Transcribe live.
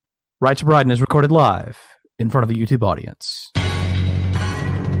Right to Bryden is recorded live in front of a YouTube audience.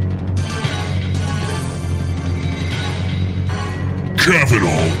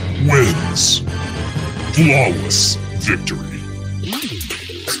 Kavanaugh wins. Flawless victory.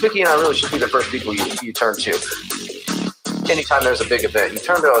 Spicky and I really should be the first people you turn to. Anytime there's a big event, you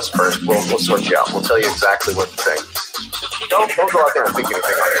turn to us first. We'll sort you out. We'll tell you exactly what to think. Don't go out there and think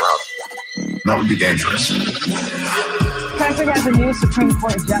anything on your own. That would be dangerous. Traffic has a new Supreme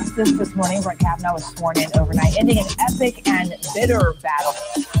Court justice this morning. Brett Kavanaugh was sworn in overnight, ending an epic and bitter battle.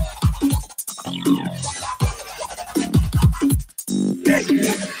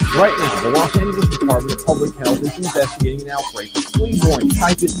 Right now, the Los Angeles Department of Public Health is investigating an outbreak of flea-borne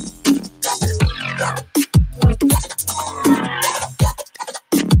typhus.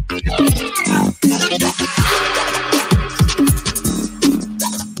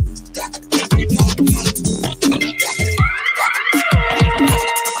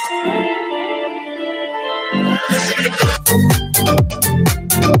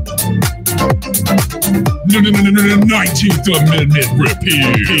 No, 19th Amendment repeal.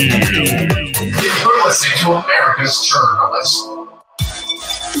 You're listening to America's Journalist.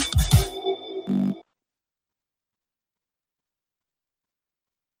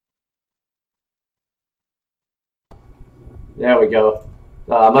 There we go.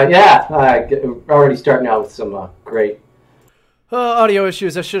 Already starting out with some great audio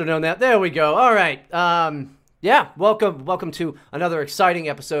issues. I should have known that. There we go. All right. Welcome to another exciting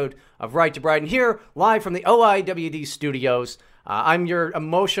episode of Right to Bryden here, live from the OIWD studios. I'm your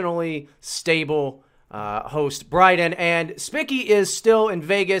emotionally stable host, Bryden, and Spicky is still in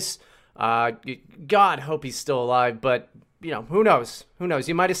Vegas. God, hope he's still alive, but who knows? Who knows?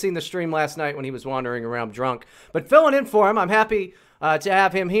 You might have seen the stream last night when he was wandering around drunk. But filling in for him, I'm happy to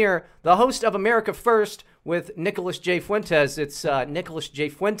have him here, the host of America First with Nicholas J. Fuentes. It's Nicholas J.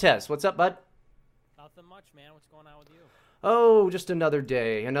 Fuentes. What's up, bud? Nothing much, man. What's going on with you? Oh, just another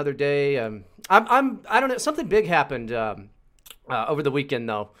day. I don't know. Something big happened over the weekend,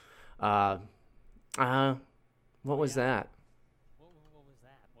 though. What was that? What was that?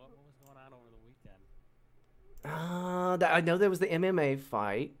 What was going on over the weekend? I know there was the MMA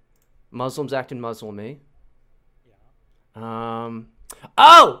fight. Muslims acting Muslim-y. Yeah.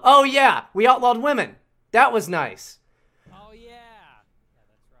 Oh yeah. We outlawed women. That was nice. Oh yeah.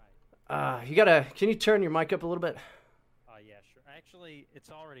 Yeah, that's right. Can you turn your mic up a little bit? Yeah, sure. Actually, it's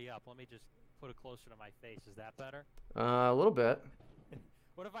already up. Let me just put it closer to my face. Is that better? A little bit.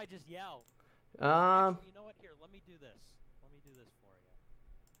 What if I just yell? Um. Actually, you know what? Here, let me do this. Let me do this for you.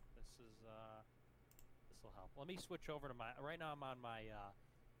 This will help. Let me switch over to right now I'm on my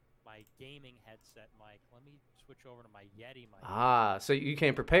gaming headset mic. Let me switch over to my Yeti mic. So you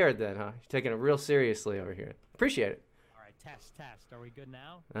came prepared then, huh? You're taking it real seriously over here. Appreciate it. All right, test. Are we good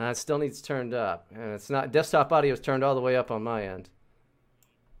now? It still needs turned up. And it's not, desktop audio is turned all the way up on my end.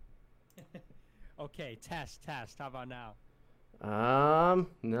 Okay, test. How about now?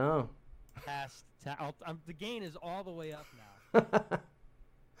 No. Test. The gain is all the way up now.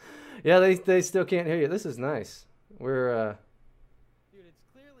 Yeah, they still can't hear you. This is nice. We're Dude, it's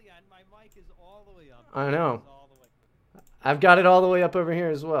clearly on. My mic is all the way up. I know. All the way. I've got it all the way up over here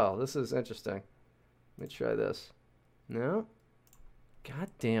as well. This is interesting. Let me try this. No? God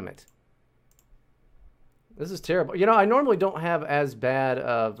damn it. This is terrible. I normally don't have as bad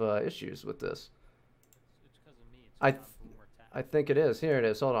of issues with this. It's because of me. I think it is. Here it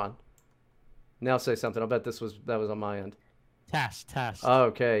is. Hold on. Now say something. I'll bet that was on my end. Test.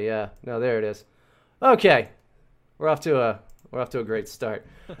 Okay, yeah. No, there it is. Okay. We're off to a great start.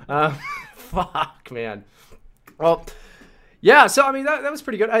 Fuck, man. Well, yeah, so I mean that was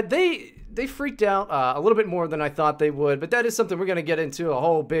pretty good. They freaked out a little bit more than I thought they would, but that is something we're going to get into, a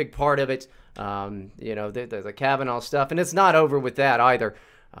whole big part of it. The Kavanaugh stuff, and it's not over with that either.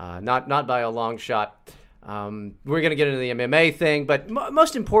 Not by a long shot. We're going to get into the MMA thing, but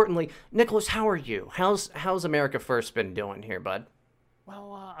most importantly, Nicholas, how are you? How's America First been doing here, bud?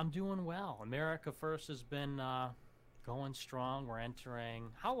 Well, I'm doing well. America First has been going strong. We're entering.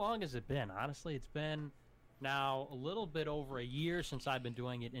 How long has it been? Honestly, it's been now a little bit over a year since I've been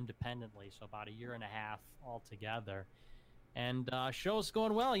doing it independently, so about a year and a half altogether. And show's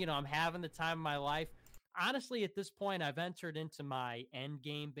going well. I'm having the time of my life. Honestly, at this point, I've entered into my end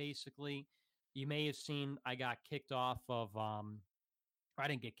game, basically. You may have seen I got kicked off of, I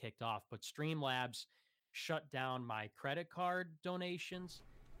didn't get kicked off, but Streamlabs shut down my credit card donations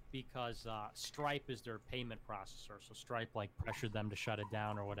because Stripe is their payment processor. So Stripe pressured them to shut it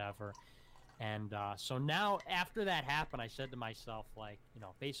down or whatever. And so now after that happened, I said to myself,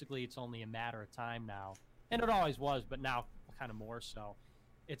 basically it's only a matter of time now. And it always was, but now kind of more so.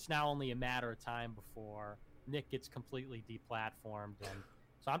 it's now only a matter of time before Nick gets completely deplatformed, and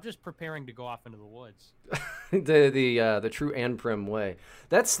so I'm just preparing to go off into the woods. the true Anprim way.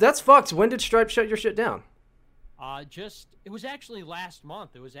 That's fucked. When did Stripe shut your shit down? It was actually last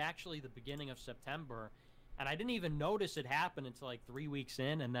month. It was actually the beginning of September, and I didn't even notice it happened until like 3 weeks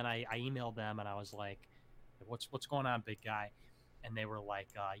in, and then I emailed them and I was like, "What's going on, big guy?" And they were like,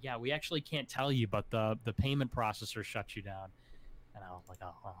 "Yeah, we actually can't tell you, but the payment processor shut you down." And I was like,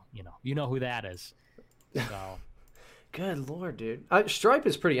 "Oh, well, you know who that is." So, good lord, dude. Stripe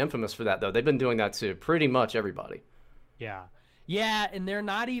is pretty infamous for that, though. They've been doing that to pretty much everybody. yeah, and they're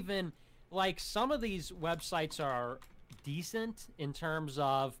not even like, some of these websites are decent in terms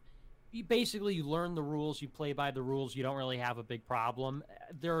of you learn the rules, you play by the rules, you don't really have a big problem.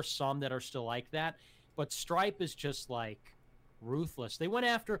 There are some that are still like that, but Stripe is just like ruthless. They went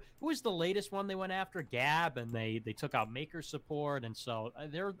after, who was the latest one they went after? Gab, and they took out maker support, and so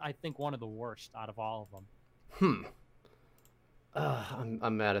they're, I think, one of the worst out of all of them.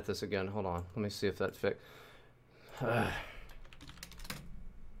 I'm mad at this again. Hold on, let me see if that fixed.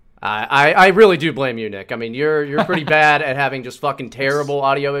 I really do blame you, Nick. I mean, you're pretty bad at having just fucking terrible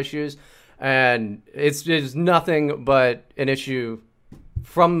audio issues, and it's nothing but an issue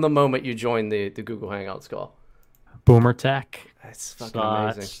from the moment you joined the Google Hangouts call. Boomer tech. That's fucking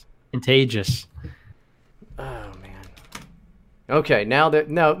amazing. It's contagious. Oh man. Okay, now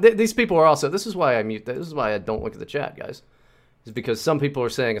these people are also. This is why I mute. This is why I don't look at the chat, guys. Is because some people are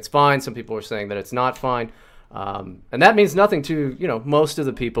saying it's fine, some people are saying that it's not fine. And that means nothing to, most of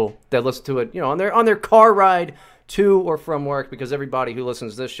the people that listen to it, on their car ride to or from work, because everybody who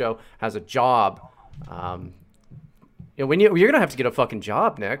listens to this show has a job. You're going to have to get a fucking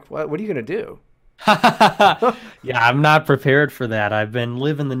job, Nick. What are you going to do? Yeah, I'm not prepared for that. I've been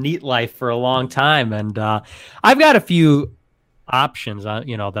living the neat life for a long time, and I've got a few options,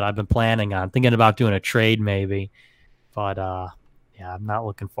 that I've been planning on, thinking about doing a trade maybe, but yeah, I'm not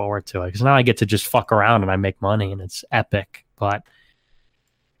looking forward to it because now I get to just fuck around and I make money and it's epic. But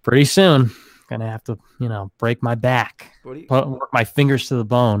pretty soon, gonna have to, break my back, work my fingers to the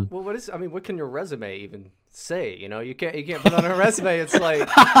bone. Well, what can your resume even say? You can't put on a resume. It's like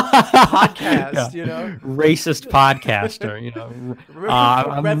podcast, racist podcaster.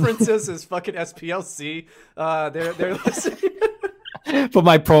 References is fucking SPLC. They're listening. Put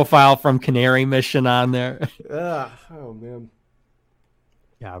my profile from Canary Mission on there. Oh man.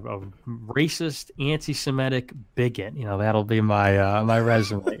 Yeah, a racist, anti-Semitic bigot. That'll be my my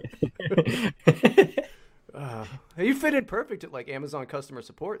resume. You fit in perfect at like Amazon customer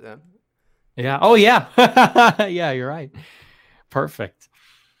support then. Yeah. Oh yeah. Yeah, you're right. Perfect.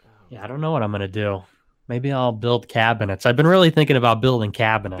 Yeah, I don't know what I'm gonna do. Maybe I'll build cabinets. I've been really thinking about building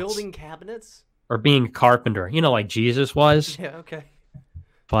cabinets. Building cabinets? Or being a carpenter. Like Jesus was. Yeah. Okay.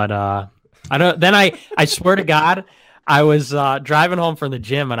 But I don't. Then I swear to God, I was driving home from the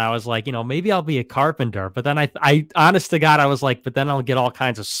gym and I was like, maybe I'll be a carpenter. But then I honest to God, I was like, but then I'll get all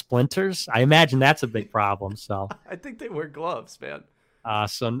kinds of splinters. I imagine that's a big problem. So I think they wear gloves, man.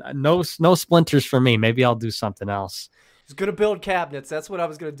 So no splinters for me. Maybe I'll do something else. I was gonna build cabinets. That's what I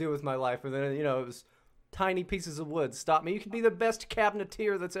was gonna do with my life. And then it was tiny pieces of wood. Stop me. You could be the best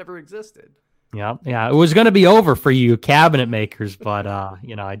cabinetier that's ever existed. Yeah. It was gonna be over for you cabinet makers, but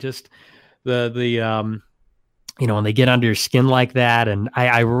I just when they get under your skin like that, and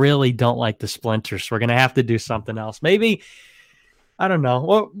I really don't like the splinters. So we're gonna have to do something else. Maybe, I don't know,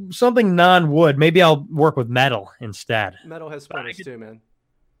 well, something non-wood. Maybe I'll work with metal instead. Metal has splinters too, man.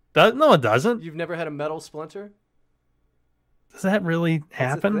 No, it doesn't. You've never had a metal splinter? Does that really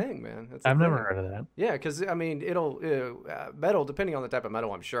happen? That's a thing, man. I've never heard of that. Yeah, because it'll metal, depending on the type of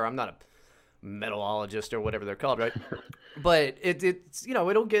metal. I'm sure I'm not a metallologist or whatever they're called, right? But it's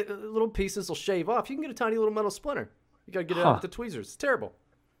it'll get little pieces will shave off. You can get a tiny little metal splinter. You gotta get it out with the tweezers. It's terrible.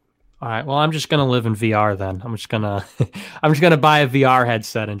 All right, well, I'm just gonna live in VR then. I'm just gonna buy a VR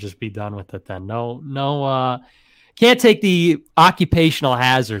headset and just be done with it then. No, can't take the occupational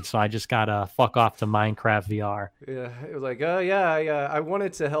hazard, so I just gotta fuck off to Minecraft VR. Yeah, it was like, I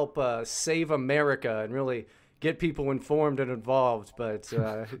wanted to help save America and really get people informed and involved, but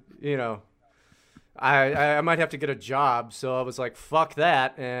I might have to get a job, so I was like, fuck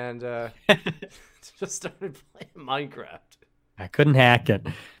that, and just started playing Minecraft. I couldn't hack it,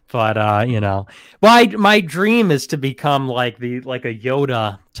 but well, my dream is to become like a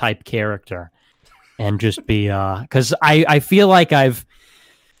Yoda type character, and just be because I feel like I've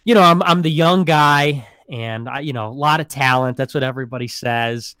I'm the young guy, and a lot of talent. That's what everybody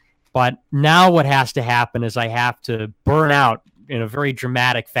says. But now what has to happen is I have to burn out in a very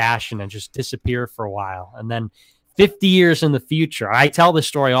dramatic fashion and just disappear for a while, and then 50 years in the future, I tell this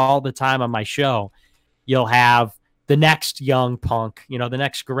story all the time on my show, you'll have the next young punk, the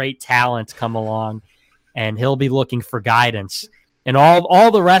next great talent come along, and he'll be looking for guidance. And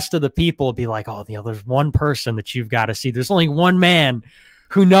all the rest of the people will be like, oh, there's one person that you've got to see. There's only one man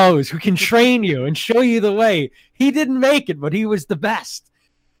who knows, who can train you and show you the way. He didn't make it, but he was the best.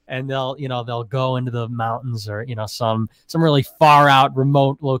 And they'll go into the mountains or, some really far out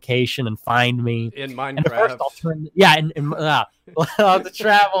remote location and find me. In Minecraft. And first I'll have to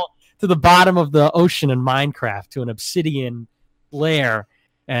travel to the bottom of the ocean in Minecraft to an obsidian lair.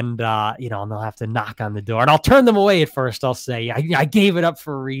 And, and they'll have to knock on the door. And I'll turn them away at first. I'll say, I gave it up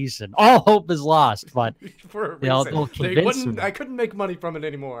for a reason. All hope is lost. But for a they'll reason. convince me. I couldn't make money from it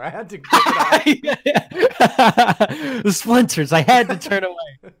anymore. I had to give it up. The splinters. I had to turn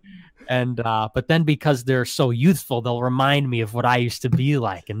away. And but then because they're so youthful, they'll remind me of what I used to be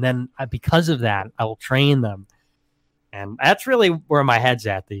like. And then because of that, I will train them. And that's really where my head's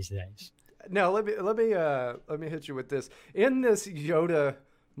at these days. Now, let me hit you with this. In this Yoda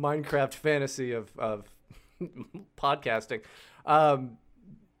Minecraft fantasy of podcasting,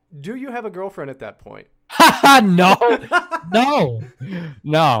 do you have a girlfriend at that point? No.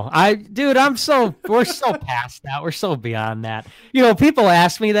 We're so past that. We're so beyond that. People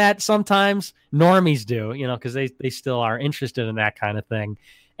ask me that sometimes. Normies do, because they still are interested in that kind of thing.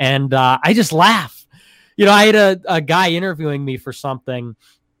 And I just laugh. I had a guy interviewing me for something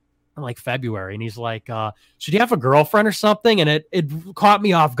like February, and he's like, so do you have a girlfriend or something? And it caught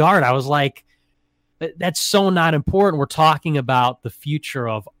me off guard. I was like, that's so not important. We're talking about the future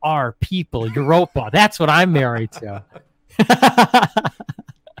of our people, Europa. That's what I'm married to.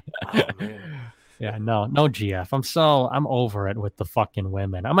 Oh, man. Yeah, no, GF. I'm over it with the fucking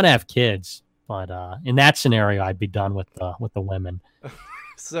women. I'm gonna have kids, but in that scenario, I'd be done with the women.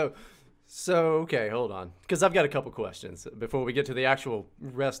 So okay, hold on, because I've got a couple questions before we get to the actual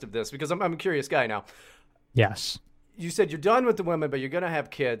rest of this, because I'm a curious guy now. Yes. You said you're done with the women, but you're gonna have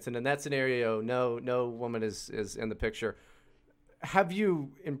kids, and in that scenario, no woman is in the picture. Have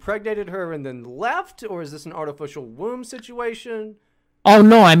you impregnated her and then left, or is this an artificial womb situation? Oh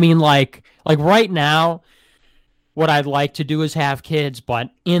no, I mean like right now, what I'd like to do is have kids, but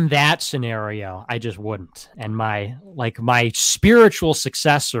in that scenario, I just wouldn't. And my spiritual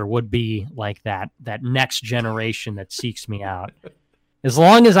successor would be like that next generation that seeks me out. As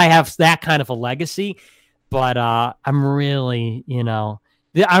long as I have that kind of a legacy, but I'm really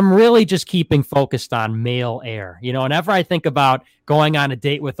just keeping focused on male heir. Whenever I think about going on a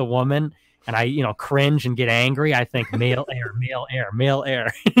date with a woman and I, cringe and get angry, I think male heir, male heir, male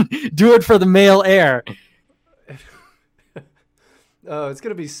heir. Do it for the male heir. Oh, it's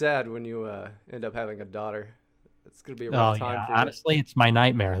gonna be sad when you end up having a daughter. It's gonna be a rough time for you. Honestly, it's my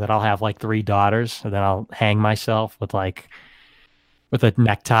nightmare that I'll have like 3 daughters, and then I'll hang myself with a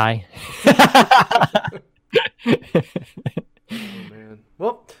necktie. Oh man.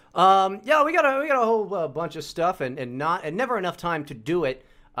 Well, yeah, we got a whole bunch of stuff, and never enough time to do it.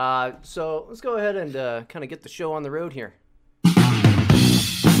 So let's go ahead and kind of get the show on the road here.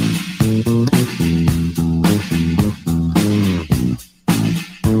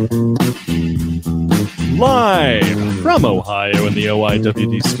 Live from Ohio in the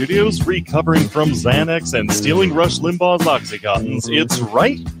OIWD studios, recovering from Xanax and stealing Rush Limbaugh's Oxycontins, it's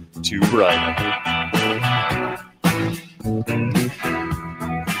Right to Brian.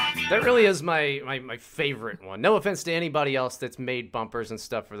 That really is my favorite one. No offense to anybody else that's made bumpers and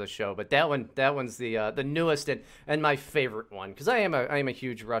stuff for the show, but that one's the newest and my favorite one, because I am a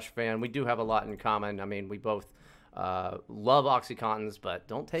huge Rush fan. We do have a lot in common. I mean, we both love Oxycontins, but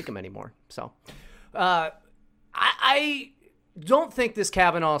don't take them anymore. So I don't think this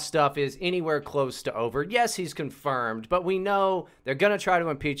Kavanaugh stuff is anywhere close to over. Yes, he's confirmed, but we know they're going to try to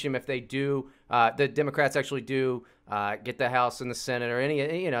impeach him if they do. The Democrats actually do get the House and the Senate, or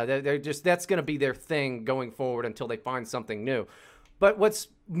any, they're just, that's going to be their thing going forward until they find something new. But what's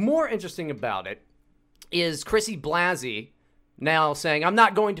more interesting about it is Chrissy Blasey now saying, I'm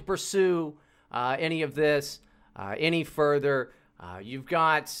not going to pursue any of this any further. You've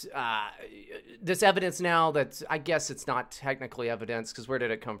got this evidence now that I guess it's not technically evidence, because where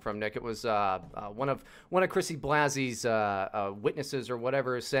did it come from, Nick? It was one of Chrissy Blasey's witnesses or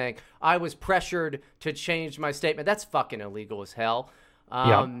whatever is saying, I was pressured to change my statement. That's fucking illegal as hell.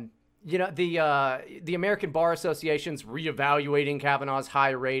 The American Bar Association's reevaluating Kavanaugh's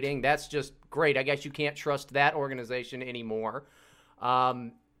high rating. That's just great. I guess you can't trust that organization anymore.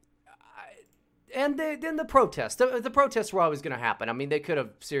 And then the protests. The protests were always going to happen. I mean, they could have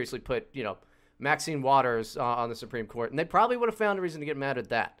seriously put, Maxine Waters on the Supreme Court, and they probably would have found a reason to get mad at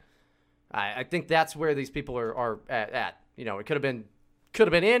that. I think that's where these people are at. You know, it could have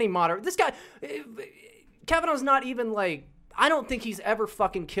been any moderate. This guy, Kavanaugh's not even like, I don't think he's ever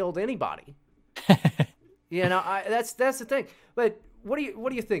fucking killed anybody. You know, that's the thing. But what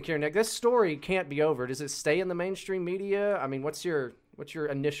do you think here, Nick? This story can't be over. Does it stay in the mainstream media? I mean, what's your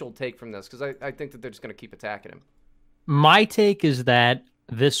initial take from this? Because I think that they're just going to keep attacking him. My take is that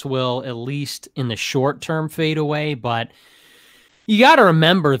this will, at least in the short term, fade away. But you got to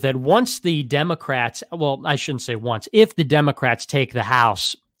remember that once the Democrats, well, I shouldn't say once, if the Democrats take the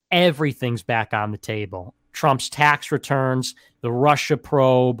House, everything's back on the table. Trump's tax returns, the Russia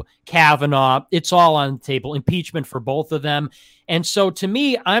probe, Kavanaugh, it's all on the table. Impeachment for both of them. And so to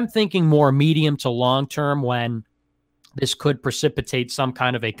me, I'm thinking more medium to long term when this could precipitate some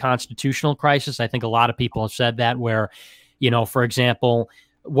kind of a constitutional crisis. I think a lot of people have said that where, you know, for example,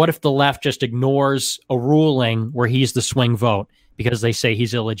 what if the left just ignores a ruling where he's the swing vote because they say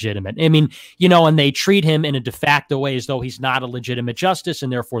he's illegitimate? I mean, you know, and they treat him in a de facto way as though he's not a legitimate justice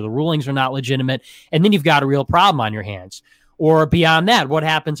and therefore the rulings are not legitimate. And then you've got a real problem on your hands. Or beyond that, what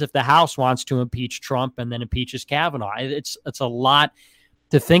happens if the House wants to impeach Trump and then impeaches Kavanaugh? It's a lot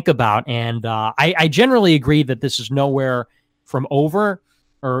to think about. And I generally agree that this is nowhere from over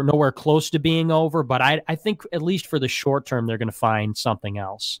or nowhere close to being over. But I think at least for the short term, they're going to find something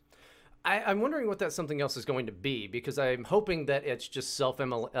else. I'm wondering what that something else is going to be, because I'm hoping that it's just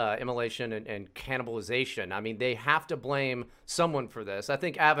self-immolation and cannibalization. I mean, they have to blame someone for this. I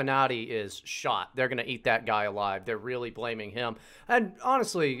think Avenatti is shot. They're going to eat that guy alive. They're really blaming him. And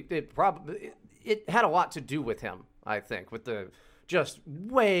honestly, it had a lot to do with him, I think, with the just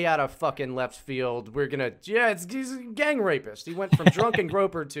way out of fucking left field. We're going to, he's a gang rapist. He went from drunken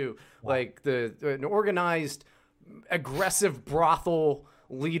groper to like an organized, aggressive brothel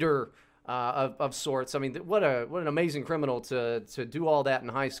leader of sorts. I mean, what an amazing criminal to do all that in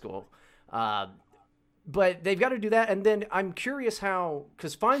high school. But they've got to do that. And then I'm curious how,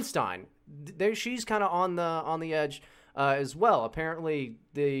 because Feinstein, she's kind of on the edge as well. Apparently,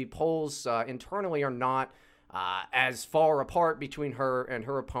 the polls internally are not as far apart between her and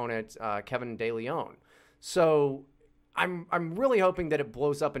her opponent, Kevin De Leon. So I'm really hoping that it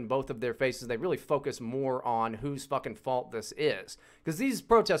blows up in both of their faces. They really focus more on whose fucking fault this is, because these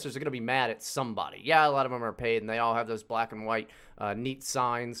protesters are going to be mad at somebody. Yeah, a lot of them are paid, and they all have those black and white neat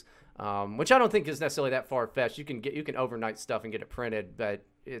signs, which I don't think is necessarily that far-fetched. You can overnight stuff and get it printed, but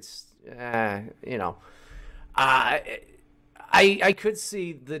it's you know, I could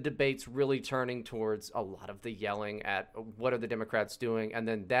see the debates really turning towards a lot of the yelling at what are the Democrats doing, and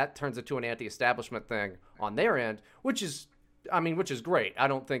then that turns into an anti-establishment thing on their end, which is great. I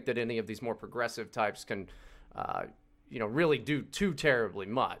don't think that any of these more progressive types can, really do too terribly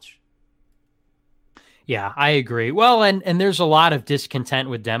much. Yeah, I agree. Well, and there's a lot of discontent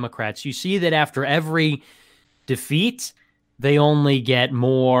with Democrats. You see that after every defeat, they only get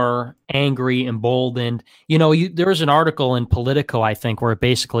more angry, emboldened. You know, there was an article in Politico, I think, where it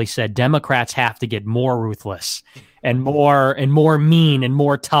basically said Democrats have to get more ruthless and more mean and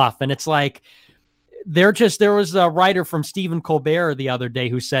more tough. And it's like, there was a writer from Stephen Colbert the other day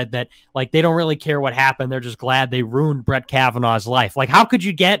who said that, like, they don't really care what happened. They're just glad they ruined Brett Kavanaugh's life. Like, how could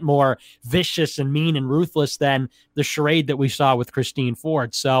you get more vicious and mean and ruthless than the charade that we saw with Christine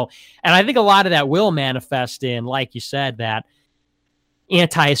Ford? So, and I think a lot of that will manifest in, like you said, that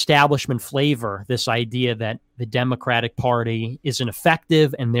anti-establishment flavor, this idea that the Democratic Party isn't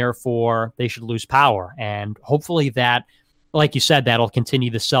effective and therefore they should lose power. And hopefully that, like you said, that'll continue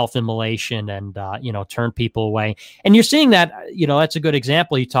the self-immolation and, turn people away. And you're seeing that, that's a good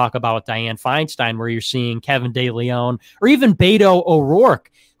example. You talk about with Dianne Feinstein, where you're seeing Kevin De Leon or even Beto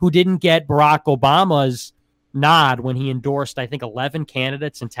O'Rourke, who didn't get Barack Obama's nod when he endorsed, I think, 11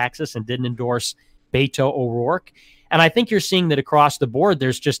 candidates in Texas and didn't endorse Beto O'Rourke. And I think you're seeing that across the board,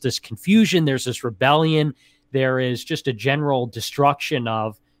 there's just this confusion. There's this rebellion. There is just a general destruction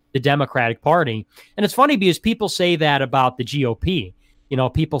of the Democratic Party. And it's funny because people say that about the GOP.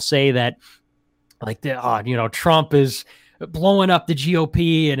 People say that, like, Trump is blowing up the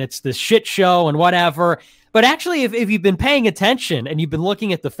GOP and it's this shit show and whatever. But actually, if you've been paying attention and you've been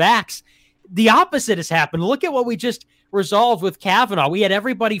looking at the facts, the opposite has happened. Look at what we just resolved with Kavanaugh. We had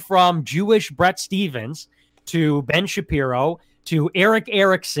everybody from Jewish Brett Stevens to Ben Shapiro to Eric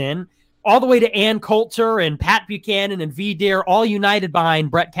Erickson, all the way to Ann Coulter and Pat Buchanan and V. Dare, all united behind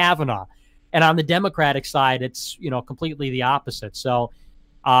Brett Kavanaugh. And on the Democratic side, it's, completely the opposite. So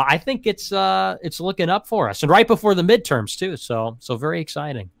I think it's looking up for us, and right before the midterms too. So very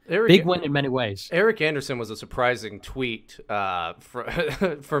exciting. Big win in many ways. Eric Anderson was a surprising tweet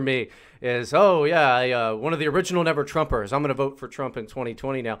for me. Is one of the original Never Trumpers. I'm going to vote for Trump in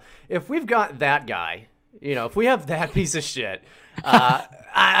 2020 now. If we've got that guy, if we have that piece of shit,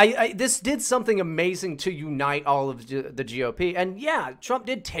 this did something amazing to unite all of the GOP. And yeah, Trump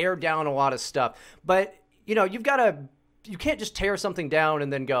did tear down a lot of stuff, but you can't just tear something down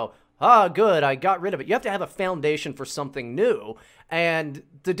and then go, good, I got rid of it. You have to have a foundation for something new. And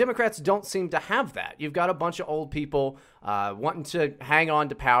the Democrats don't seem to have that. You've got a bunch of old people wanting to hang on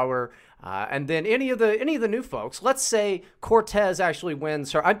to power. And then any of the new folks, let's say Cortez actually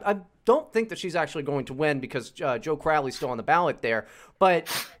wins her. I don't think that she's actually going to win because Joe Crowley's still on the ballot there. But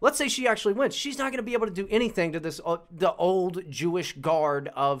let's say she actually wins. She's not going to be able to do anything to this the old Jewish guard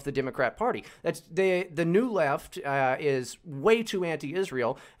of the Democrat Party. That's the new left is way too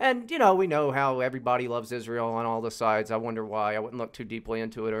anti-Israel, and we know how everybody loves Israel on all the sides. I wonder why. I wouldn't look too deeply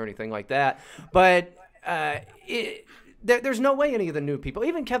into it or anything like that. But there's no way any of the new people,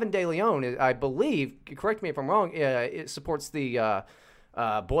 even Kevin De Leon, I believe, correct me if I'm wrong, it supports the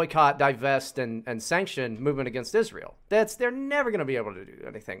boycott, divest, and sanction movement against Israel. They're never going to be able to do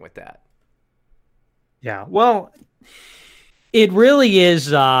anything with that. Yeah, well, it really is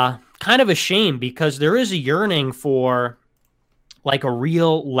kind of a shame because there is a yearning for like a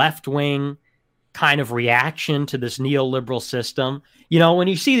real left-wing kind of reaction to this neoliberal system. When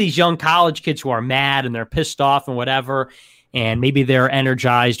you see these young college kids who are mad and they're pissed off and whatever, and maybe they're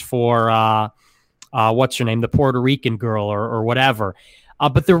energized for what's her name, the Puerto Rican girl or whatever.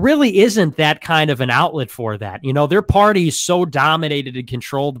 But there really isn't that kind of an outlet for that. Their party is so dominated and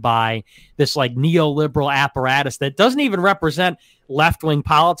controlled by this like neoliberal apparatus that doesn't even represent left-wing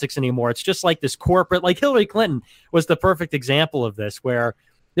politics anymore. It's just like this corporate, like Hillary Clinton was the perfect example of this, where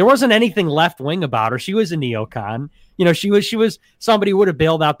there wasn't anything left-wing about her. She was a neocon. She was somebody who would have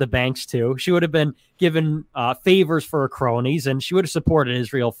bailed out the banks too. She would have been given favors for her cronies, and she would have supported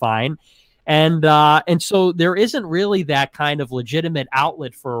Israel fine. And so there isn't really that kind of legitimate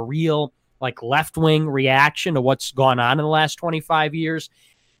outlet for a real like left-wing reaction to what's gone on in the last 25 years.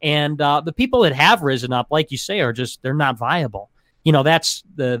 And the people that have risen up, like you say, are just, they're not viable. That's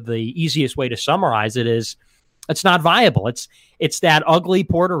the easiest way to summarize it is it's not viable. It's that ugly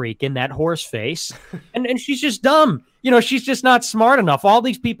Puerto Rican, that horse face. And she's just dumb. She's just not smart enough. All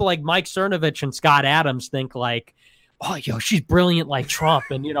these people like Mike Cernovich and Scott Adams think like, she's brilliant like Trump.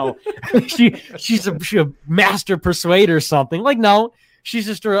 And, she's a master persuader or something. Like, no, she's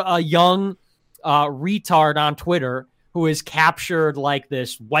just a young retard on Twitter who has captured like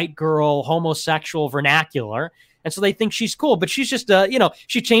this white girl homosexual vernacular. And so they think she's cool, but she's just,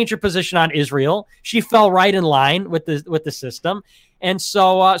 she changed her position on Israel. She fell right in line with the system. And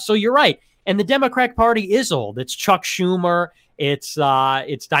so you're right. And the Democratic Party is old. It's Chuck Schumer. It's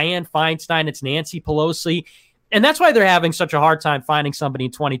Dianne Feinstein. It's Nancy Pelosi. And that's why they're having such a hard time finding somebody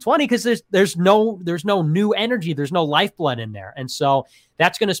in 2020, because there's no new energy. There's no lifeblood in there. And so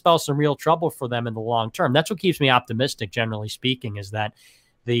that's going to spell some real trouble for them in the long term. That's what keeps me optimistic, generally speaking, is that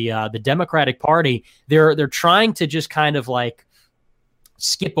the Democratic Party, they're trying to just kind of like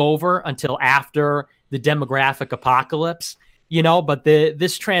skip over until after the demographic apocalypse, but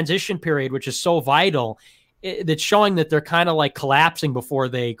this transition period, which is so vital, that's showing that they're kind of like collapsing before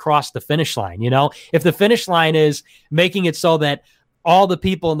they cross the finish line. If the finish line is making it so that all the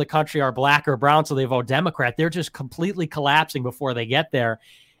people in the country are black or brown, so they vote Democrat, they're just completely collapsing before they get there.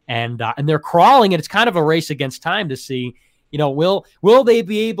 And they're crawling, and it's kind of a race against time to see, will they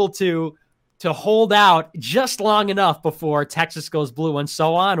be able to hold out just long enough before Texas goes blue and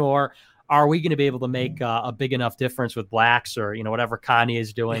so on, or are we going to be able to make a big enough difference with blacks or whatever Kanye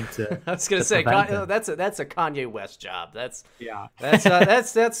is doing to? I was going to say that's a Kanye West job. That's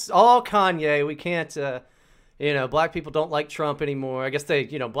all Kanye. We can't. Black people don't like Trump anymore. I guess they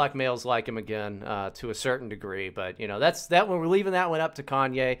black males like him again to a certain degree, but that's that one. We're leaving that one up to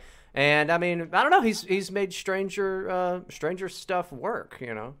Kanye. And I mean, I don't know. He's made stranger stuff work.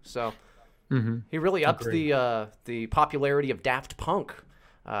 So he really upped the popularity of Daft Punk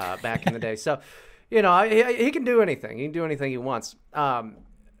back in the day. So, he can do anything. He can do anything he wants.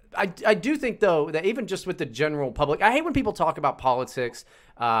 I do think, though, that even just with the general public, I hate when people talk about politics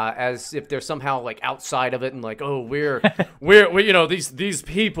as if they're somehow like outside of it and like, oh, we're these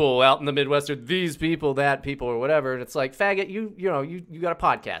people out in the Midwest or these people, that people or whatever. And it's like, faggot, you got a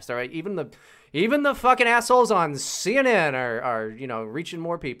podcast, all right? Even the fucking assholes on CNN are reaching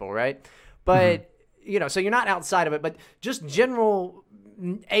more people, right? But so you're not outside of it, but just general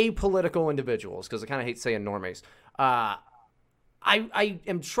apolitical individuals, because I kind of hate saying normies. I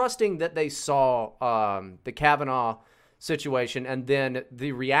am trusting that they saw the Kavanaugh situation and then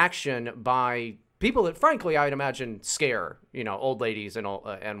the reaction by people that, frankly, I'd imagine scare, old ladies and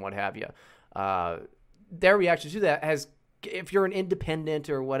what have you. Their reaction to that has, if you're an independent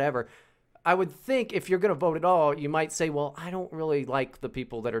or whatever, I would think if you're going to vote at all, you might say, well, I don't really like the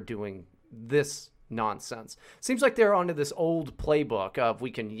people that are doing this nonsense. Seems like they're onto this old playbook of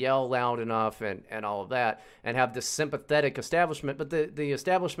we can yell loud enough and all of that and have this sympathetic establishment, but the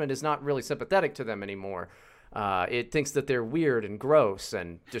establishment is not really sympathetic to them anymore. It thinks that they're weird and gross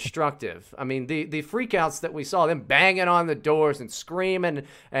and destructive. I mean, the freakouts that we saw, them banging on the doors and screaming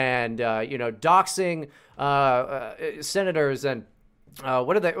and doxing senators and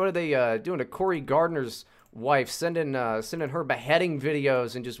what are they doing to Cory Gardner's wife, sending her beheading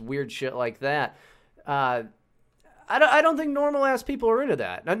videos and just weird shit like that. I don't think normal ass people are into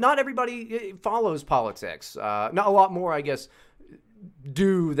that. Not everybody follows politics. Not a lot more, I guess,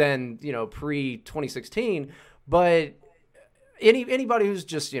 do than pre 2016. But anybody who's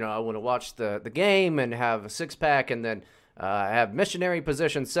just I want to watch the game and have a six pack and then have missionary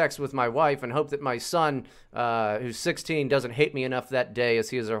position sex with my wife and hope that my son, who's 16, doesn't hate me enough that day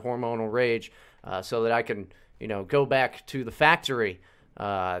as he has a hormonal rage, so that I can, go back to the factory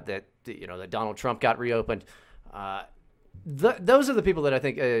that Donald Trump got reopened. Those are the people that I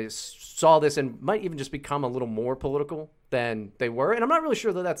think saw this and might even just become a little more political than they were. And I'm not really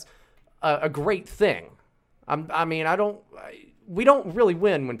sure that that's a great thing. We don't really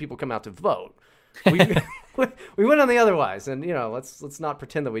win when people come out to vote. We win on the otherwise, and let's not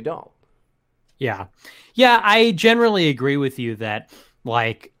pretend that we don't. Yeah, I generally agree with you that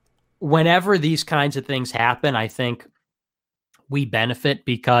whenever these kinds of things happen, I think we benefit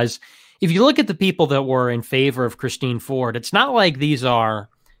because if you look at the people that were in favor of Christine Ford, it's not like these are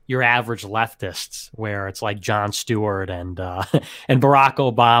your average leftists where it's like Jon Stewart and and Barack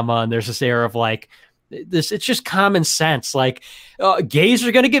Obama, and there's this air of this. It's just common sense. Gays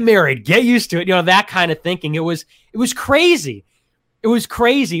are going to get married. Get used to it. That kind of thinking. It was crazy. It was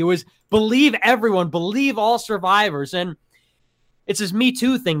crazy. It was believe everyone, believe all survivors. And it's this Me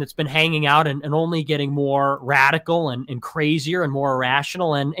Too thing that's been hanging out and only getting more radical and crazier and more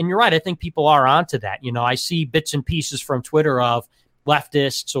irrational. And you're right. I think people are onto that. I see bits and pieces from Twitter of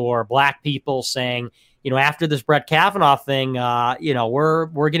leftists or black people saying, after this Brett Kavanaugh thing,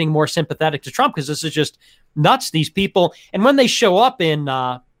 we're getting more sympathetic to Trump because this is just nuts, these people. And when they show up in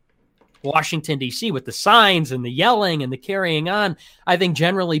Washington, D.C. with the signs and the yelling and the carrying on, I think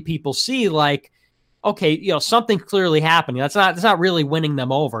generally people see okay, something clearly happening. That's not really winning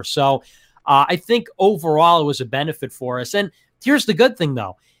them over. So I think overall it was a benefit for us. And here's the good thing,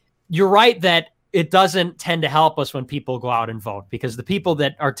 though. You're right that it doesn't tend to help us when people go out and vote because the people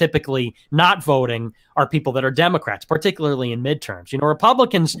that are typically not voting are people that are Democrats, particularly in midterms.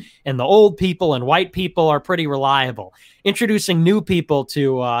 Republicans and the old people and white people are pretty reliable. Introducing new people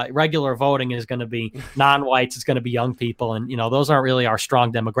to regular voting is going to be non-whites. It's going to be young people. And, those aren't really our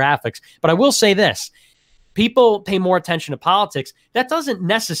strong demographics. But I will say this. People pay more attention to politics. That doesn't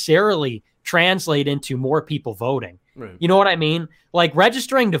necessarily translate into more people voting. Right. You know what I mean?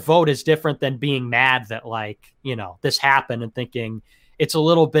 Registering to vote is different than being mad that this happened and thinking it's a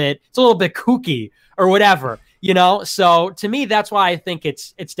little bit kooky or whatever, So to me, that's why I think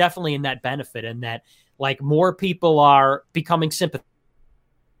it's definitely a net benefit in that more people are becoming sympathetic.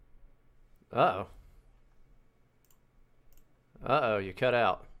 Uh-oh, you cut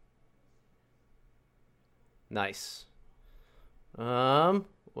out. Nice. Well,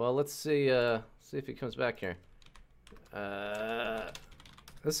 let's see if he comes back here.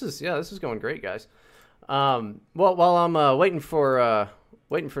 This is going great, guys. Well, while I'm waiting for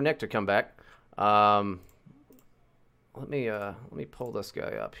Nick to come back, let me pull this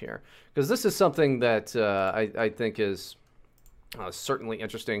guy up here because this is something that I think is certainly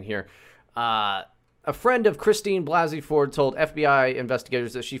interesting here. A friend of Christine Blasey Ford told FBI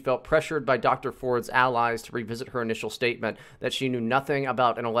investigators that she felt pressured by Dr. Ford's allies to revisit her initial statement that she knew nothing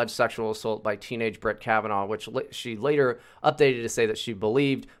about an alleged sexual assault by teenage Brett Kavanaugh, which she later updated to say that she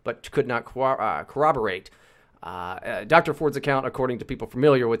believed but could not corroborate. Dr. Ford's account, according to people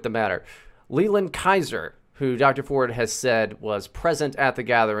familiar with the matter. Leland Kaiser, who Dr. Ford has said was present at the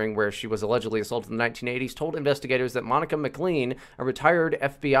gathering where she was allegedly assaulted in the 1980s, told investigators that Monica McLean, a retired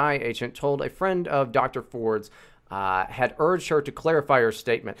FBI agent, told a friend of Dr. Ford's had urged her to clarify her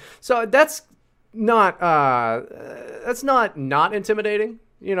statement. So that's not intimidating.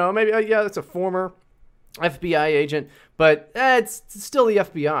 Maybe, it's a former FBI agent, but it's still the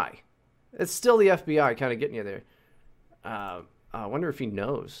FBI. It's still the FBI kind of getting you there. I wonder if he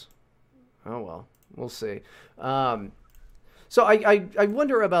knows. Oh, well. We'll see. So I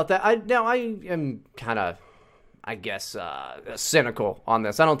wonder about that. I am kind of, I guess, cynical on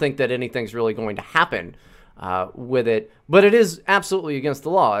this. I don't think that anything's really going to happen with it, but it is absolutely against the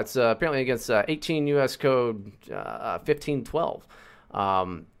law. It's apparently against 18 U.S. Code 1512.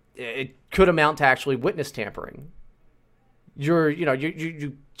 It could amount to actually witness tampering.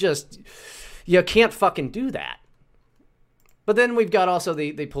 You can't fucking do that. But then we've got also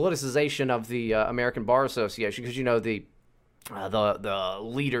the politicization of the American Bar Association, because the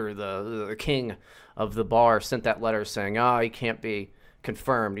leader, the king of the bar, sent that letter saying, he can't be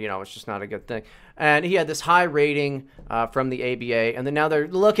confirmed. It's just not a good thing. And he had this high rating from the ABA, and then now they're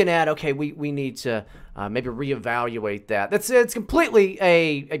looking at, okay, we need to maybe reevaluate that. It's completely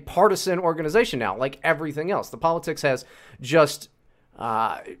a partisan organization now, like everything else. The politics has just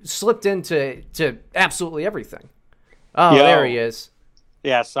slipped into absolutely everything. Oh, there he is.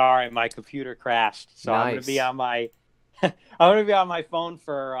 Yeah, sorry, my computer crashed, so nice. I'm gonna be on my I'm gonna be on my phone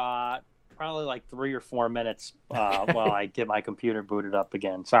for probably like 3 or 4 minutes while I get my computer booted up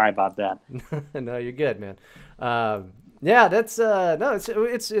again. Sorry about that. No, you're good, man. Yeah, that's no,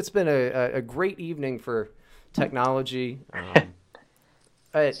 it's been a great evening for technology.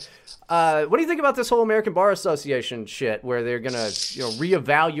 What do you think about this whole American Bar Association shit, where they're gonna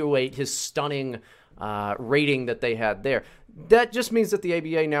reevaluate his stunning rating that they had there? That just means that the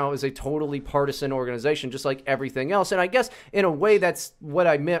ABA now is a totally partisan organization, just like everything else. And I guess in a way, that's what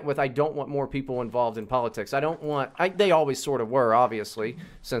I meant with I don't want more people involved in politics. I don't want. They always sort of were, obviously,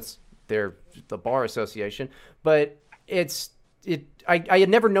 since they're the bar association. But I had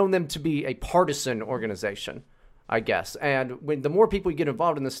never known them to be a partisan organization, I guess. And when the more people get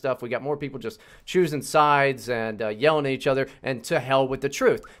involved in this stuff, we got more people just choosing sides and yelling at each other, and to hell with the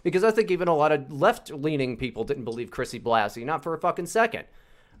truth. Because I think even a lot of left-leaning people didn't believe Chrissy Blasey, not for a fucking second.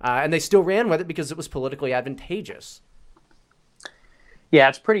 And they still ran with it because it was politically advantageous. Yeah,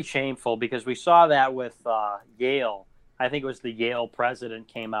 it's pretty shameful, because we saw that with Yale. I think it was the Yale president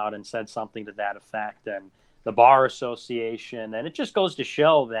came out and said something to that effect, and the Bar Association. And it just goes to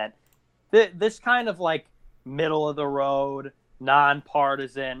show that this kind of like middle of the road,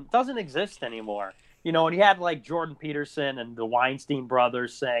 nonpartisan doesn't exist anymore. And he had like Jordan Peterson and the Weinstein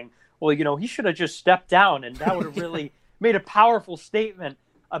brothers saying, well, he should have just stepped down, and that would have really made a powerful statement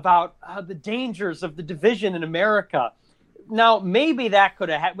about the dangers of the division in America. Now, maybe that could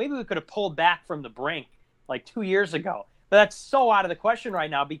have maybe we could have pulled back from the brink like 2 years ago, but that's so out of the question right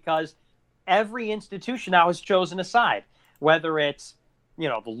now, because every institution now has chosen a side, whether it's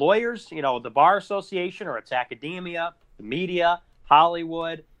the lawyers, the Bar Association, or it's academia, the media,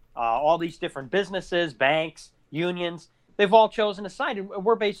 Hollywood, all these different businesses, banks, unions. They've all chosen a side, and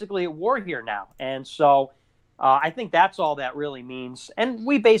we're basically at war here now. And so I think that's all that really means. And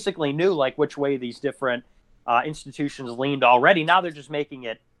we basically knew like which way these different institutions leaned already. Now they're just making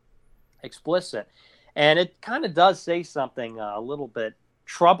it explicit. And it kind of does say something a little bit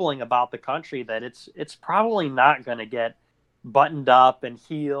troubling about the country, that it's probably not going to get buttoned up and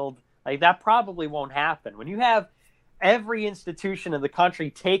healed. Like, that probably won't happen. When you have every institution in the country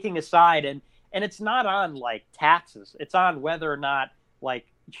taking a side, and it's not on like taxes, it's on whether or not like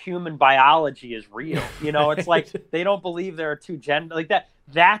human biology is real. It's like they don't believe there are two genders like that.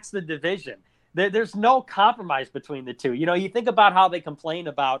 That's the division. There's no compromise between the two. You think about how they complain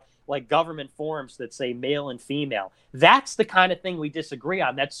about like government forms that say male and female. That's the kind of thing we disagree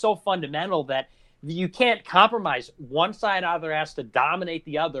on. That's so fundamental that you can't compromise. One side either has to dominate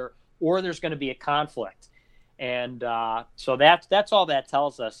the other, or there's going to be a conflict. And so that's all that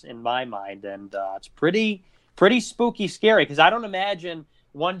tells us in my mind. And it's pretty spooky, scary, because I don't imagine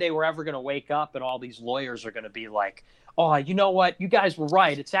one day we're ever going to wake up and all these lawyers are going to be like, oh, you know what? You guys were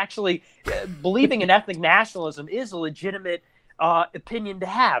right. It's actually believing in ethnic nationalism is a legitimate opinion to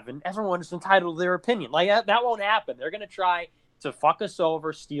have, and everyone is entitled to their opinion. Like that won't happen. They're going to try to fuck us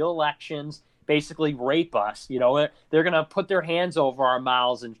over, steal elections, basically rape us. They're going to put their hands over our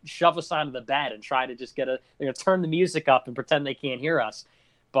mouths and shove us onto the bed and try to just they're going to turn the music up and pretend they can't hear us.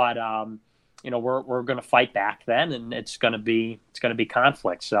 But we're going to fight back then, and it's going to be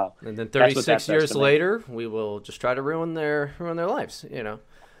conflict. So, and then 36 years later, we will just try to ruin their lives.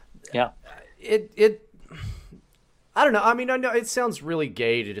 Yeah. I don't know. I mean, I know it sounds really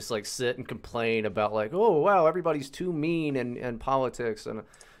gay to just like sit and complain about like, oh wow, everybody's too mean and politics and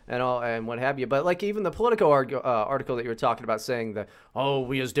all and what have you. But like even the Politico article that you were talking about, saying that, oh,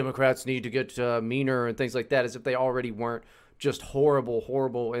 we as Democrats need to get meaner and things like that, as if they already weren't just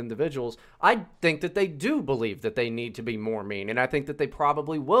horrible individuals. I think that they do believe that they need to be more mean, and I think that they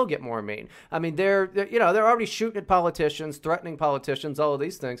probably will get more mean. I mean, they're already shooting at politicians, threatening politicians, all of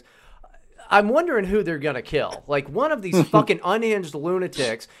these things. I'm wondering who they're gonna kill. Like one of these fucking unhinged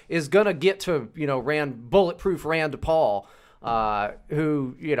lunatics is gonna get to bulletproof Rand Paul,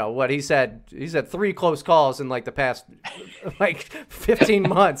 who what he said 3 close calls in like the past 15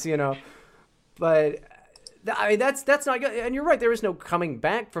 months, but. I mean, that's not good. And you're right, there is no coming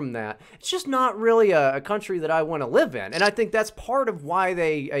back from that. It's just not really a country that I want to live in. And I think that's part of why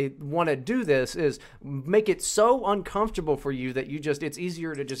they want to do this is make it so uncomfortable for you that it's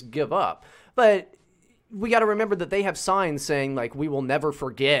easier to just give up. But we got to remember that they have signs saying, like, we will never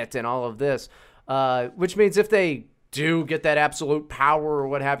forget and all of this, which means if they do get that absolute power or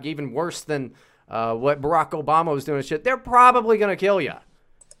what have you, even worse than what Barack Obama was doing and shit, they're probably going to kill you.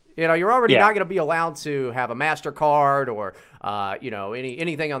 You're already not going to be allowed to have a MasterCard or,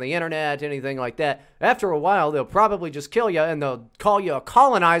 anything on the internet, anything like that. After a while, they'll probably just kill you and they'll call you a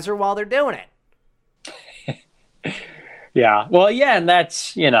colonizer while they're doing it. Yeah. Well, yeah. And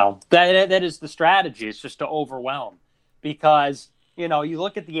that's, that is the strategy. It's just to overwhelm because, you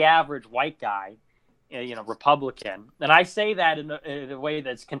look at the average white guy, Republican, and I say that in a way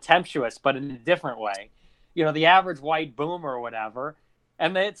that's contemptuous, but in a different way, the average white boomer or whatever.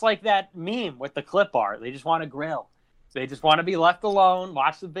 And it's like that meme with the clip art. They just want to grill. They just want to be left alone,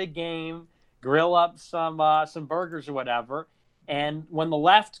 watch the big game, grill up some burgers or whatever. And when the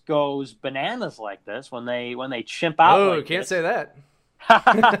left goes bananas like this, when they chimp out, Can't say that.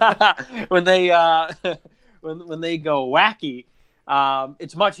 when they when they go wacky,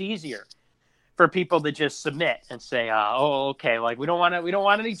 it's much easier for people to just submit and say, okay, like we don't want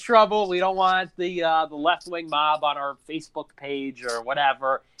any trouble. We don't want the left-wing mob on our Facebook page or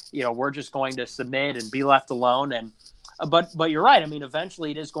whatever. We're just going to submit and be left alone. And but you're right. I mean,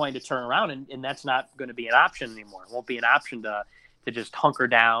 eventually it is going to turn around, and that's not going to be an option anymore. It won't be an option to just hunker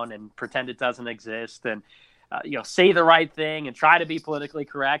down and pretend it doesn't exist and say the right thing and try to be politically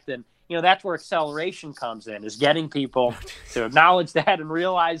correct. And that's where acceleration comes in, is getting people to acknowledge that and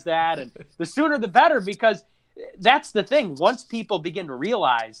realize that. And the sooner the better, because that's the thing. Once people begin to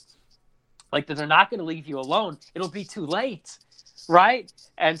realize that they're not going to leave you alone, it'll be too late. Right.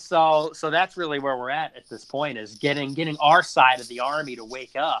 And so that's really where we're at this point, is getting our side of the army to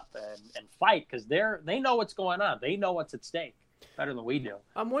wake up and fight, because they know what's going on. They know what's at stake better than we do.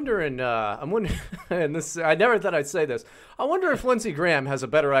 I'm wondering, and this, I never thought I'd say this. I wonder if Lindsey Graham has a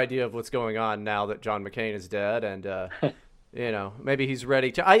better idea of what's going on now that John McCain is dead, and maybe he's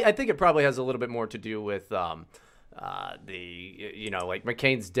ready to. I think it probably has a little bit more to do with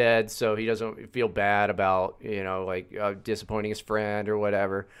McCain's dead, so he doesn't feel bad about disappointing his friend or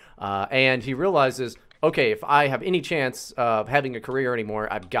whatever, and he realizes, okay, if I have any chance of having a career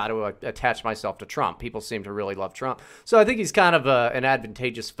anymore, I've got to attach myself to Trump. People seem to really love Trump. So I think he's kind of an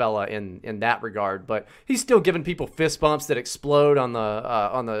advantageous fella in that regard, but he's still giving people fist bumps that explode on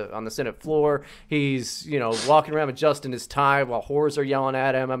the Senate floor. He's, walking around adjusting his tie while whores are yelling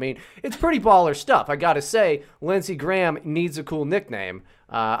at him. I mean, it's pretty baller stuff. I got to say, Lindsey Graham needs a cool nickname.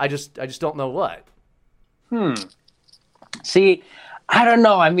 I just don't know what. See, I don't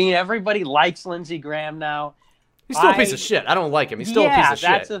know. I mean, everybody likes Lindsey Graham now. He's still a piece of shit. I don't like him. He's still a piece of shit.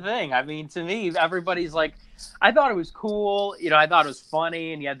 Yeah, that's the thing. I mean, to me, everybody's like, I thought it was cool. I thought it was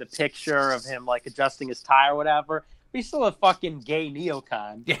funny, and you had the picture of him adjusting his tie or whatever. But he's still a fucking gay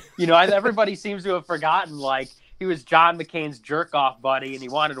neocon. Yeah. Everybody seems to have forgotten he was John McCain's jerk off buddy, and he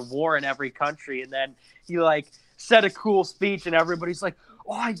wanted a war in every country, and then he said a cool speech, and everybody's like,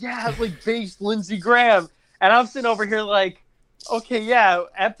 oh yeah, based Lindsey Graham, and I'm sitting over here okay, yeah,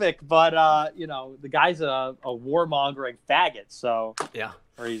 epic, but the guy's a warmongering faggot. So yeah,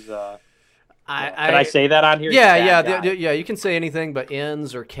 or he's can I say that on here? Yeah. You can say anything but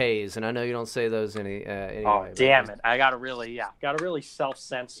N's or K's, and I know you don't say those anyway. Oh damn it! I gotta really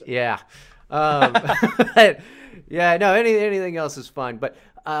self-censor. Yeah, yeah. No, anything else is fine, but.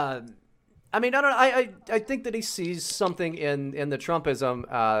 I mean, I don't know. I think that he sees something in the Trumpism,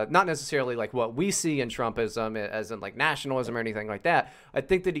 not necessarily what we see in Trumpism, as in nationalism or anything like that. I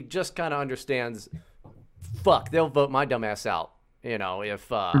think that he just kind of understands, fuck, they'll vote my dumb ass out, if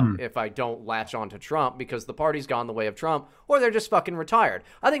I don't latch on to Trump, because the party's gone the way of Trump, or they're just fucking retired.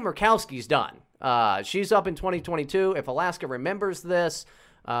 I think Murkowski's done. She's up in 2022. If Alaska remembers this,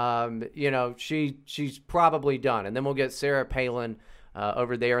 she's probably done. And then we'll get Sarah Palin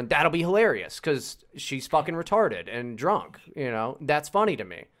over there, and that'll be hilarious because she's fucking retarded and drunk. That's funny to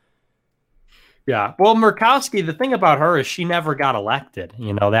me. Yeah. Well, Murkowski, the thing about her is she never got elected.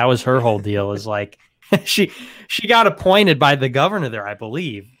 That was her whole deal, is she got appointed by the governor there, I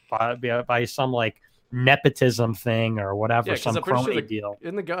believe, by some nepotism thing or whatever, some crony deal.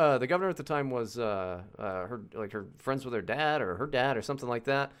 In the governor at the time was her friends with her dad or something like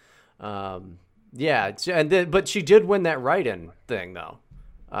that. Yeah, but she did win that write-in thing though.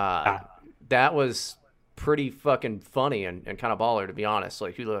 That was pretty fucking funny and kind of baller, to be honest.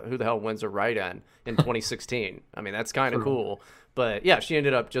 Like, who the hell wins a write-in in 2016? I mean, that's kind of cool. But yeah, she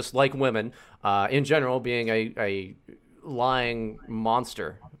ended up, just like women in general, being a lying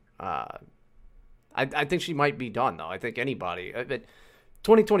monster. I think she might be done, though. I think anybody. But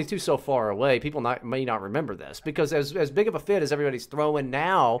 2022 so far away, people may not remember this, because as big of a fit as everybody's throwing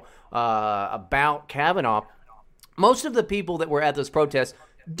now about Kavanaugh, most of the people that were at this protest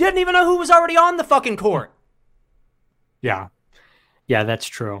didn't even know who was already on the fucking court. Yeah, that's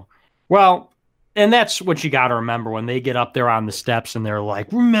true. Well, and that's what you got to remember when they get up there on the steps and they're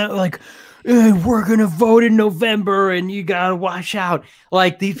like, we're going to vote in November and you got to watch out.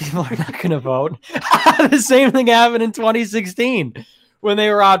 Like, these people are not going to vote. The same thing happened in 2016 when they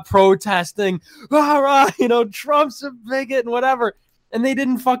were out protesting, Trump's a bigot and whatever. And they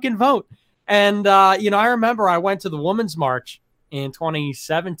didn't fucking vote. And, I remember I went to the Women's March in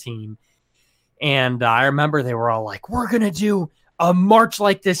 2017. And I remember they were all like, we're going to do a march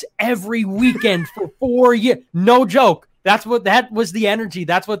like this every weekend for 4 years. No joke. That was the energy.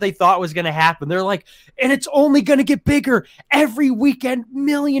 That's what they thought was going to happen. They're like, and it's only going to get bigger every weekend.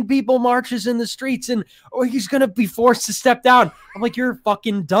 Million people marches in the streets, and he's going to be forced to step down. I'm like, you're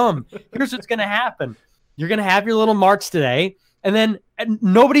fucking dumb. Here's what's going to happen. You're going to have your little march today, and then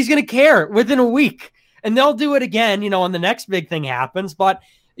nobody's going to care within a week. And they'll do it again, when the next big thing happens. But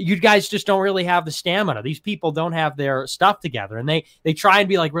you guys just don't really have the stamina. These people don't have their stuff together, and they try and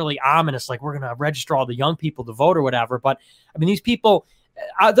be like really ominous, like we're going to register all the young people to vote or whatever. But I mean, these people,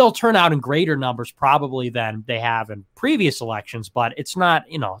 they'll turn out in greater numbers probably than they have in previous elections, but it's not,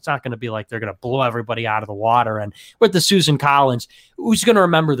 it's not going to be like they're going to blow everybody out of the water. And with the Susan Collins, who's going to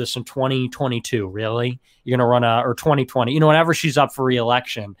remember this in 2022? Really? You're going to run or 2020, whenever she's up for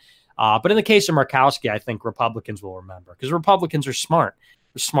re-election. But in the case of Murkowski, I think Republicans will remember, because Republicans are smart.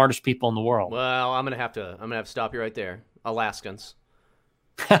 The smartest people in the world. Well, I'm gonna have to stop you right there. Alaskans.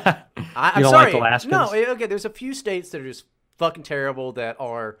 I'm sorry. like Alaskans? No, okay. There's a few states that are just fucking terrible that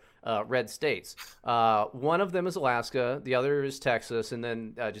are red states. One of them is Alaska. The other is Texas, and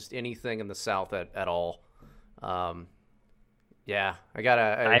then just anything in the South at all. Yeah, I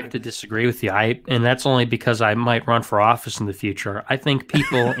have to disagree with you. And that's only because I might run for office in the future. I think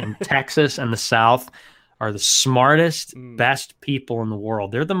people in Texas and the South are the smartest, best people in the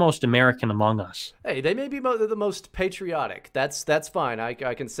world. They're the most American among us. Hey, they may be the most patriotic. That's fine. I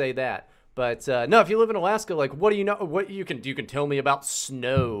can say that. But no, if you live in Alaska, like, what do you know? What you can tell me about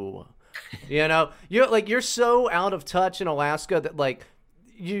snow? You're so out of touch in Alaska that like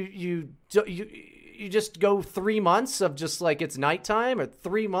you just go 3 months of just like it's nighttime, or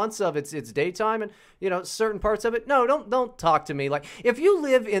 3 months of it's daytime, and certain parts of it. No, don't talk to me. Like, if you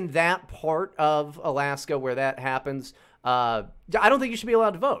live in that part of Alaska where that happens, I don't think you should be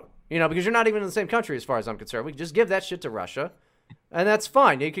allowed to vote. Because you're not even in the same country as far as I'm concerned. We can just give that shit to Russia, and that's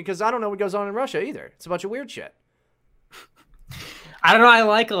fine. Because I don't know what goes on in Russia either. It's a bunch of weird shit. I don't know. I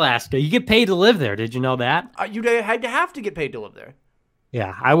like Alaska. You get paid to live there. Did you know that? You have to get paid to live there.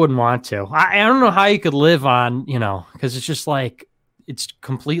 Yeah, I wouldn't want to. I don't know how you could live on, because it's just like, it's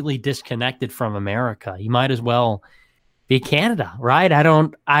completely disconnected from America. You might as well be Canada, right?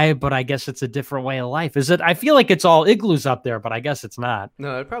 But I guess it's a different way of life. Is it? I feel like it's all igloos up there, but I guess it's not.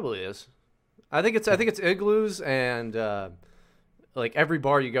 No, it probably is. I think it's igloos, and like every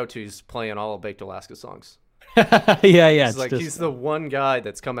bar you go to is playing all of Baked Alaska songs. Yeah. It's like he's the one guy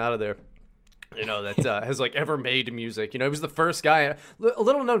that's come out of there, that has like ever made music. He was the first guy. A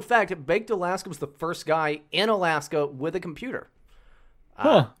little known fact: Baked Alaska was the first guy in Alaska with a computer.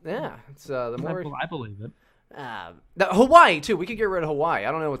 Yeah, it's the more I believe it. Hawaii too. We could get rid of Hawaii.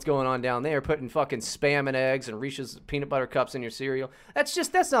 I don't know what's going on down there, putting fucking Spam and eggs and Reese's peanut butter cups in your cereal.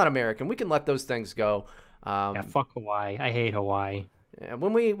 That's not American. We can let those things go. Yeah, fuck Hawaii. I hate Hawaii. Yeah,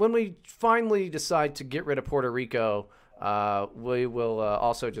 when we finally decide to get rid of Puerto Rico, we will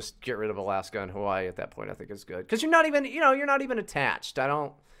also just get rid of Alaska and Hawaii at that point. I think is good, because you're not even attached.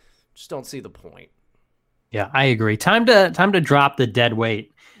 Just don't see the point. Yeah, I agree. Time to drop the dead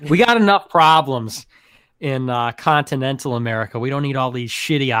weight. We got enough problems in continental America. We don't need all these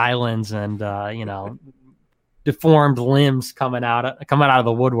shitty islands and deformed limbs coming out of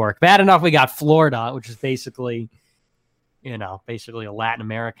the woodwork. Bad enough we got Florida, which is basically a Latin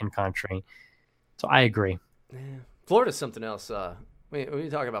American country. So I agree. Yeah. Florida's something else. We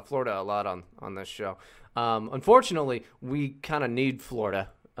talk about Florida a lot on this show. Unfortunately, we kind of need Florida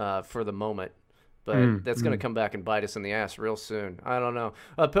for the moment. But that's going to come back and bite us in the ass real soon. I don't know.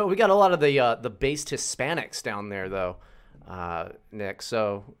 But we got a lot of the based Hispanics down there, though. Nick.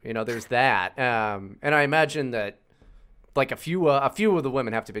 So there's that. And I imagine that like a few of the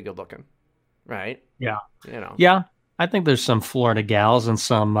women have to be good looking, right? Yeah. Yeah. I think there's some Florida gals and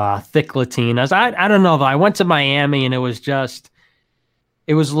some thick Latinas. I don't know though. I went to Miami and it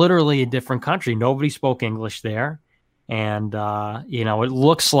was literally a different country. Nobody spoke English there. And, it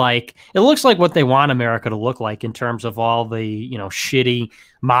looks like what they want America to look like in terms of all the, shitty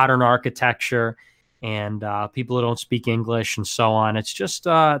modern architecture and people who don't speak English and so on. It's just,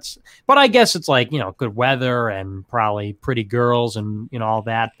 but I guess it's like, good weather and probably pretty girls and, all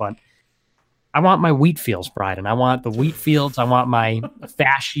that. But I want my wheat fields, Bryden. I want the wheat fields. I want my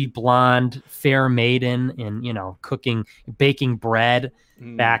fashy blonde fair maiden and, baking bread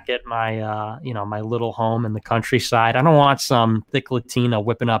back at my, my little home in the countryside. I don't want some thick Latina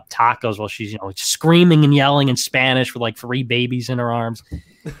whipping up tacos while she's, screaming and yelling in Spanish with like 3 babies in her arms.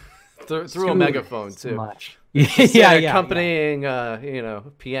 Through a megaphone too. Much. Yeah, accompanying,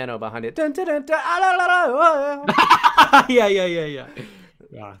 piano behind it. Dun, dun, dun, dun, yeah.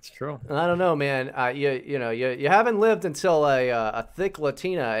 Yeah, it's true. I don't know, man. You haven't lived until a thick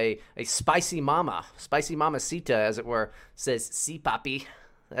Latina, a spicy mamacita, as it were, says "si papi."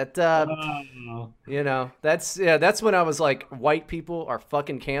 That that's when I was like, white people are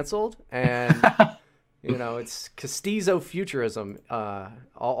fucking canceled, and it's Castizo futurism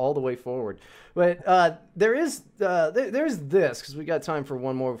all the way forward. But there's this, because we got time for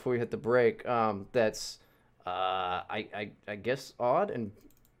one more before we hit the break. That's I guess odd and.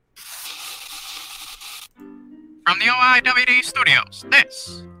 From the OIWD studios,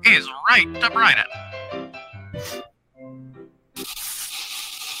 this is Right to Bryden.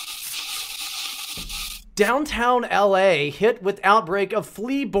 Downtown LA hit with outbreak of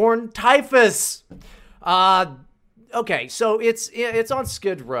flea-borne typhus. Okay, so it's on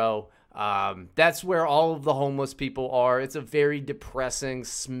Skid Row. That's where all of the homeless people are. It's a very depressing,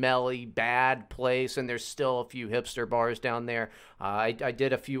 smelly, bad place, and there's still a few hipster bars down there. I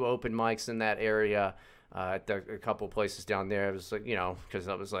did a few open mics in that area at a couple places down there. It was like, because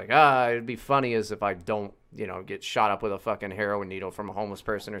I was like, it'd be funny as if I don't, get shot up with a fucking heroin needle from a homeless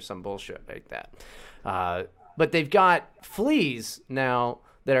person or some bullshit like that. But they've got fleas now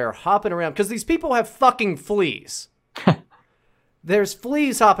that are hopping around because these people have fucking fleas. There's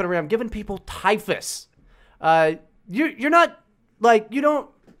fleas hopping around giving people typhus. You're not like you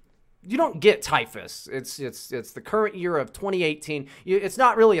don't get typhus. It's the current year of 2018. It's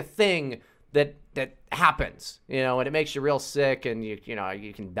not really a thing that happens, and it makes you real sick and you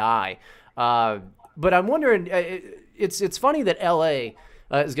can die. But I'm wondering, it's funny that LA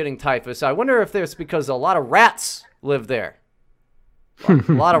is getting typhus. I wonder if there's because a lot of rats live there. A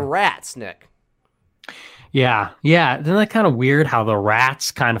lot of rats, Nick. Yeah. Isn't that kind of weird how the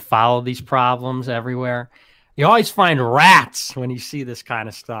rats kind of follow these problems everywhere? You always find rats when you see this kind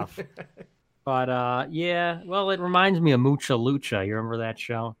of stuff. But, well, it reminds me of Mucha Lucha. You remember that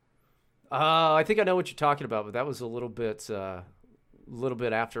show? I think I know what you're talking about, but that was a little bit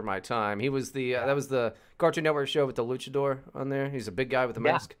after my time. He was that was the Cartoon Network show with the luchador on there. He's a big guy with a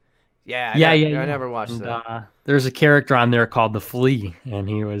mask. Yeah. I never watched that. There's a character on there called the Flea, and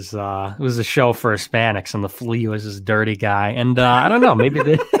he was it was a show for Hispanics, and the Flea was this dirty guy. And I don't know, maybe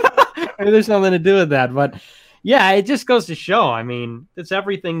there's something to do with that. But yeah, it just goes to show. I mean, it's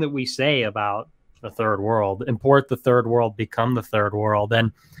everything that we say about the third world. Import the third world, become the third world,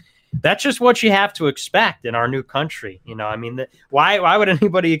 and that's just what you have to expect in our new country. I mean, why would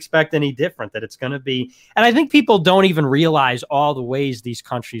anybody expect any different? That it's going to be, and I think people don't even realize all the ways these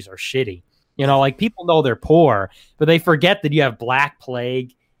countries are shitty. Like people know they're poor, but they forget that you have Black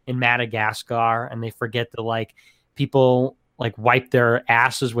Plague in Madagascar, and they forget that like people like wipe their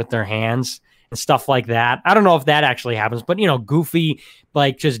asses with their hands and stuff like that. I don't know if that actually happens, but goofy,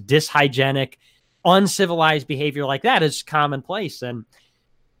 like just dyshygienic, uncivilized behavior like that is commonplace. And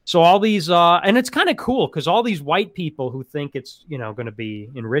so all these, and it's kind of cool because all these white people who think it's, going to be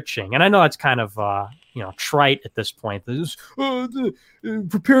enriching. And I know it's kind of, trite at this point. This,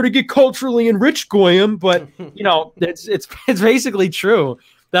 prepare to get culturally enriched, Goyim. But, it's basically true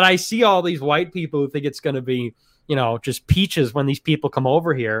that I see all these white people who think it's going to be, just peaches when these people come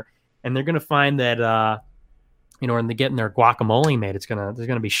over here. And they're going to find that, when they're getting their guacamole made, there's going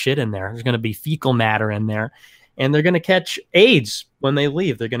to be shit in there. There's going to be fecal matter in there. And they're going to catch AIDS when they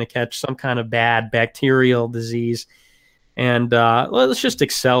leave. They're going to catch some kind of bad bacterial disease. And let's just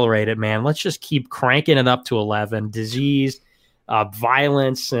accelerate it, man. Let's just keep cranking it up to 11. Disease,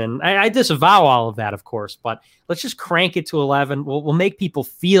 violence, and I disavow all of that, of course. But let's just crank it to 11. We'll make people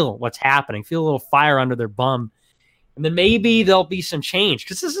feel what's happening, feel a little fire under their bum. And then maybe there'll be some change,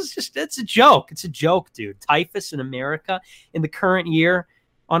 because this is it's a joke. It's a joke, dude. Typhus in America in the current year,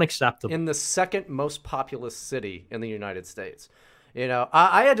 unacceptable. In the second most populous city in the United States. You know,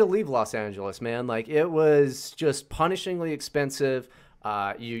 I had to leave Los Angeles, man. Like, it was just punishingly expensive.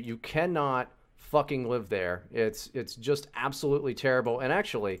 You cannot fucking live there. It's just absolutely terrible. And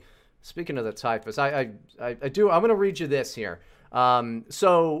actually, speaking of the typhus, I'm going to read you this here.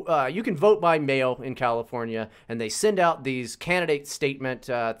 So you can vote by mail in California, and they send out these candidate statement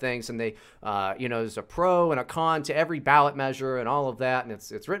things, and they, there's a pro and a con to every ballot measure and all of that, and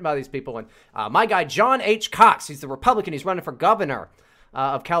it's written by these people. And my guy, John H. Cox, he's the Republican, he's running for governor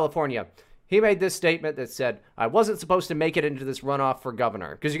of California. He made this statement that said, I wasn't supposed to make it into this runoff for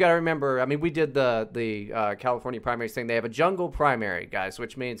governor. Because you got to remember, I mean, we did the California primaries thing. They have a jungle primary, guys,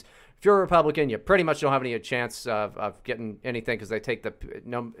 which means if you're a Republican, you pretty much don't have any chance of getting anything, because they take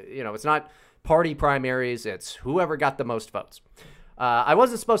it's not party primaries. It's whoever got the most votes. I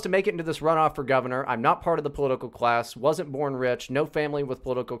wasn't supposed to make it into this runoff for governor. I'm not part of the political class, wasn't born rich, no family with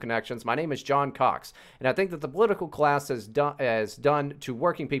political connections. My name is John Cox, and I think that the political class has done to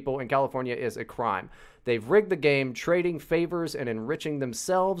working people in California is a crime. They've rigged the game, trading favors and enriching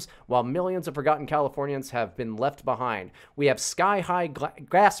themselves, while millions of forgotten Californians have been left behind. We have sky-high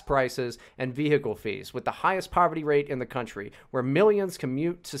gas prices and vehicle fees, with the highest poverty rate in the country, where millions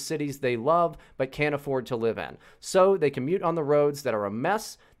commute to cities they love but can't afford to live in. So they commute on the roads that are a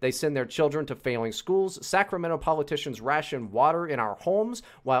mess. They send their children to failing schools. Sacramento politicians ration water in our homes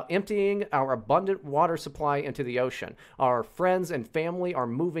while emptying our abundant water supply into the ocean. Our friends and family are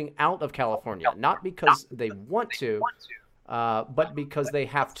moving out of California, not because they want to, but because they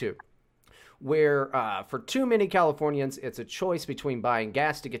have to. Where for too many Californians, it's a choice between buying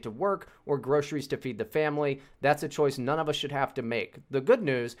gas to get to work or groceries to feed the family. That's a choice none of us should have to make. The good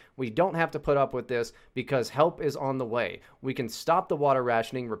news, we don't have to put up with this, because help is on the way. We can stop the water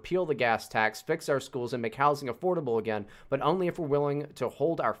rationing, repeal the gas tax, fix our schools, and make housing affordable again, but only if we're willing to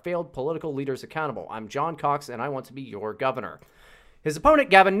hold our failed political leaders accountable. I'm John Cox, and I want to be your governor. His opponent,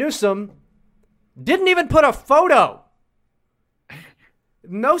 Gavin Newsom, didn't even put a photo.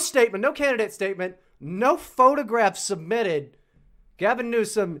 No statement, no candidate statement, no photograph submitted. Gavin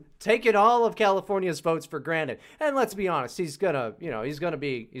Newsom taking all of California's votes for granted. And let's be honest, he's gonna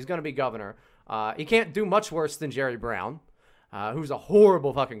be governor. He can't do much worse than Jerry Brown, who's a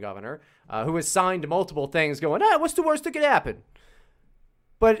horrible fucking governor, who has signed multiple things going, what's the worst that could happen?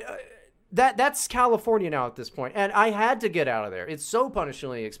 But that's California now at this point. And I had to get out of there. It's so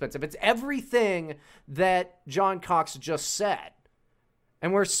punishingly expensive. It's everything that John Cox just said.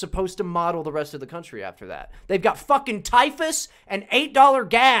 And we're supposed to model the rest of the country after that. They've got fucking typhus and $8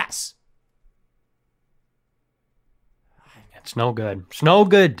 gas. It's no good. It's no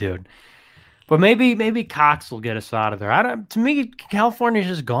good, dude. But maybe Cox will get us out of there. To me, California's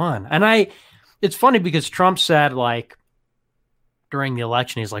just gone. And it's funny because Trump said, like, during the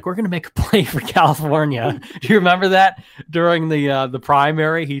election, he's like, we're going to make a play for California. Do you remember that? During the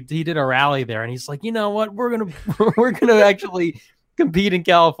primary, he did a rally there, and he's like, you know what? We're gonna actually compete in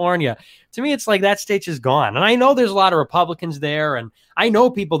California. To me, it's like that state's just gone. And I know there's a lot of Republicans there, and I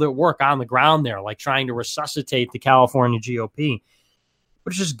know people that work on the ground there, like trying to resuscitate the California GOP,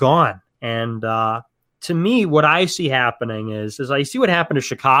 but it's just gone. And to me, what I see happening is I see what happened to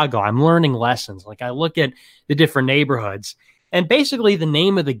Chicago. I'm learning lessons. Like, I look at the different neighborhoods, and basically the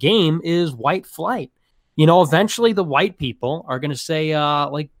name of the game is white flight. You know, eventually the white people are going to say,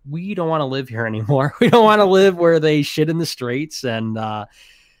 like, we don't want to live here anymore. We don't want to live where they shit in the streets and,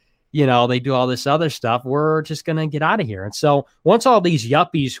 they do all this other stuff. We're just going to get out of here. And so once all these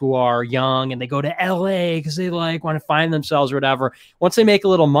yuppies who are young and they go to LA because they want to find themselves or whatever, once they make a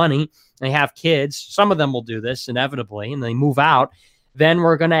little money, they have kids, some of them will do this inevitably, and they move out, then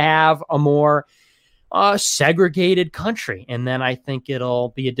we're going to have a more segregated country. And then I think it'll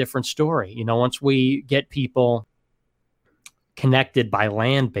be a different story. You know, once we get people connected by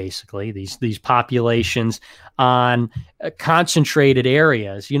land, basically, these populations on concentrated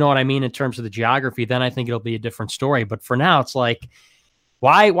areas, you know what I mean, in terms of the geography, then I think it'll be a different story. But for now, it's like,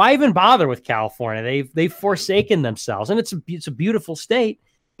 why even bother with California? They've forsaken themselves. And it's a beautiful state,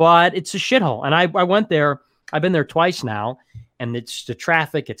 but it's a shithole. And I went there. I've been there twice now. And it's the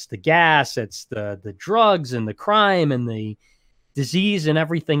traffic, it's the gas, it's the drugs and the crime and the disease and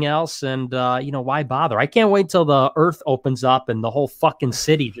everything else. And, why bother? I can't wait till the earth opens up and the whole fucking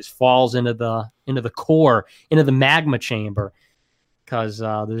city just falls into the core, into the magma chamber. because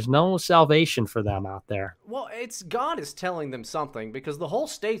there's no salvation for them out there. Well, it's God is telling them something because the whole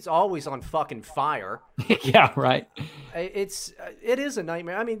state's always on fucking fire. Yeah, right. It is a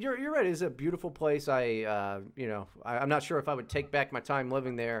nightmare. I mean, you're right. It's a beautiful place. I'm not sure if I would take back my time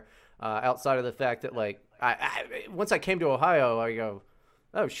living there outside of the fact that like once I came to Ohio, I go,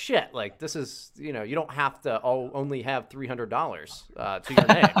 oh shit, like this is, you don't have to only have $300 to your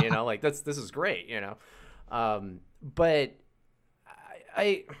name, like this is great, but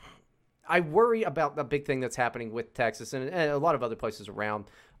I worry about the big thing that's happening with Texas and a lot of other places around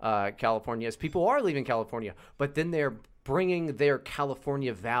California is people are leaving California, but then they're bringing their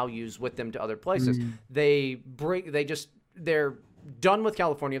California values with them to other places. They're done with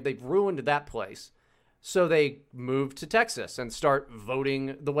California. They've ruined that place. So they move to Texas and start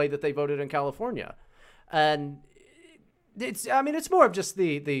voting the way that they voted in California. And it's more of just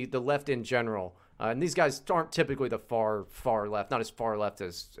the left in general. And these guys aren't typically the far left, not as far left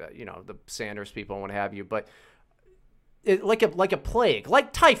as, the Sanders people and what have you, but like a plague,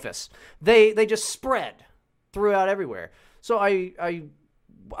 like typhus, they just spread throughout everywhere. So I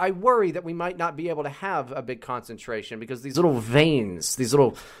worry that we might not be able to have a big concentration because these little veins, these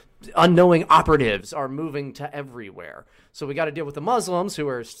little unknowing operatives are moving to everywhere. So we got to deal with the Muslims who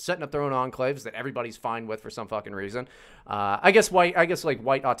are setting up their own enclaves that everybody's fine with for some fucking reason. I guess white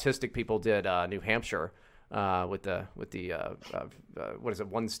autistic people did New Hampshire with the what is it,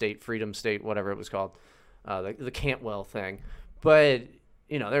 one state freedom state, whatever it was called, the Cantwell thing. But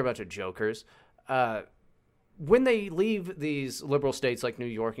they're a bunch of jokers. When they leave these liberal states like New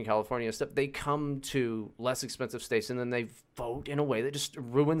York and California and stuff, they come to less expensive states and then they vote in a way that just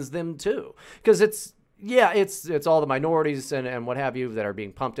ruins them too. Because it's all the minorities and what have you that are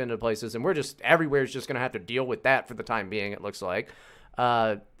being pumped into places, and everywhere's just going to have to deal with that for the time being, it looks like.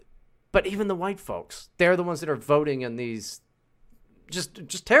 But even the white folks, they're the ones that are voting in these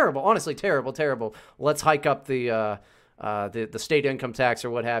just terrible, honestly terrible. Let's hike up the state income tax or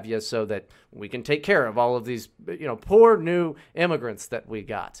what have you so that we can take care of all of these, poor new immigrants that we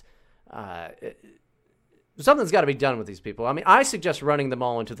got. Something's got to be done with these people. I mean, I suggest running them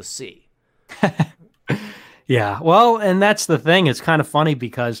all into the sea. Yeah, well, and that's the thing. It's kind of funny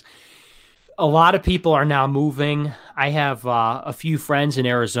because a lot of people are now moving. I have a few friends in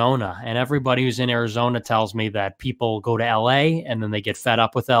Arizona, and everybody who's in Arizona tells me that people go to LA and then they get fed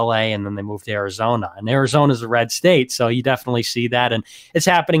up with LA and then they move to Arizona. And Arizona's a red state, so you definitely see that. And it's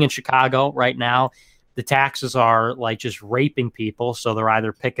happening in Chicago right now. The taxes are like just raping people. So they're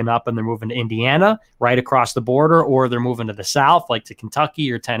either picking up and they're moving to Indiana right across the border, or they're moving to the South, like to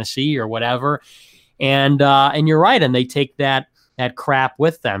Kentucky or Tennessee or whatever. And you're right. And they take that crap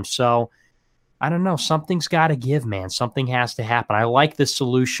with them. So I don't know. Something's got to give, man. Something has to happen. I like the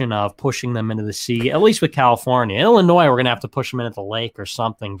solution of pushing them into the sea, at least with California. In Illinois, we're going to have to push them into the lake or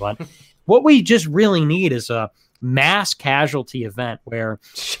something. But what we just really need is a mass casualty event where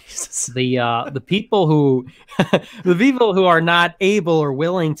the people who are not able or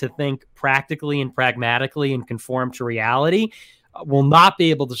willing to think practically and pragmatically and conform to reality will not be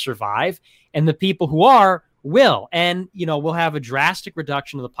able to survive. And the people who are will. And, we'll have a drastic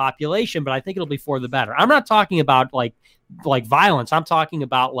reduction of the population, but I think it'll be for the better. I'm not talking about like violence. I'm talking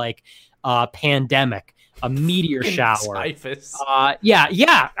about like pandemic, a meteor shower.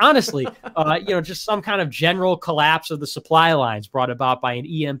 Yeah. Honestly, just some kind of general collapse of the supply lines brought about by an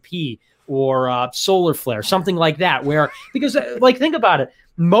EMP or solar flare, something like that, because think about it.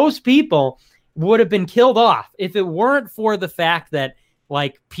 Most people would have been killed off if it weren't for the fact that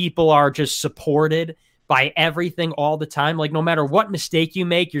people are just supported by everything all the time. Like no matter what mistake you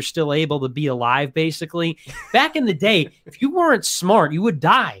make, you're still able to be alive, basically. Back in the day, if you weren't smart, you would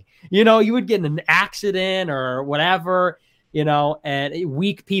die. You would get in an accident or whatever, and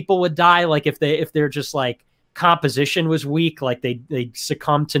weak people would die. Like if they're just composition was weak, like they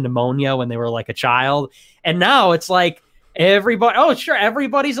succumbed to pneumonia when they were like a child. And now it's like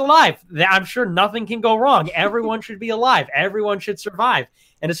everybody's alive. I'm sure nothing can go wrong. Everyone should be alive. Everyone should survive.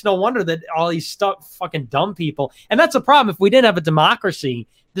 And it's no wonder that all these fucking dumb people, and that's a problem. If we didn't have a democracy,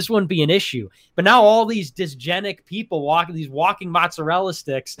 this wouldn't be an issue. But now all these dysgenic people walking mozzarella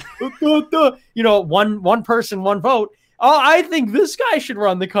sticks, one person, one vote. Oh, I think this guy should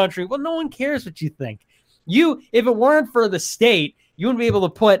run the country. Well, no one cares what you think. If it weren't for the state, you wouldn't be able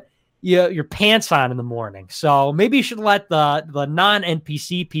to put your pants on in the morning. So maybe you should let the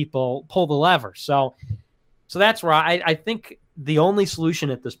non-NPC people pull the lever. So that's where I think the only solution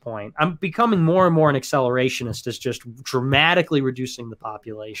at this point, I'm becoming more and more an accelerationist, is just dramatically reducing the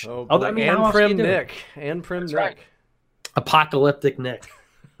population. And Prim Nick. Apocalyptic Nick.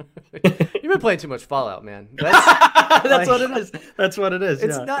 You've been playing too much Fallout, man. That's what it is. That's what it is.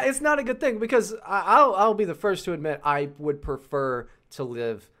 It's not a good thing because I'll be the first to admit I would prefer to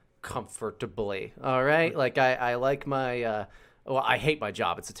live comfortably. All right, like I like my. Well, I hate my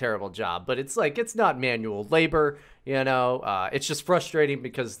job. It's a terrible job, but it's not manual labor. It's just frustrating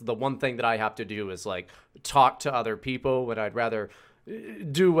because the one thing that I have to do is like talk to other people when I'd rather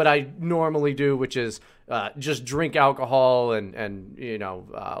do what I normally do, which is just drink alcohol and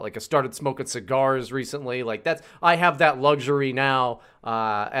like I started smoking cigars recently. Like I have that luxury now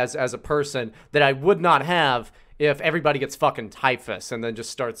as a person that I would not have if everybody gets fucking typhus and then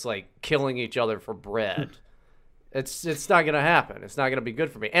just starts like killing each other for bread. It's not going to happen. It's not going to be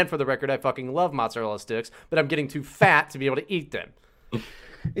good for me. And for the record, I fucking love mozzarella sticks, but I'm getting too fat to be able to eat them.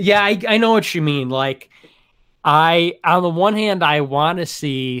 Yeah, I know what you mean. Like, on the one hand, I want to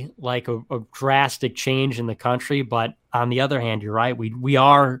see like a drastic change in the country, but on the other hand, you're right. We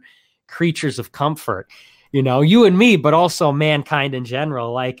are creatures of comfort, you and me, but also mankind in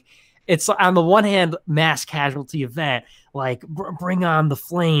general. Like, it's on the one hand, mass casualty event, like bring on the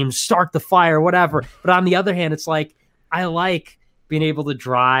flames, start the fire, whatever. But on the other hand, it's like, I like being able to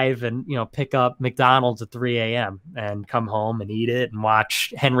drive and, pick up McDonald's at 3 a.m. and come home and eat it and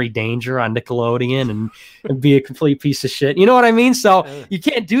watch Henry Danger on Nickelodeon and be a complete piece of shit. You know what I mean? So you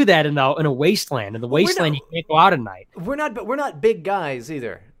can't do that in a wasteland. In the wasteland, you can't go out at night. We're not big guys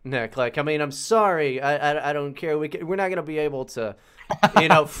either, Nick. Like, I mean, I'm sorry. I don't care. We're not going to be able to,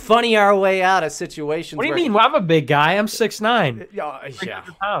 funny our way out of situations. What do you mean? Well, I'm a big guy. I'm 6'9". Yeah.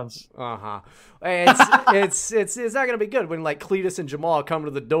 300 pounds. It's not going to be good when like Cletus and Jamal come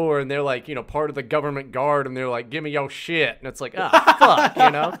to the door and they're like, part of the government guard and they're like, give me your shit. And it's like,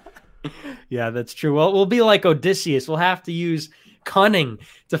 fuck, Yeah, that's true. Well, we'll be like Odysseus. We'll have to use cunning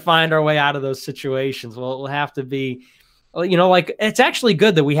to find our way out of those situations. We'll have to be, like, it's actually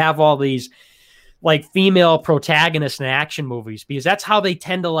good that we have all these like female protagonists in action movies, because that's how they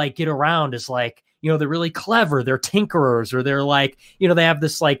tend to like get around, is like, they're really clever, they're tinkerers, or they're like, they have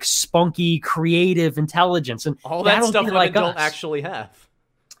this like spunky creative intelligence, and all that stuff women like don't actually have.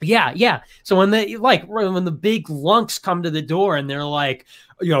 Yeah. So when the big lunks come to the door and they're like,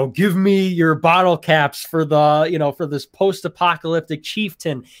 give me your bottle caps for the, for this post-apocalyptic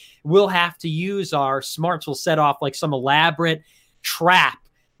chieftain, we'll have to use our smarts. We'll set off like some elaborate trap,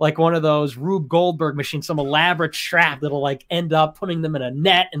 like one of those Rube Goldberg machines, some elaborate trap that'll like end up putting them in a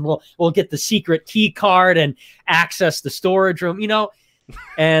net, and we'll get the secret key card and access the storage room,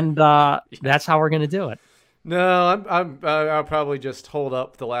 and that's how we're going to do it. No, I'll probably just hold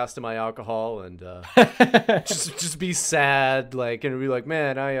up the last of my alcohol and just be sad, like, and be like,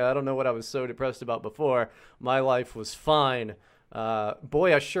 man, I don't know what I was so depressed about before. My life was fine.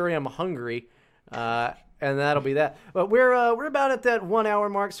 Boy, I sure am hungry. And that'll be that. But we're about at that 1 hour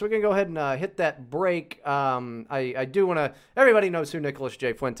mark, so we're gonna go ahead and hit that break. I do want to. Everybody knows who Nicholas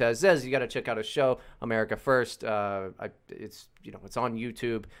J. Fuentes is. You got to check out his show, America First. It's on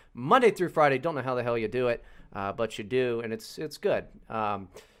YouTube Monday through Friday. Don't know how the hell you do it, but you do, and it's good. And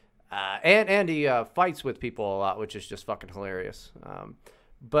he fights with people a lot, which is just fucking hilarious.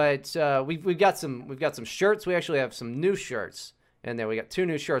 But we've got some shirts. We actually have some new shirts, and then we got 2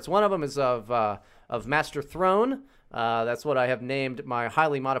 new shirts. One of them is of Master Throne. That's what I have named my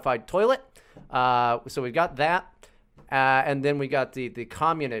highly modified toilet. So we've got that. And then we got the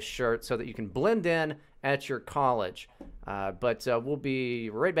communist shirt so that you can blend in at your college. But we'll be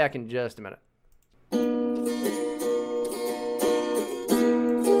right back in just a minute.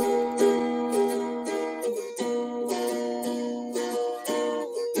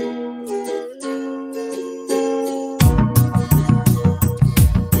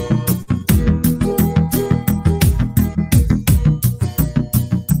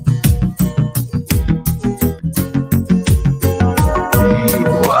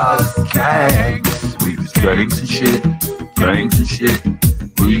 Gangs and shit,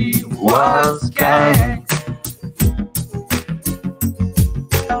 we was gangs.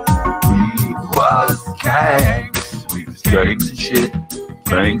 We was gangs. We was gangs and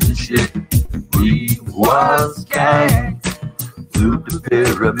shit, we was gangs. Flew the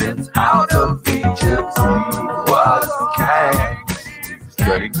pyramids out of Egypt, we was gangs. We was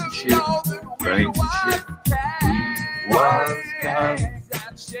gangs and shit, we was gangs.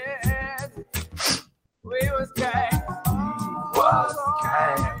 We was gangs.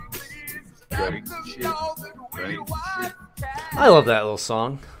 I love that little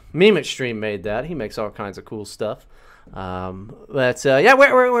song. Meme Extreme made that. He makes all kinds of cool stuff. But yeah,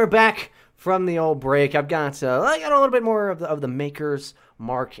 we're back from the old break. I got a little bit more of the makers,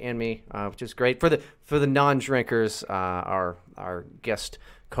 Mark and me, which is great for the non-drinkers. Our guest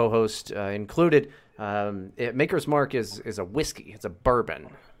co-host included. Maker's Mark is a whiskey. It's a bourbon.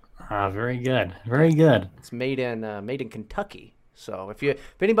 Very good. Very good. It's made in Kentucky. So if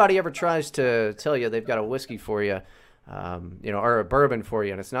anybody ever tries to tell you they've got a whiskey for you, or a bourbon for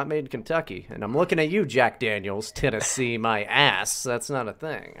you, and it's not made in Kentucky, and I'm looking at you, Jack Daniels, Tennessee, my ass, that's not a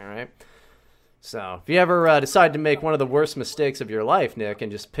thing, all right? So if you ever decide to make one of the worst mistakes of your life, Nick,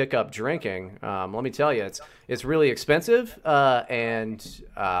 and just pick up drinking, let me tell you, it's really expensive, and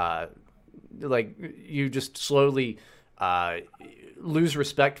you just slowly lose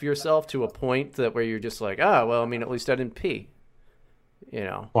respect for yourself to a point where you're just like, oh, well, I mean, at least I didn't pee,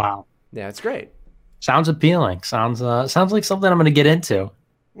 Wow. Yeah, it's great. Sounds appealing. Sounds like something I'm going to get into.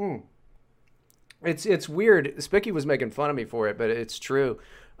 It's weird. Spicky was making fun of me for it, but it's true.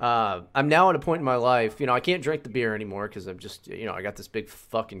 I'm now at a point in my life, I can't drink the beer anymore because I'm just, I got this big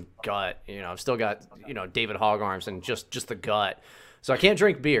fucking gut. I've still got, David Hog arms and just the gut. So I can't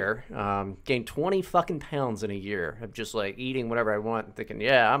drink beer. Gained 20 fucking pounds in a year of just like eating whatever I want and thinking,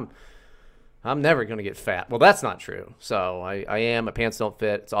 yeah, I'm never going to get fat. Well, that's not true. So I am. My pants don't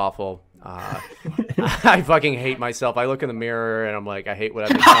fit. It's awful. I fucking hate myself. I look in the mirror and I'm like, I hate what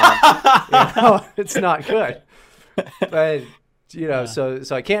I've become. It's not good. But so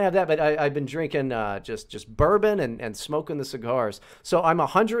I can't have that. But I've been drinking just bourbon and smoking the cigars. So I'm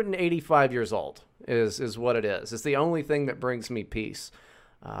 185 years old. Is what it is. It's the only thing that brings me peace.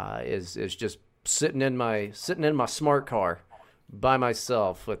 Is just sitting in my smart car by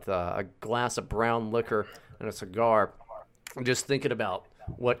myself with a glass of brown liquor and a cigar, and just thinking about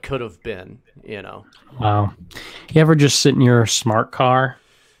what could have been, Wow. You ever just sit in your smart car?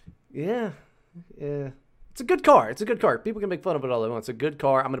 Yeah. It's a good car. People can make fun of it all they want. It's a good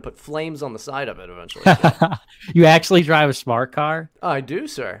car. I'm going to put flames on the side of it eventually. You actually drive a smart car? I do,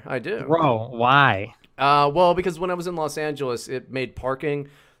 sir. I do. Bro, why? Well, because when I was in Los Angeles, it made parking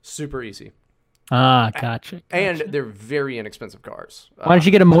super easy. Gotcha. And they're very inexpensive cars. Why don't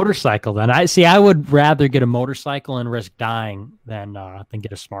you get a motorcycle then? I would rather get a motorcycle and risk dying than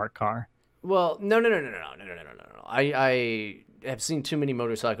get a smart car. Well, no. I have seen too many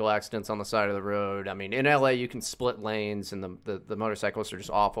motorcycle accidents on the side of the road. I mean, in LA, you can split lanes, and the motorcyclists are just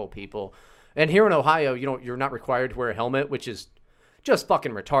awful people. And here in Ohio, you're not required to wear a helmet, which is just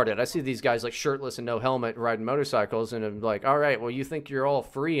fucking retarded. I see these guys like shirtless and no helmet riding motorcycles, and I'm like, all right, well, you think you're all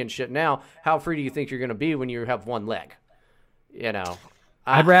free and shit now. How free do you think you're going to be when you have one leg?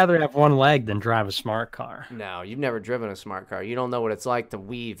 I'd rather have one leg than drive a smart car. No, you've never driven a smart car. You don't know what it's like to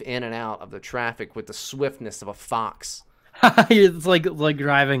weave in and out of the traffic with the swiftness of a fox. It's like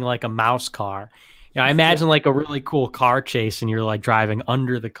driving like a mouse car. I imagine like a really cool car chase, and you're like driving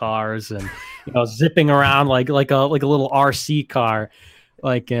under the cars and zipping around like a little RC car,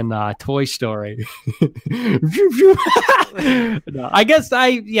 like in Toy Story. No, I guess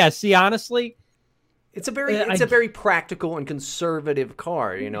see, honestly, it's a very practical and conservative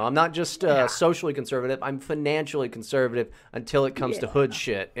car. I'm not just socially conservative. I'm financially conservative until it comes to hood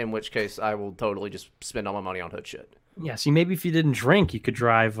shit, in which case I will totally just spend all my money on hood shit. Yeah, see, maybe if you didn't drink, you could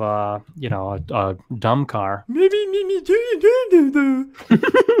drive, a dumb car.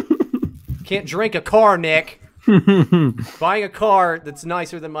 Can't drink a car, Nick. Buying a car that's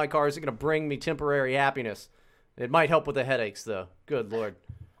nicer than my car isn't going to bring me temporary happiness. It might help with the headaches, though. Good Lord.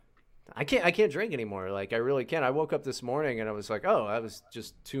 I can't drink anymore. Like, I really can't. I woke up this morning and I was like, oh, that was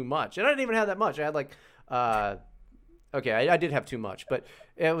just too much. And I didn't even have that much. I had like, I did have too much, but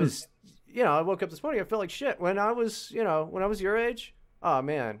it was... I woke up this morning, I felt like shit. When I was your age, oh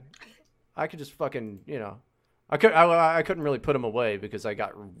man, I could just fucking, I couldn't really put them away because I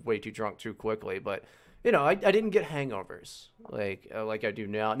got way too drunk too quickly. But, I didn't get hangovers like I do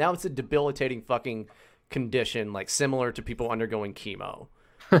now. Now it's a debilitating fucking condition, like similar to people undergoing chemo.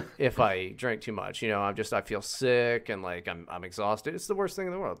 If I drink too much, I feel sick and like I'm exhausted. It's the worst thing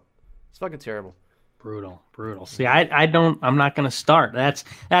in the world. It's fucking terrible. Brutal. See, I'm not going to start.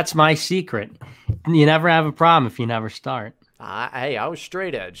 That's my secret. You never have a problem if you never start. Hey, I was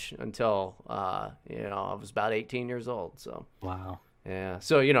straight edge until, I was about 18 years old. So, wow. Yeah.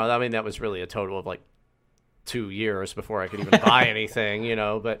 So, that was really a total of like 2 years before I could even buy anything,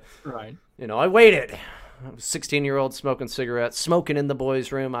 but, right. I waited. I was a 16-year-old smoking cigarettes, smoking in the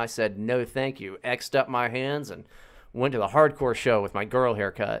boys' room. I said, no, thank you. X'd up my hands and went to the hardcore show with my girl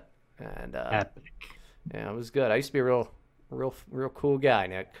haircut. And epic. Yeah, it was good. I used to be a real cool guy,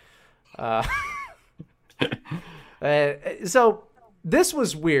 Nick. So this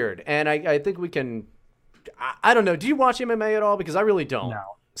was weird, and I think we can. I don't know. Do you watch MMA at all? Because I really don't. No.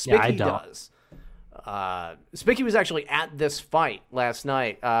 Spicky does. Spicky was actually at this fight last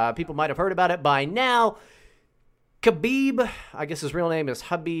night. People might have heard about it by now. Khabib, I guess his real name is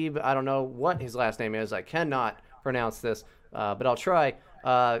Habib. I don't know what his last name is. I cannot pronounce this, but I'll try.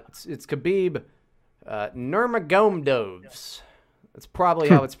 It's Khabib Nurmagomedov. That's probably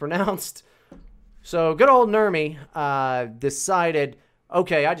how it's pronounced. So good old Nurmy decided,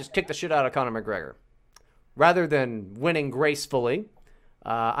 okay, I just kicked the shit out of Conor McGregor. Rather than winning gracefully,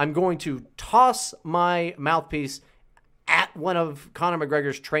 I'm going to toss my mouthpiece at one of Conor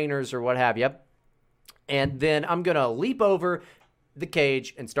McGregor's trainers or what have you, and then I'm going to leap over the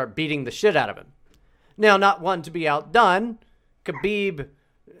cage and start beating the shit out of him. Now, not one to be outdone, Khabib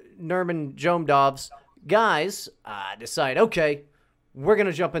Nurmagomedov's guys decide, okay, we're going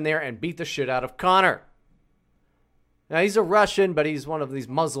to jump in there and beat the shit out of Conor. Now, he's a Russian, but he's one of these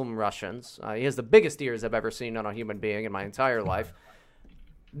Muslim Russians. He has the biggest ears I've ever seen on a human being in my entire life.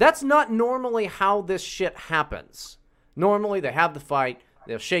 That's not normally how this shit happens. Normally, they have the fight,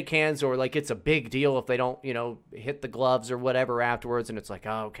 they'll shake hands, or like it's a big deal if they don't, hit the gloves or whatever afterwards, and it's like,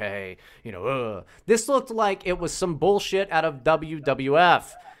 oh, okay, This looked like it was some bullshit out of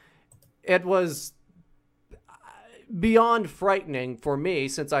WWF. It was beyond frightening for me,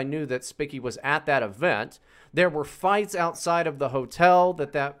 since I knew that Spicky was at that event. There were fights outside of the hotel,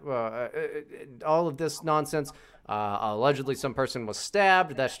 all of this nonsense. Allegedly, some person was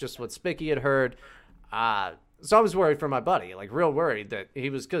stabbed. That's just what Spicky had heard. So I was worried for my buddy, like real worried that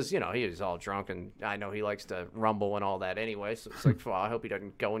he was, because, he was all drunk, and I know he likes to rumble and all that anyway. So it's like, well, I hope he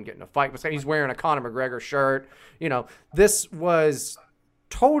doesn't go and get in a fight. But he's wearing a Conor McGregor shirt. This was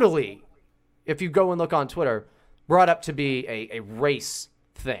totally, if you go and look on Twitter, brought up to be a race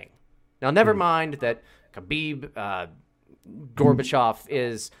thing. Now, never mind that Khabib Gorbachev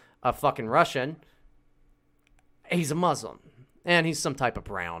is a fucking Russian. He's a Muslim. And he's some type of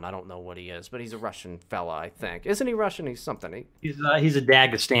brown. I don't know what he is, but he's a Russian fella, I think. Isn't he Russian? He's something. He's a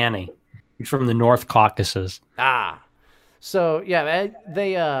Dagestani. He's from the North Caucasus. So, yeah,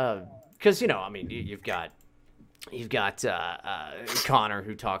 they because, you've got Conor,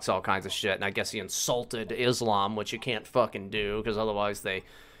 who talks all kinds of shit, and I guess he insulted Islam, which you can't fucking do, because otherwise they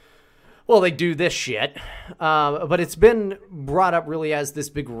do this shit. But it's been brought up really as this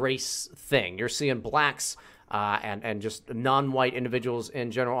big race thing. You're seeing blacks and just non-white individuals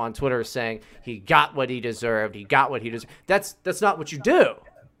in general on Twitter saying he got what he deserved. He got what he deserved. That's not what you do.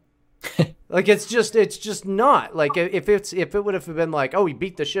 Like, it's just not. Like, if it would have been like, oh, he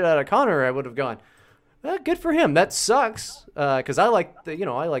beat the shit out of Conor, I would have gone, good for him. That sucks. Because I like the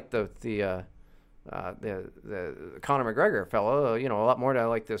Conor McGregor fellow, a lot more than I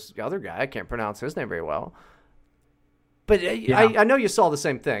like this other guy. I can't pronounce his name very well. But I know you saw the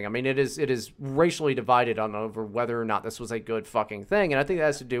same thing. I mean, it is racially divided over whether or not this was a good fucking thing. And I think that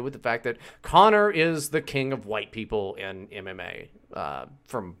has to do with the fact that Conor is the king of white people in MMA.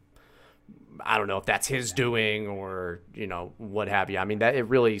 I don't know if that's his doing or, what have you. I mean, that it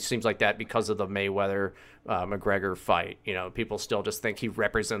really seems like that because of the Mayweather McGregor fight. People still just think he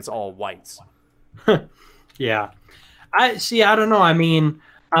represents all whites. Yeah. I don't know. I mean,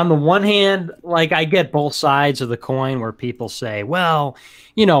 on the one hand, like, I get both sides of the coin where people say, well,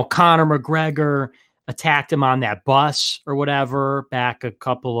 Conor McGregor attacked him on that bus or whatever back a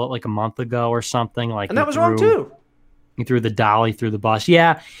month ago or something. And that was wrong too. He threw the dolly through the bus.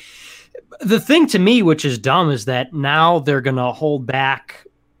 Yeah. The thing to me, which is dumb, is that now they're going to hold back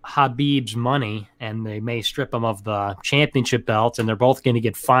Habib's money, and they may strip him of the championship belts, and they're both going to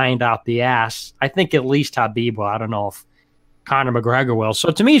get fined out the ass. I think at least Habib will. I don't know if Conor McGregor will.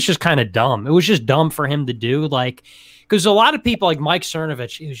 So to me, it's just kind of dumb. It was just dumb for him to do, because a lot of people like Mike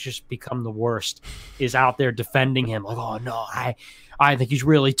Cernovich, who's just become the worst, is out there defending him. Like, oh no, I think he's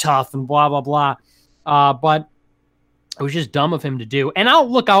really tough and blah, blah, blah. But it was just dumb of him to do. And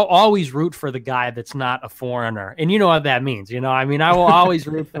I'll always root for the guy that's not a foreigner. And you know what that means. I mean, I will always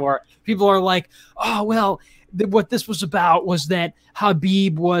root for people are like, oh, well, what this was about was that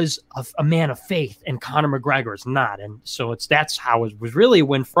Habib was a man of faith and Conor McGregor is not. And so that's how it was really a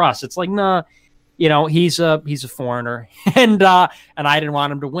win for us. It's like, nah, he's a foreigner and I didn't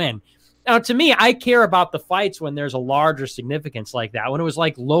want him to win. Now, to me, I care about the fights when there's a larger significance like that. When it was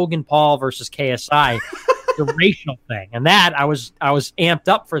like Logan Paul versus KSI, the racial thing, and that I was amped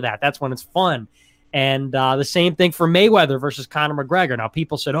up for that. That's when it's fun. And the same thing for Mayweather versus Conor McGregor. Now,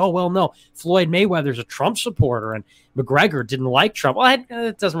 people said, oh, well, no, Floyd Mayweather's a Trump supporter and McGregor didn't like Trump. Well,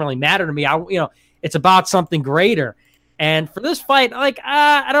 it doesn't really matter to me. It's about something greater. And for this fight,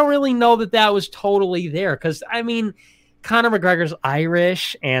 I don't really know that was totally there. Because, I mean, Conor McGregor's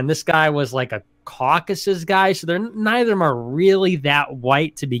Irish, and this guy was like a Caucasus guy. So neither of them are really that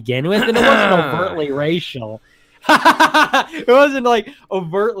white to begin with. And it wasn't overtly racial. It wasn't like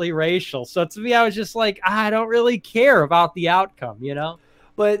overtly racial. So to me, I was just like, I don't really care about the outcome, you know?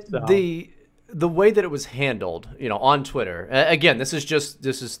 But So. the way that it was handled, you know, on Twitter, again, this is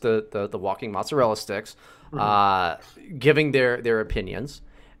the walking mozzarella sticks, giving their opinions,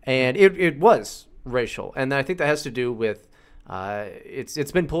 and it was racial, and I think that has to do with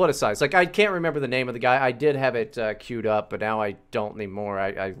it's been politicized. Like, I can't remember the name of the guy. I did have it queued up, but now I don't anymore.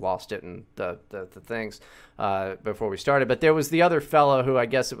 I lost it in the things before we started. But there was the other fellow who, I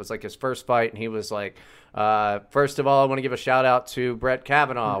guess it was like his first fight, and he was like, first of all, I want to give a shout out to Brett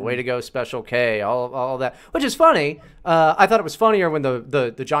Kavanaugh. Way to go, Special K. All that, which is funny. I thought it was funnier when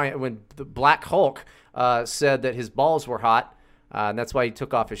the giant, when the Black Hulk said that his balls were hot, and that's why he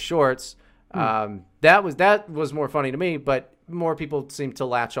took off his shorts. That was more funny to me, but more people seem to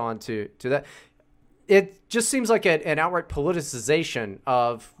latch on to that. It just seems like an outright politicization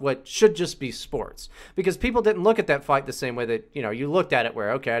of what should just be sports, because people didn't look at that fight the same way that, you know, you looked at it,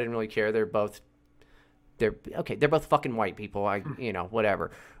 where, okay, I didn't really care. They're both fucking white people.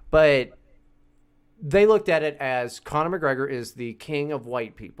 Whatever. But they looked at it as Conor McGregor is the king of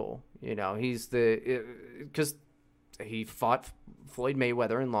white people. You know, he's because he fought Floyd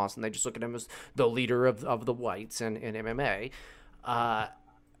Mayweather and lost, and they just look at him as the leader of the whites in MMA.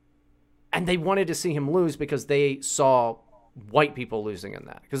 And they wanted to see him lose because they saw white people losing in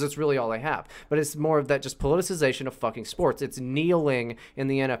that, because it's really all they have. But it's more of that just politicization of fucking sports. It's kneeling in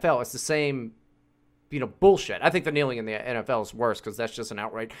the NFL. It's the same, bullshit. I think the kneeling in the NFL is worse, because that's just an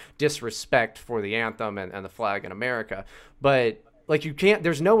outright disrespect for the anthem and the flag in America. But like,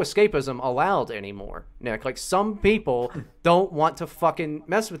 there's no escapism allowed anymore, Nick. Like, some people don't want to fucking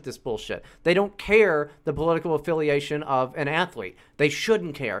mess with this bullshit. They don't care the political affiliation of an athlete. They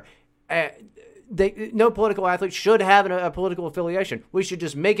shouldn't care. No political athlete should have a political affiliation. We should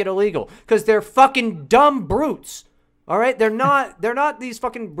just make it illegal, because they're fucking dumb brutes. All right, they're not these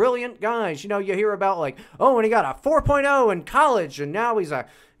fucking brilliant guys. You hear about, like, oh, and he got a 4.0 in college, and now he's a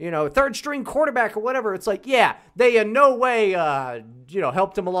third string quarterback or whatever. It's like, yeah, they in no way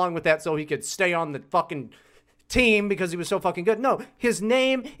helped him along with that so he could stay on the fucking team because he was so fucking good. No, his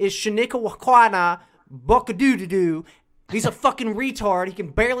name is Shinikawana Bokadoo. He's a fucking retard. He can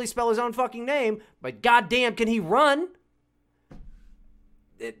barely spell his own fucking name, but goddamn, can he run?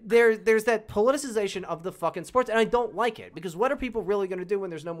 There's that politicization of the fucking sports, and I don't like it, because what are people really going to do when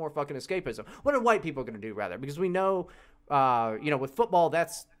there's no more fucking escapism? What are white people going to do, rather? Because we know, with football,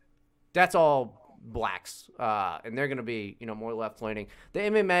 that's all blacks, and they're going to be, more left-leaning. The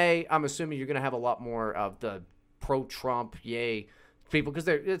MMA, I'm assuming you're going to have a lot more of the pro-Trump, yay, people, because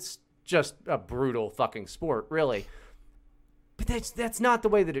it's just a brutal fucking sport, really. But that's not the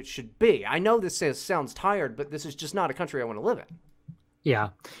way that it should be. I know this sounds tired, but this is just not a country I want to live in. Yeah.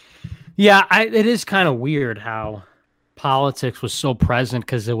 It is kind of weird how politics was so present,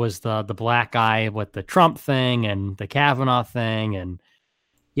 because it was the black guy with the Trump thing and the Kavanaugh thing. And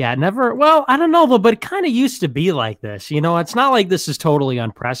I don't know, but it kind of used to be like this. It's not like this is totally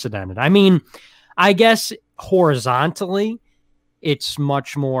unprecedented. I mean, I guess horizontally, it's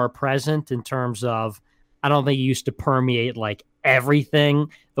much more present in terms of, I don't think it used to permeate like everything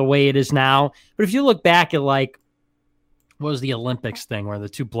the way it is now. But if you look back at, like, what was the Olympics thing where the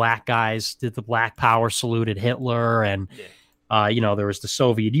two black guys did the Black Power salute at Hitler, and there was the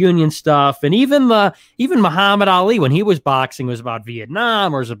Soviet Union stuff, and even Muhammad Ali, when he was boxing, was about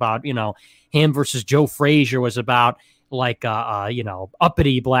Vietnam, or was about him versus Joe Frazier, was about like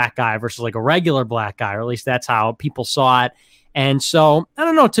uppity black guy versus like a regular black guy, or at least that's how people saw it. And so I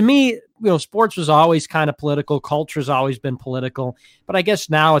don't know. To me, sports was always kind of political. Culture's always been political, but I guess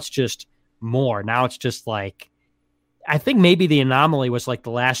now it's just more. Now it's just like, I think maybe the anomaly was like the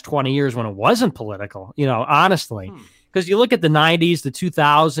last 20 years when it wasn't political, honestly, because you look at the 90s, the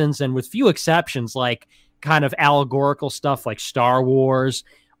 2000s, and with few exceptions, like kind of allegorical stuff like Star Wars,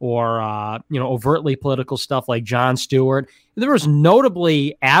 or, overtly political stuff like Jon Stewart, there was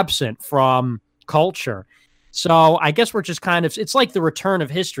notably absent from culture. So I guess we're just kind of, it's like the return of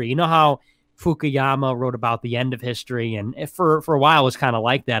history. You know how Fukuyama wrote about the end of history, and for a while it was kind of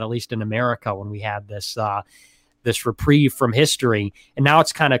like that, at least in America, when we had this reprieve from history, and now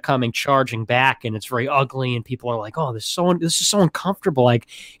it's kind of coming charging back, and it's very ugly, and people are like, oh, this is so uncomfortable, like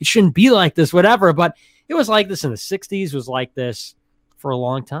it shouldn't be like this, whatever. But it was like this in the 60s, was like this for a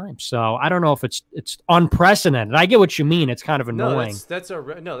long time. So I don't know if it's unprecedented. I get what you mean. It's kind of annoying. That's a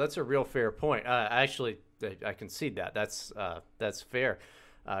real fair point. Actually, I concede that. That's fair,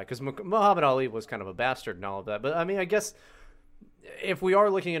 because Muhammad Ali was kind of a bastard and all of that. But I mean, I guess if we are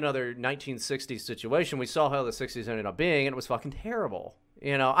looking at another 1960s situation, we saw how the 60s ended up being, and it was fucking terrible.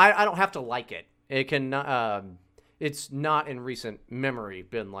 I don't have to like it. It can, It's not in recent memory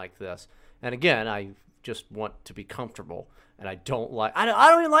been like this. And again, I just want to be comfortable, and I don't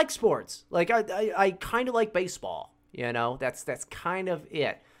even like sports. Like I kind of like baseball. You know, that's kind of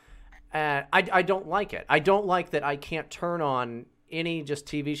it. I don't like it. I don't like that I can't turn on any just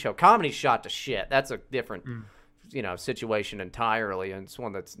TV show. Comedy's shot to shit. That's a different, situation entirely, and it's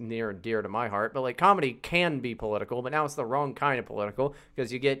one that's near and dear to my heart. But like comedy can be political, but now it's the wrong kind of political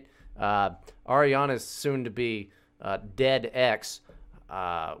because you get Ariana's soon to be dead ex,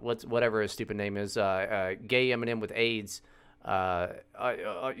 whatever his stupid name is, gay Eminem with AIDS,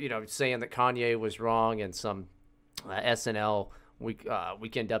 saying that Kanye was wrong and some SNL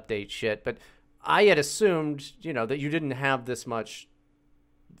weekend update shit. But I had assumed, that you didn't have this much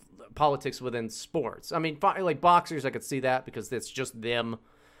politics within sports. I mean, like boxers, I could see that because it's just them.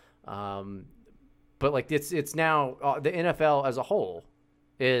 But like it's now the NFL as a whole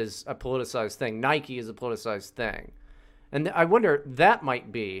is a politicized thing. Nike is a politicized thing. And I wonder, that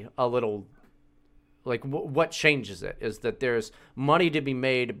might be a little, like, what changes it is that there's money to be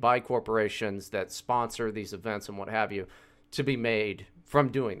made by corporations that sponsor these events and what have you to be made from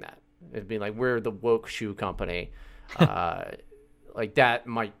doing that. It'd be like, we're the woke shoe company. Like that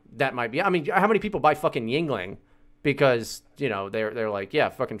might be, I mean, how many people buy fucking Yingling because, they're like, yeah,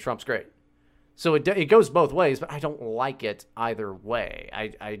 fucking Trump's great. So it goes both ways, but I don't like it either way.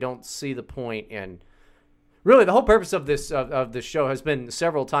 I don't see the point in, really, the whole purpose of this show has been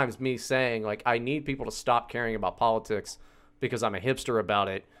several times me saying, like, I need people to stop caring about politics because I'm a hipster about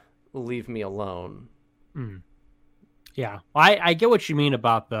it. Leave me alone. Mm. Yeah, I get what you mean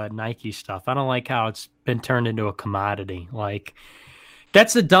about the Nike stuff. I don't like how it's been turned into a commodity. Like,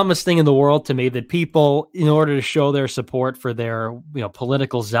 that's the dumbest thing in the world to me, that people, in order to show their support for their,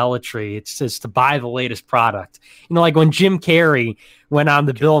 political zealotry, it's just to buy the latest product. Like when Jim Carrey went on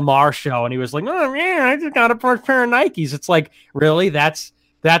the Bill Maher show and he was like, oh man, I just got a pair of Nikes. It's like, really? That's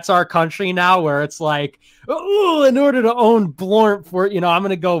our country now, where it's like, oh, in order to own Blorp for, I'm going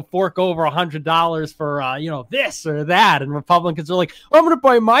to go fork over $100 for, this or that. And Republicans are like, oh, I'm going to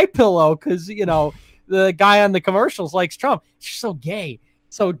buy my pillow because, the guy on the commercials likes Trump. It's just so gay,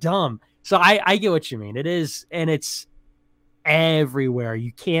 so dumb. So I get what you mean. It is, and it's everywhere.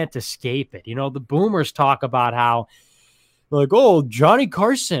 You can't escape it. The boomers talk about how, like, oh, Johnny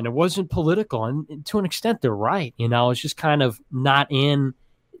Carson, it wasn't political. And to an extent, they're right. It's just kind of not in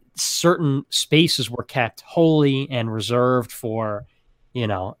certain spaces were kept holy and reserved for,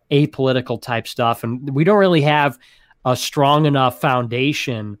 apolitical type stuff. And we don't really have a strong enough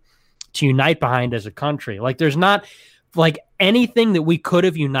foundation to unite behind as a country. Like, there's not like anything that we could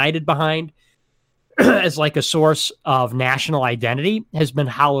have united behind as like a source of national identity has been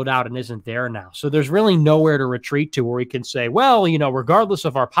hollowed out and isn't there now. So there's really nowhere to retreat to where we can say, well, regardless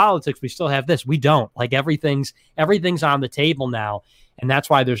of our politics, we still have this. We don't. Like, everything's on the table now. And that's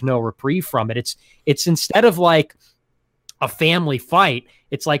why there's no reprieve from it. It's instead of like a family fight,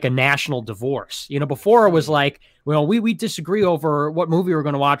 it's like a national divorce. Before it was like, well, we disagree over what movie we're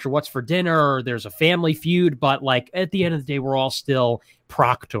going to watch or what's for dinner, or there's a family feud, but like at the end of the day, we're all still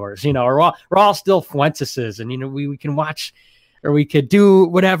proctors, or we're all still Fuenteses, and we can watch, or we could do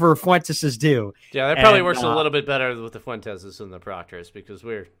whatever Fuenteses do. Yeah, that probably works a little bit better with the Fuenteses than the Proctors because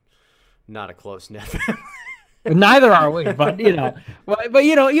we're not a close knit. Neither are we, but you know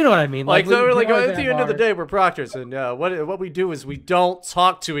what I mean. Like so we're like at the end of the day, we're Proctors, and what we do is we don't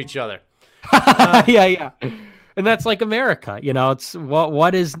talk to each other. Yeah, and that's like America. It's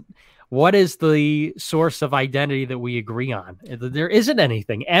what is the source of identity that we agree on? There isn't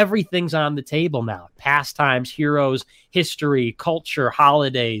anything. Everything's on the table now. Pastimes, heroes, history, culture,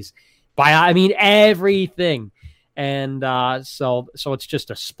 holidays. Everything. And so it's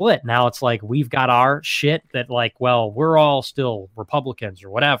just a split. Now it's like we've got our shit that like, well, we're all still Republicans or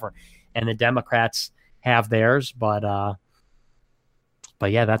whatever, and the Democrats have theirs. But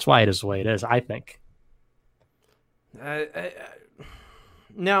yeah, that's why it is the way it is, I think.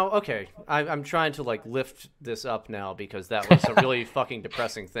 Now, okay, I'm trying to like lift this up now because that was a really fucking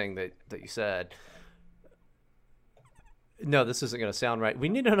depressing thing that you said. No, this isn't going to sound right. We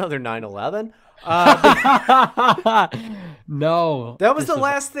need another 9/11. No, that was the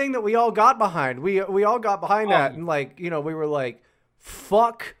last thing that we all got behind. We all got behind that, and like we were like,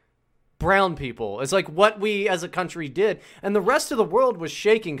 fuck brown people. It's like what we as a country did, and the rest of the world was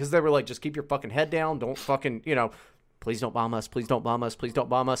shaking because they were like, just keep your fucking head down. Don't fucking please don't bomb us. Please don't bomb us. Please don't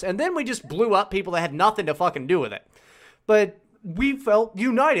bomb us. And then we just blew up people that had nothing to fucking do with it. But we felt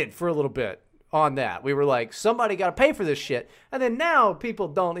united for a little bit on that. We were like, somebody got to pay for this shit. And then now people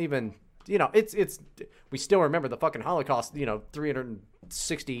don't even, it's we still remember the fucking Holocaust,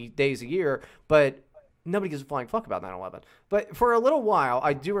 360 days a year, but nobody gives a flying fuck about 9/11. But for a little while,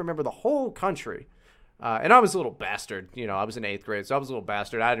 I do remember the whole country. And I was a little bastard. You know, I was in 8th grade, so I was a little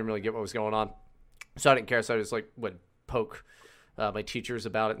bastard. I didn't really get what was going on. So I didn't care. So I just, like, would poke my teachers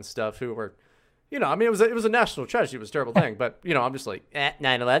about it and stuff who were, you know, I mean, it was a national tragedy. It was a terrible thing. But, you know, I'm just like,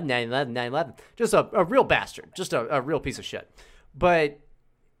 9/11, 9/11, 9/11. Just a real bastard. Just a real piece of shit. But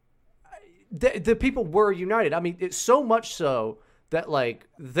the people were united. I mean, it's so much so that, like,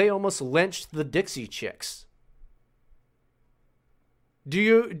 they almost lynched the Dixie Chicks. Do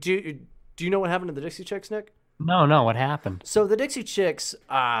you know what happened to the Dixie Chicks, Nick? No, what happened? So the Dixie Chicks,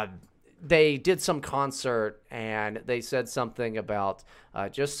 they did some concert, and they said something about,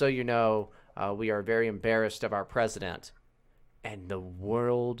 just so you know, we are very embarrassed of our president. And the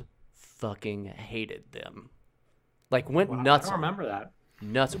world fucking hated them. Like, went nuts. I don't remember that.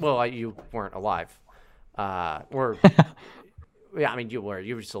 Nuts. Well, you weren't alive. Or... Yeah, I mean, you were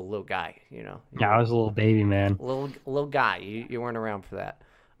just a little guy, you know. Yeah, I was a little baby, man. Little guy. You weren't around for that.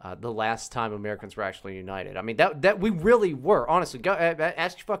 The last time Americans were actually united. I mean, that we really were. Honestly, go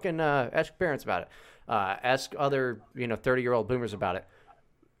ask your parents about it. Ask other 30-year-old boomers about it.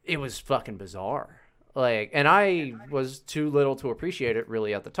 It was fucking bizarre. Like, and I was too little to appreciate it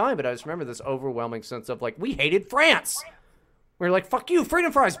really at the time, but I just remember this overwhelming sense of, like, we hated France. We were like, fuck you,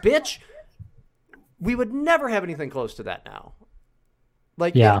 freedom fries, bitch. We would never have anything close to that now.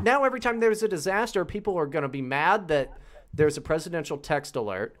 Like, now every time there's a disaster, people are going to be mad that there's a presidential text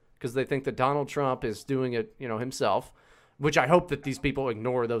alert because they think that Donald Trump is doing it, himself, which I hope that these people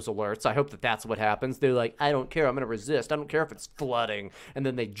ignore those alerts. I hope that that's what happens. They're like, I don't care. I'm going to resist. I don't care if it's flooding. And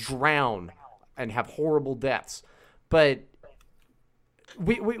then they drown and have horrible deaths. But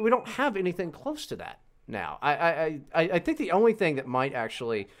we don't have anything close to that now. I think the only thing that might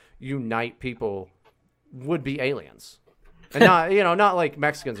actually unite people would be aliens. And not like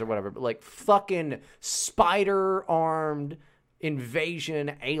Mexicans or whatever, but like fucking spider-armed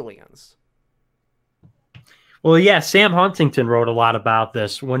invasion aliens. Well, yeah, Sam Huntington wrote a lot about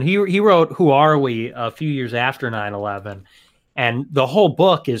this. When he wrote Who Are We a few years after 9/11, and the whole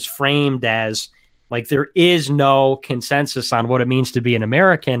book is framed as like there is no consensus on what it means to be an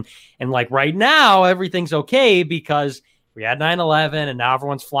American. And like right now, everything's okay because we had 9/11 and now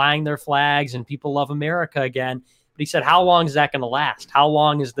everyone's flying their flags and people love America again. But he said, how long is that going to last? How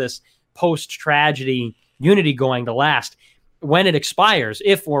long is this post-tragedy unity going to last? When it expires,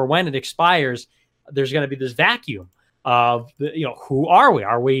 if or when it expires, there's going to be this vacuum of, who are we?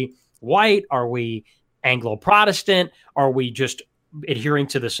 Are we white? Are we Anglo-Protestant? Are we just adhering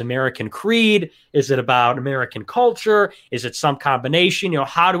to this American creed? Is it about American culture? Is it some combination?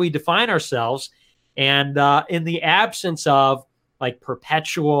 How do we define ourselves? And in the absence of like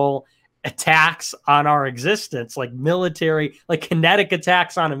perpetual attacks on our existence, like military, like kinetic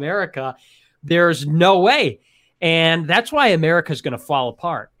attacks on America, there's no way. And that's why America is going to fall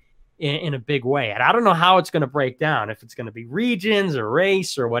apart in a big way. And I don't know how it's going to break down, if it's going to be regions or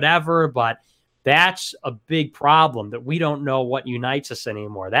race or whatever, but that's a big problem that we don't know what unites us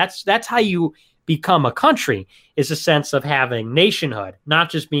anymore. That's how you become a country, is a sense of having nationhood, not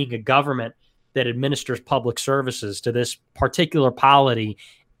just being a government that administers public services to this particular polity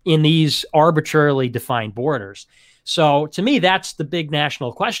in these arbitrarily defined borders. So to me, that's the big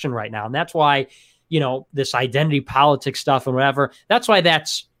national question right now. And that's why, this identity politics stuff and whatever, that's why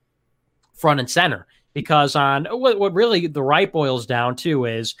that's front and center. Because on what really the right boils down to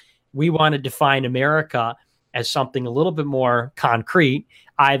is we want to define America as something a little bit more concrete,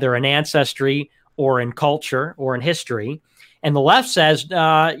 either in ancestry or in culture or in history. And the left says,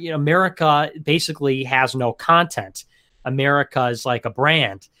 America basically has no content. America is like a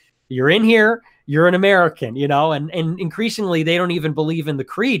brand. You're in here, you're an American, and increasingly they don't even believe in the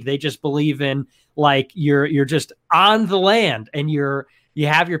creed. They just believe in like you're just on the land and you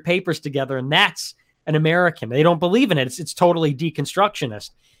have your papers together and that's an American. They don't believe in it. It's totally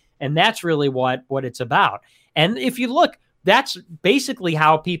deconstructionist. And that's really what it's about. And if you look, that's basically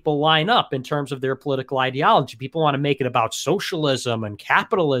how people line up in terms of their political ideology. People want to make it about socialism and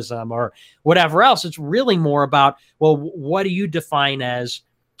capitalism or whatever else. It's really more about, well, what do you define as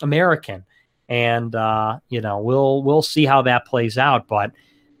American? And, we'll see how that plays out. But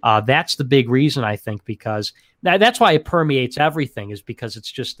that's the big reason, I think, because that's why it permeates everything, is because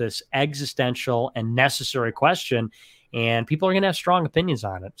it's just this existential and necessary question. And people are going to have strong opinions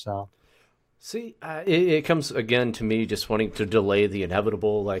on it. See, it comes again to me just wanting to delay the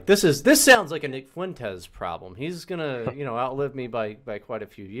inevitable. Like this sounds like a Nick Fuentes problem. He's gonna, outlive me by quite a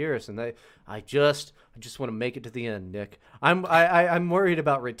few years, and I just want to make it to the end, Nick. I'm worried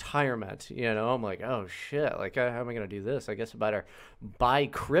about retirement. I'm like, oh shit, like how am I gonna do this? I guess I better buy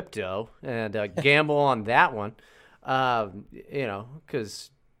crypto and gamble on that one, because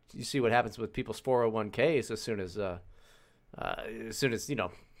you see what happens with people's 401ks as soon as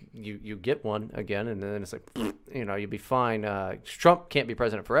you get one again, and then it's like, you'll be fine. Trump can't be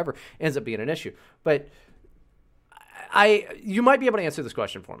president forever. Ends up being an issue. But you might be able to answer this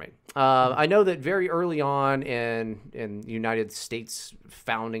question for me. I know that very early on in the United States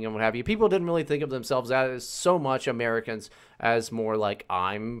founding and what have you, people didn't really think of themselves as so much Americans as more like,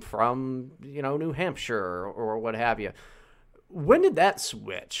 I'm from, New Hampshire or what have you. When did that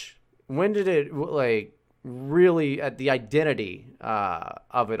switch? When did it, really at the identity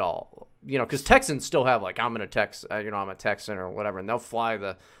of it all, because Texans still have I'm a Texan or whatever, and they'll fly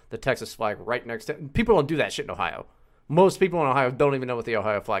the Texas flag right next to. People don't do that shit in Ohio. Most people in Ohio don't even know what the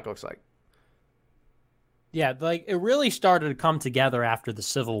Ohio flag looks like. Yeah, it really started to come together after the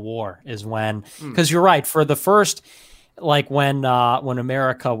Civil War is when, because you're right, for the first, when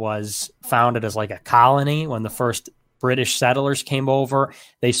America was founded as a colony, when the first British settlers came over,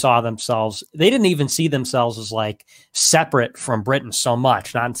 they didn't even see themselves as separate from Britain so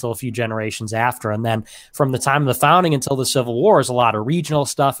much, not until a few generations after. And then from the time of the founding until the Civil War, is a lot of regional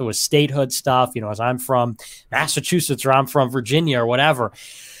stuff. It was statehood stuff, as I'm from Massachusetts or I'm from Virginia or whatever.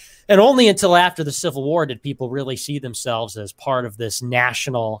 And only until after the Civil War did people really see themselves as part of this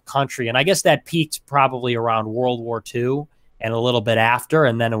national country. And I guess that peaked probably around World War II. And a little bit after,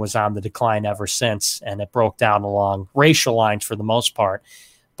 and then it was on the decline ever since, and it broke down along racial lines for the most part.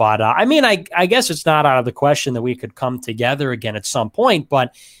 But I guess it's not out of the question that we could come together again at some point,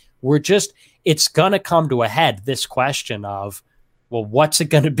 but it's going to come to a head, this question of, well, what's it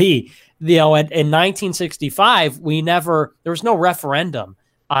going to be? In 1965, there was no referendum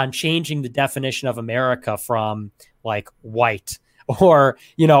on changing the definition of America from white or,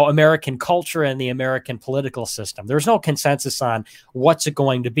 American culture and the American political system. There's no consensus on what's it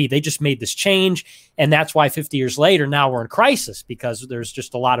going to be. They just made this change. And that's why 50 years later, now we're in crisis, because there's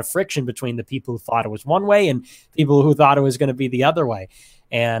just a lot of friction between the people who thought it was one way and people who thought it was going to be the other way.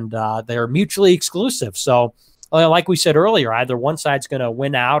 And they're mutually exclusive. So like we said earlier, either one side's going to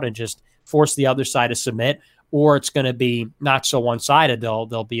win out and just force the other side to submit, or it's going to be not so one-sided.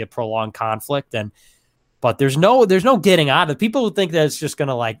 There'll be a prolonged conflict. But there's no getting out of it. People who think that it's just going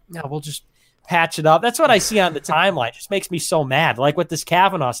to we'll just patch it up. That's what I see on the timeline. It just makes me so mad. Like with this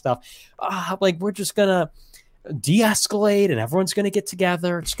Kavanaugh stuff, we're just going to de-escalate and everyone's going to get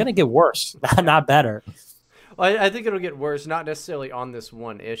together. It's going to get worse, not better. Well, I think it'll get worse, not necessarily on this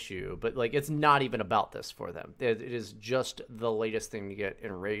one issue, but it's not even about this for them. It is just the latest thing to get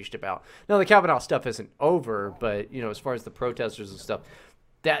enraged about. Now, the Kavanaugh stuff isn't over, but, as far as the protesters and stuff,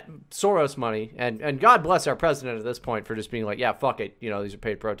 that Soros money, and God bless our president at this point for just being yeah, fuck it. These are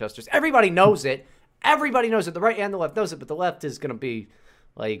paid protesters. Everybody knows it. Everybody knows it. The right and the left knows it, but the left is going to be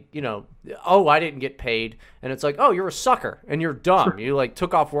oh, I didn't get paid. And it's oh, you're a sucker and you're dumb. You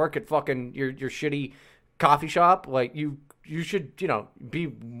took off work at fucking your shitty coffee shop. You should, be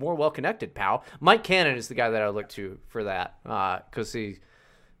more well-connected, pal. Mike Cannon is the guy that I look to for that. Because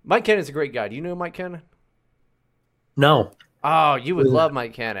Mike Cannon's a great guy. Do you know Mike Cannon? No. Oh, you would love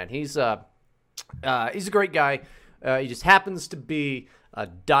Mike Cannon. He's a great guy. He just happens to be a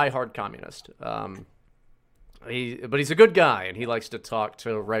diehard communist. But he's a good guy, and he likes to talk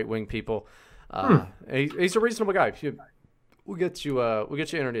to right-wing people. He's a reasonable guy. We'll get you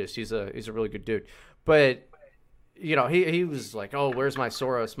introduced. He's a really good dude. But he was oh, where's my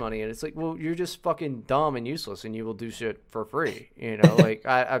Soros money? And it's well, you're just fucking dumb and useless, and you will do shit for free.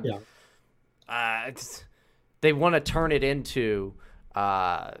 They want to turn it into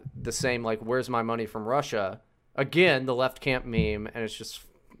the same, where's my money from Russia? Again, the left camp meme, and it's just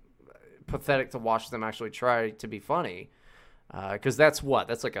pathetic to watch them actually try to be funny. Because that's a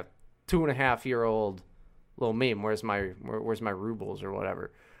 2.5-year-old little meme. Where's my rubles or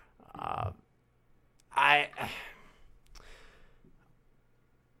whatever? I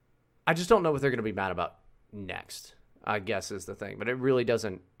just don't know what they're going to be mad about next, I guess is the thing. But it really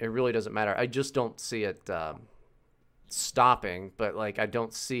doesn't matter. I just don't see it stopping, but I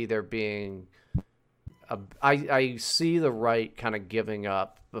don't see there being I see the right kind of giving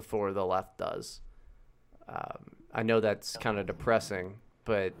up before the left does. I know that's kind of depressing,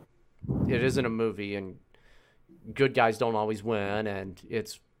 but it isn't a movie, and good guys don't always win, and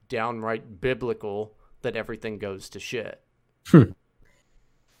it's downright biblical that everything goes to shit.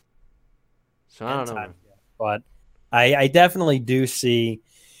 So I don't know. But I definitely do see,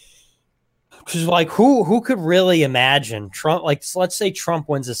 because like who could really imagine Trump? Like, let's say Trump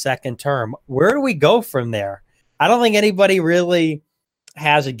wins a second term. Where do we go from there? I don't think anybody really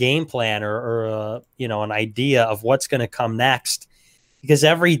has a game plan or an idea of what's going to come next, because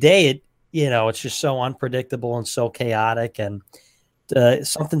every day it's just so unpredictable and so chaotic, and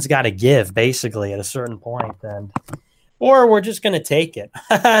something's got to give basically at a certain point, or we're just going to take it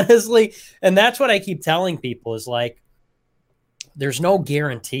honestly. And that's what I keep telling people is like, there's no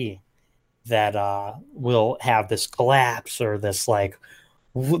guarantee that we'll have this collapse or this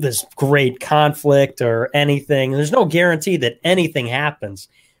this great conflict or anything. There's no guarantee that anything happens.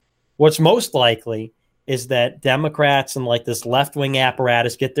 What's most likely is that Democrats and like this left-wing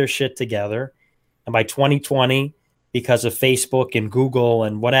apparatus get their shit together. And by 2020, because of Facebook and Google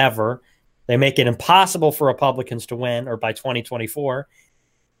and whatever, they make it impossible for Republicans to win, or by 2024.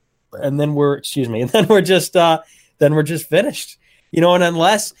 And then we're just finished.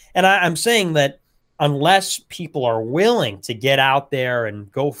 And I'm saying that unless people are willing to get out there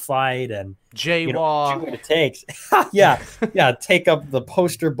and go fight and jaywalk, do what it takes, take up the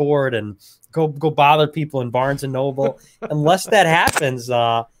poster board and go bother people in Barnes and Noble. Unless that happens,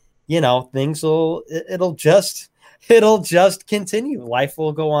 things it'll just continue. Life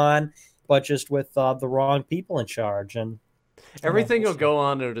will go on, but just with the wrong people in charge, and everything will go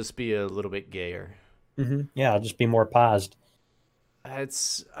on. It'll just be a little bit gayer. Mm-hmm. Yeah, it'll just be more paused.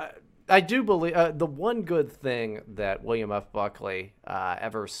 I do believe the one good thing that William F. Buckley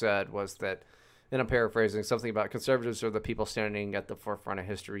ever said was that, and I'm paraphrasing, something about conservatives are the people standing at the forefront of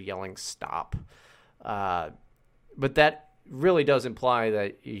history yelling stop. But that really does imply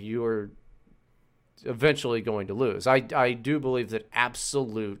that you're eventually going to lose. I do believe that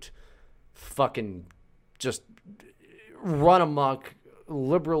absolute fucking just run amok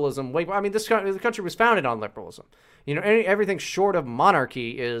liberalism. The country was founded on liberalism. Everything short of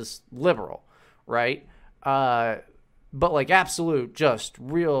monarchy is liberal, right? But like absolute, just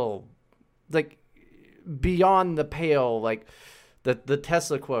real, like beyond the pale, like the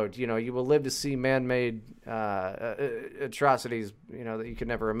Tesla quote, you will live to see man-made atrocities, that you could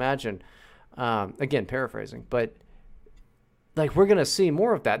never imagine. Again, paraphrasing, but like we're gonna see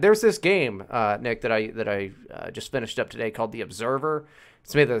more of that. There's this game, Nick, that I just finished up today called The Observer.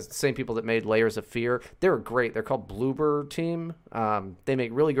 It's made by the same people that made Layers of Fear. They're great. They're called Bloober Team. They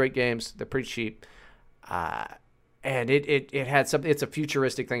make really great games. They're pretty cheap. And it had something. It's a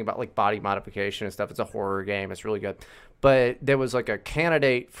futuristic thing about like body modification and stuff. It's a horror game. It's really good. But there was like a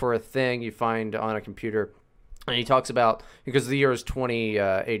candidate for a thing you find on a computer, and he talks about, because the year is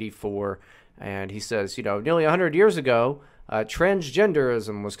 2084, and he says, nearly 100 years ago,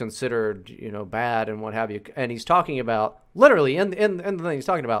 transgenderism was considered, bad and what have you. And he's talking about, literally, in the thing he's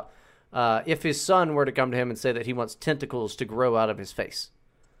talking about, if his son were to come to him and say that he wants tentacles to grow out of his face.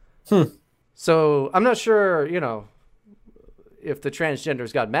 So I'm not sure, if the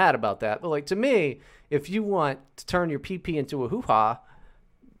transgenders got mad about that. But like, to me, if you want to turn your pee-pee into a hoo-ha,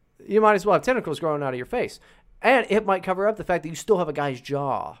 you might as well have tentacles growing out of your face. And it might cover up the fact that you still have a guy's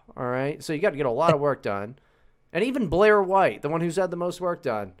jaw, all right? So you got to get a lot of work done. And even Blair White, the one who's had the most work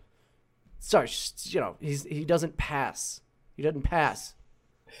done, he doesn't pass. He doesn't pass.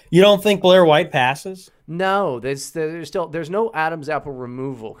 You don't think Blair White passes? No, there's no Adam's apple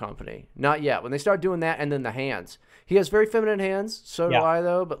removal company. Not yet. When they start doing that, and then the hands. He has very feminine hands. So do I,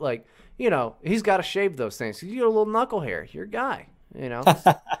 though. But like, he's got to shave those things. You get a little knuckle hair. You're a guy.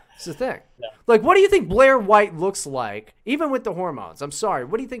 It's the thing. Yeah. Like, what do you think Blair White looks like, even with the hormones? I'm sorry.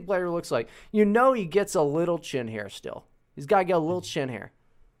 What do you think Blair looks like? He gets a little chin hair still. He's got to get a little chin hair.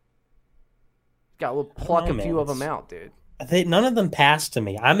 Got a little pluck a few of them out, dude. None of them pass to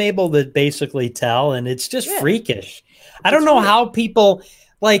me. I'm able to basically tell, and it's just freakish. I don't know how people,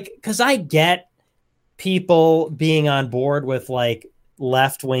 because I get people being on board with,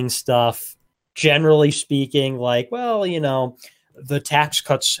 left-wing stuff, generally speaking, the tax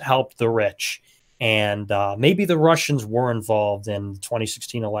cuts helped the rich, and maybe the Russians were involved in the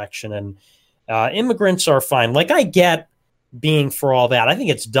 2016 election, and immigrants are fine. I get being for all that. I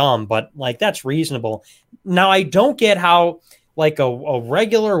think it's dumb, but that's reasonable. Now, I don't get how a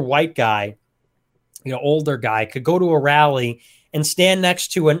regular white guy, older guy, could go to a rally and stand next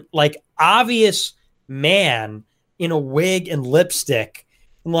to an obvious man in a wig and lipstick,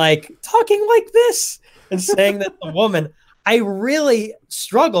 talking like this and saying that the woman. I really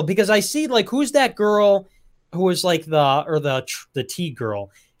struggle because I see who's that girl who was like the T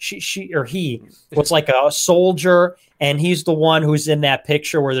girl. He was like a soldier, and he's the one who's in that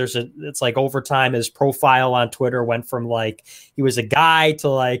picture where it's like over time his profile on Twitter went from like he was a guy to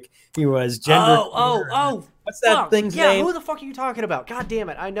like he was gender. Oh. What's that thing's name? Who the fuck are you talking about? God damn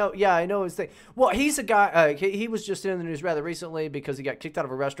it. I know. Yeah, I know his thing. Well, he's a guy. He was just in the news rather recently because he got kicked out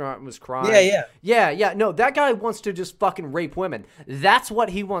of a restaurant and was crying. Yeah. No, that guy wants to just fucking rape women. That's what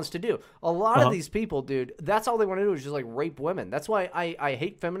he wants to do. A lot of these people, dude, that's all they want to do is just like rape women. That's why I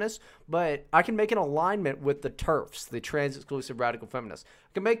hate feminists, but I can make an alignment with the TERFs, the trans exclusive radical feminists.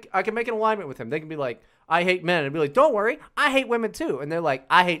 I can make an alignment with them. They can be like, I hate men, and be like, don't worry, I hate women too. And they're like,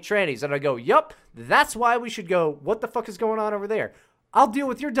 I hate trannies. And I go, yup, that's why we should go, what the fuck is going on over there? I'll deal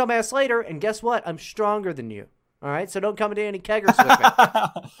with your dumbass later, and guess what? I'm stronger than you. All right? So don't come into any keggers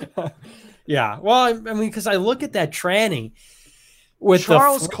with me. Yeah. Well, I mean, because I look at that tranny with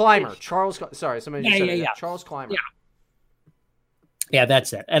Charles Clymer. Sorry, somebody just said it. Yeah. Charles Clymer. Yeah,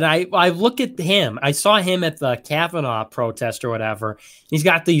 that's it. And I look at him. I saw him at the Kavanaugh protest or whatever. He's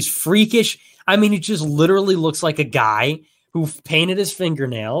got these freakish. I mean, he just literally looks like a guy who painted his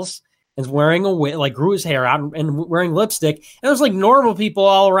fingernails and is wearing a wig, like grew his hair out and wearing lipstick. And there's like normal people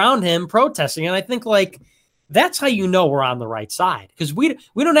all around him protesting. And I think like that's how you know we're on the right side, because we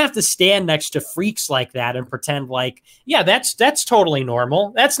don't have to stand next to freaks like that and pretend like, yeah, that's totally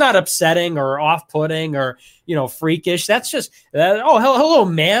normal. That's not upsetting or off-putting or, freakish. That's just, hello,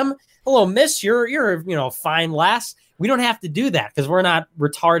 ma'am. Hello, miss. You're fine lass. We don't have to do that because we're not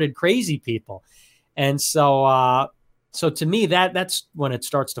retarded, crazy people. And so to me, that's when it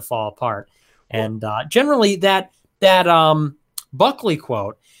starts to fall apart. And generally that Buckley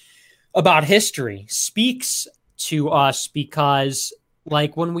quote about history speaks to us because,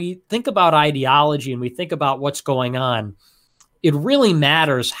 like, when we think about ideology and we think about what's going on, it really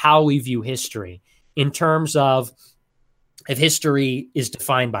matters how we view history in terms of if history is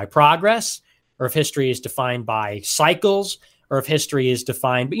defined by progress, or if history is defined by cycles, or if history is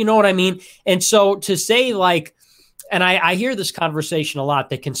defined, but you know what I mean? And so to say like, and I hear this conversation a lot,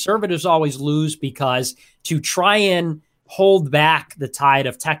 that conservatives always lose because to try and hold back the tide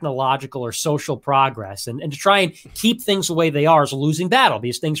of technological or social progress and to try and keep things the way they are is a losing battle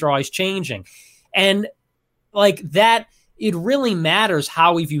because things are always changing. And like that, it really matters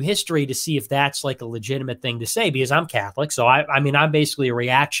how we view history to see if that's like a legitimate thing to say, because I'm Catholic. So I mean, I'm basically a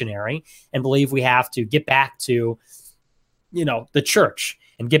reactionary and believe we have to get back to, the church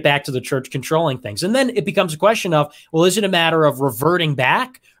and get back to the church controlling things. And then it becomes a question of, well, is it a matter of reverting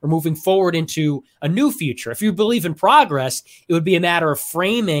back or moving forward into a new future? If you believe in progress, it would be a matter of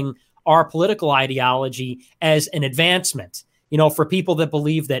framing our political ideology as an advancement. For people that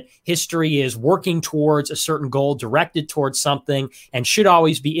believe that history is working towards a certain goal, directed towards something, and should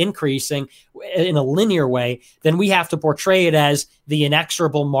always be increasing in a linear way, then we have to portray it as the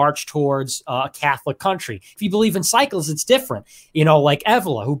inexorable march towards a Catholic country. If you believe in cycles, it's different. Like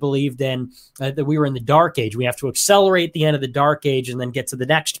Evola, who believed in that we were in the Dark Age. We have to accelerate the end of the Dark Age and then get to the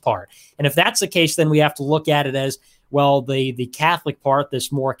next part. And if that's the case, then we have to look at it as, well, the Catholic part,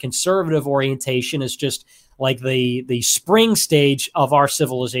 this more conservative orientation, is just like the spring stage of our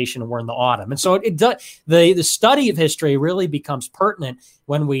civilization, and we're in the autumn. And so the study of history really becomes pertinent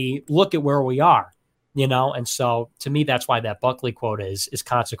when we look at where we are, and so to me, that's why that Buckley quote is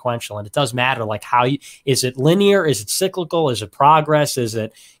consequential. And it does matter, like is it linear? Is it cyclical? Is it progress? Is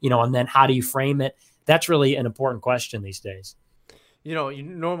it, and then how do you frame it? That's really an important question these days.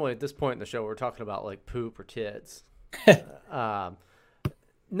 Normally at this point in the show, we're talking about like poop or tits.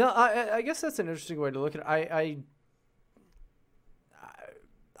 No, I guess that's an interesting way to look at it.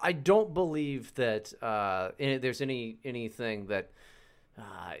 I don't believe that there's anything that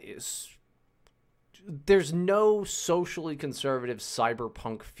is. There's no socially conservative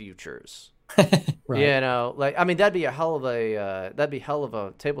cyberpunk futures. Right. That'd be a hell of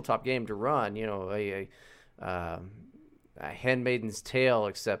a tabletop game to run. A Handmaiden's Tale,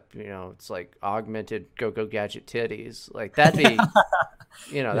 except it's like augmented Go-Go Gadget titties. Like that'd be.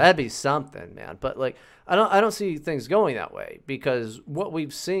 That'd be something, man. But like, I don't see things going that way, because what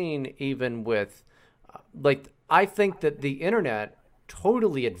we've seen, even with, I think that the internet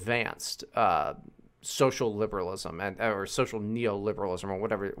totally advanced social liberalism or social neoliberalism or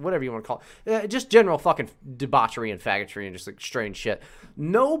whatever you want to call it. Just general fucking debauchery and faggotry and just like strange shit.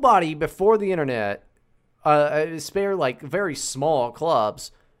 Nobody before the internet, spare like very small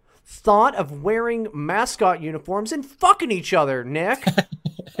clubs, thought of wearing mascot uniforms and fucking each other, Nick.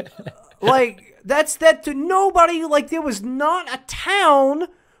 Like, that's that to nobody. Like, there was not a town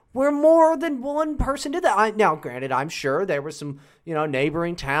where more than one person did that. Now, granted, I'm sure there were some,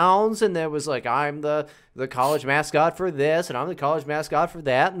 neighboring towns, and there was like, I'm the college mascot for this, and I'm the college mascot for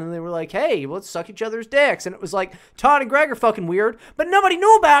that, and then they were like, hey, let's suck each other's dicks, and it was like, Todd and Greg are fucking weird, but nobody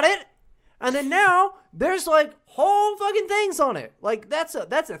knew about it, and then now there's like whole fucking things on it. Like that's a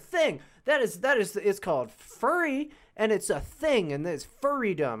thing. It's called furry, and it's a thing, and there's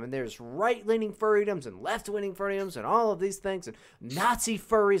furrydom, and there's right-leaning furrydoms and left-leaning furrydoms and all of these things, and Nazi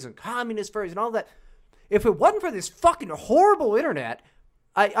furries and communist furries and all that. If it wasn't for this fucking horrible internet,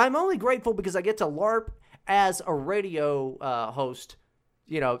 I'm only grateful because I get to LARP as a radio host,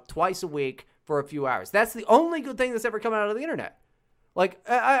 twice a week for a few hours. That's the only good thing that's ever come out of the internet. Like,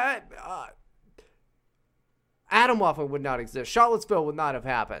 Adam Waffle would not exist. Charlottesville would not have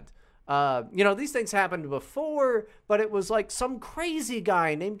happened. These things happened before, but it was like some crazy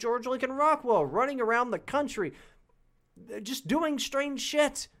guy named George Lincoln Rockwell running around the country just doing strange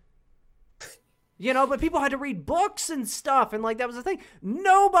shit. But people had to read books and stuff, and like that was the thing.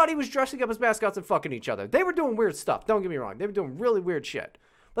 Nobody was dressing up as mascots and fucking each other. They were doing weird stuff, don't get me wrong. They were doing really weird shit.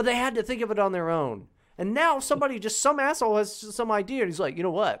 But they had to think of it on their own. And now some asshole has some idea, and he's like, you know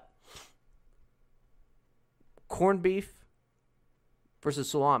what? Corned beef versus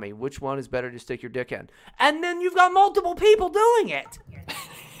salami, which one is better to stick your dick in? And then you've got multiple people doing it.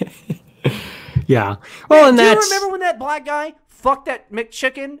 Yeah. Well, and do that's... you remember when that black guy fucked that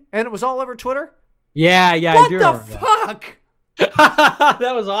McChicken and it was all over Twitter? Yeah, I do remember What the fuck?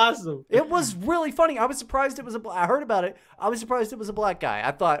 That was awesome. It was really funny. I was surprised it was I heard about it. I was surprised it was a black guy.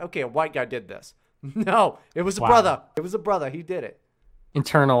 I thought, okay, a white guy did this. No, it was a brother. It was a brother. He did it.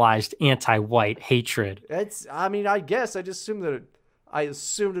 Internalized anti-white hatred. I guess I just assumed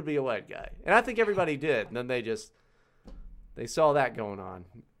it'd be a white guy. And I think everybody did. And then they saw that going on.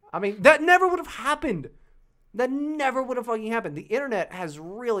 I mean, that never would have happened. That never would have fucking happened. The internet has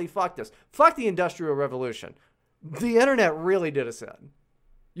really fucked us. Fuck the Industrial Revolution. The internet really did us in.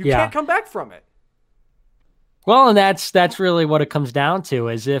 You can't come back from it. Well, and that's really what it comes down to,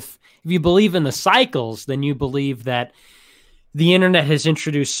 is if you believe in the cycles, then you believe that the internet has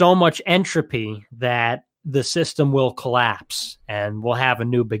introduced so much entropy that the system will collapse and we'll have a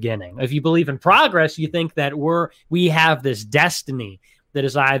new beginning. If you believe in progress, you think that we have this destiny that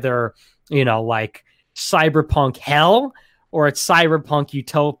is either, like cyberpunk hell or it's cyberpunk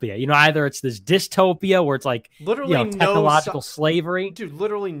utopia. Either it's this dystopia where it's like literally technological slavery. Dude,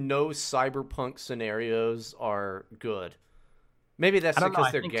 literally no cyberpunk scenarios are good. Maybe that's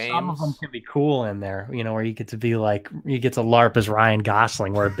because they're games. Some of them can be cool in there, where you get to LARP as Ryan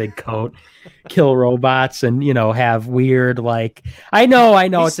Gosling, wear a big coat, kill robots, and have weird I know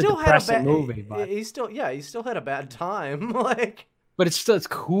it's a depressing movie, but he still had a bad time, But it's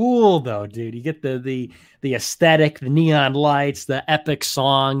cool though, dude. You get the aesthetic, the neon lights, the epic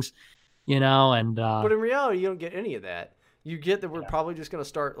songs, and but in reality, you don't get any of that. You get that we're probably just gonna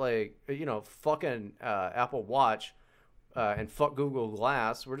start fucking Apple Watch. And fuck Google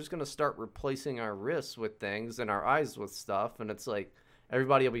Glass. We're just going to start replacing our wrists with things and our eyes with stuff. And it's like,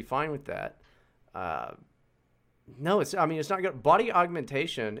 everybody will be fine with that. No, it's not good. Body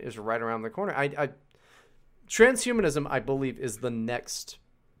augmentation is right around the corner. Transhumanism, I believe, is the next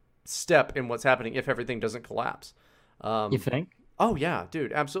step in what's happening if everything doesn't collapse. You think? Oh, yeah,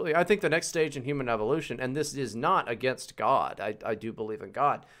 dude, absolutely. I think the next stage in human evolution, and this is not against God. I do believe in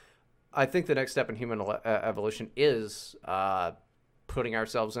God. I think the next step in human evolution is putting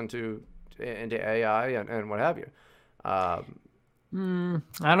ourselves into AI and what have you. I don't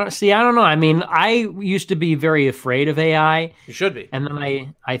know. I mean, I used to be very afraid of AI. You should be. And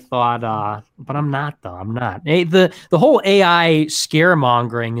then I thought, but I'm not though. I'm not. The whole AI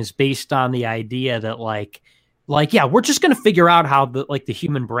scaremongering is based on the idea that yeah, we're just going to figure out how the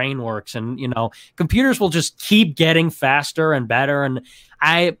human brain works, and computers will just keep getting faster and better. And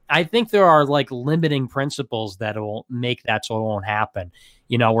I think there are limiting principles that will make that so it won't happen.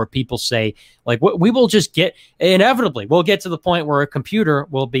 Where people say we will just we'll get to the point where a computer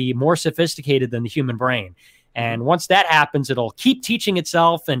will be more sophisticated than the human brain. And once that happens, it'll keep teaching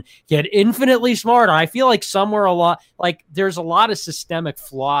itself and get infinitely smarter. I feel like there's a lot of systemic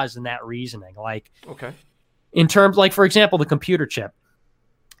flaws in that reasoning. Okay. In terms, for example, the computer chip.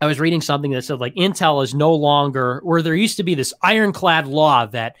 I was reading something that said Intel is no longer, where there used to be this ironclad law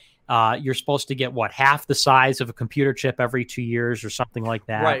that you're supposed to get half the size of a computer chip every 2 years or something like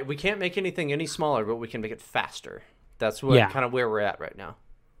that. Right. We can't make anything any smaller, but we can make it faster. That's kind of where we're at right now.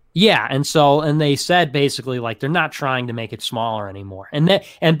 Yeah, and they said basically like they're not trying to make it smaller anymore,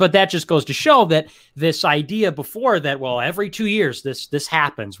 but that just goes to show that this idea before that, well, every 2 years this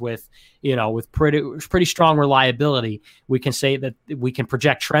happens with pretty strong reliability. We can say that we can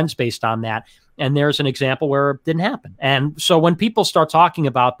project trends based on that, and there's an example where it didn't happen. And so when people start talking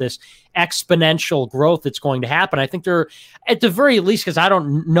about this exponential growth that's going to happen, I think they're at the very least, because I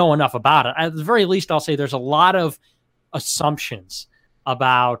don't know enough about it. At the very least, I'll say there's a lot of assumptions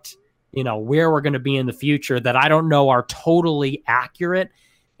about where we're going to be in the future that I don't know are totally accurate,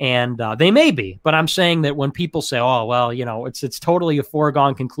 and they may be, but I'm saying that when people say, oh well, it's totally a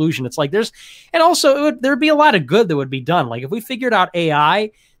foregone conclusion, it's like there'd be a lot of good that would be done. Like if we figured out AI,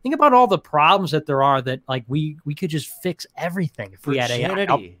 think about all the problems that there are, that like we could just fix everything if we had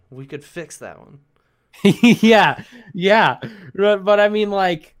AI. We could fix that one. yeah but I mean,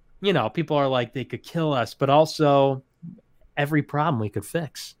 like, people are like they could kill us, but also every problem we could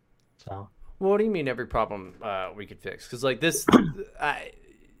fix. So, well, what do you mean every problem we could fix? Because like this,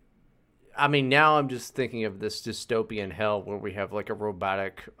 I mean, now I'm just thinking of this dystopian hell where we have like a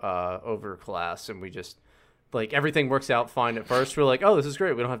robotic overclass, and we just like everything works out fine at first. We're like, oh, this is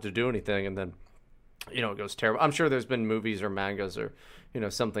great. We don't have to do anything, and then it goes terrible. I'm sure there's been movies or mangas or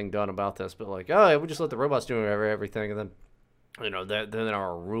something done about this, but like, oh, we just let the robots do everything, and then then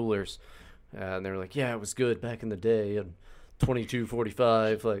our rulers, and they're like, yeah, it was good back in the day, and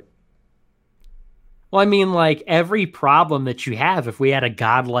 2245, like. Well, I mean, like every problem that you have, if we had a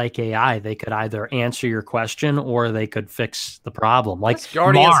godlike AI, they could either answer your question or they could fix the problem. Like that's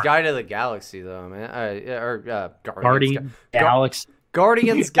Guardians Guide to the Galaxy, though, man. Guardians Galaxy.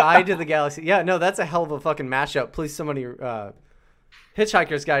 Guardians Guide to the Galaxy. Yeah, no, that's a hell of a fucking mashup. Please, somebody,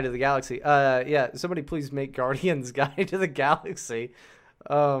 Hitchhiker's Guide to the Galaxy. Yeah, somebody please make Guardians Guide to the Galaxy.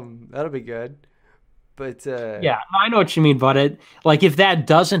 That'll be good. But yeah, I know what you mean, but if that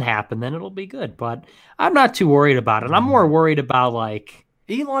doesn't happen, then it'll be good. But I'm not too worried about it. I'm more worried about like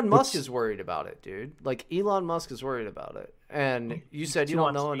Elon Musk is worried about it, dude. Like Elon Musk is worried about it. And you said you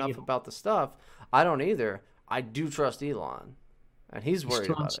don't know enough about the stuff. I don't either. I do trust Elon, and he's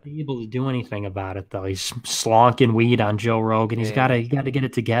worried about it. He's not able to do anything about it though. He's slonking weed on Joe Rogan. He's got to get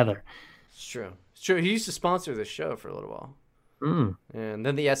it together. It's true. It's true. He used to sponsor this show for a little while. And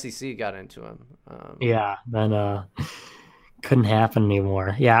then the SEC got into him. Then couldn't happen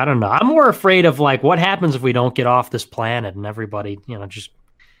anymore. Yeah, I don't know. I'm more afraid of like what happens if we don't get off this planet and everybody,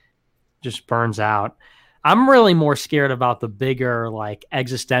 just burns out. I'm really more scared about the bigger like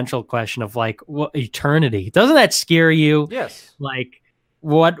existential question of like what eternity. Doesn't that scare you? Yes. Like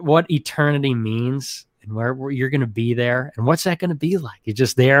what eternity means and where you're going to be there and what's that going to be like? You're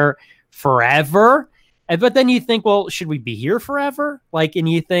just there forever. But then you think, well, should we be here forever? Like, and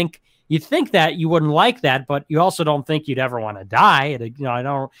you think that you wouldn't like that, but you also don't think you'd ever want to die.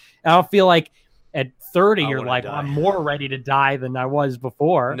 I don't feel like at 30 you're like, I'm more ready to die than I was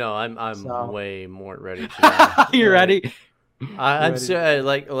before. No, I'm way more ready to die. You're ready? I'm so,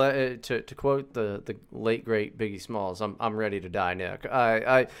 like to quote the late great Biggie Smalls, I'm ready to die, Nick.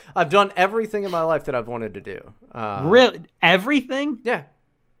 I've done everything in my life that I've wanted to do. Really, everything? Yeah.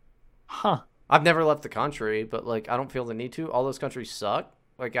 Huh. I've never left the country, but like I don't feel the need to. All those countries suck.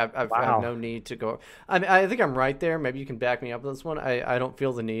 Like I have no need to go. I think I'm right there. Maybe you can back me up on this one. I don't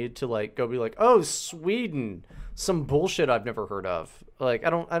feel the need to like go be like, oh, Sweden, some bullshit I've never heard of. Like I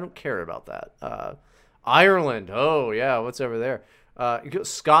don't care about that. Ireland, oh yeah, what's over there?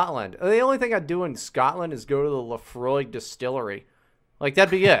 Scotland. The only thing I'd do in Scotland is go to the Lefroy distillery. Like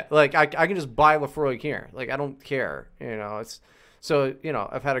that'd be it. Like I can just buy Lefroy here. Like I don't care. It's. So,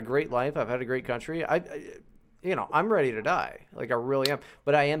 I've had a great life. I've had a great country. I'm ready to die. Like, I really am.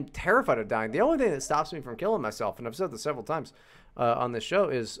 But I am terrified of dying. The only thing that stops me from killing myself, and I've said this several times on this show,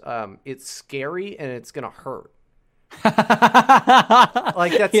 is it's scary and it's going to hurt.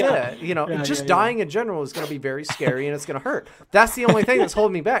 Like, that's it. Dying in general is going to be very scary and it's going to hurt. That's the only thing that's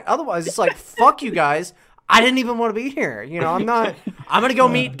holding me back. Otherwise, it's like, fuck you guys. I didn't even want to be here. I'm going to go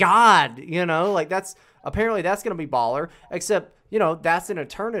meet God. Like, apparently that's going to be baller. Except... that's an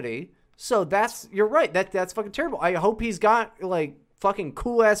eternity. So you're right. That's fucking terrible. I hope he's got like fucking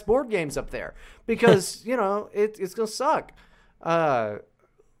cool ass board games up there because, it's going to suck. I'm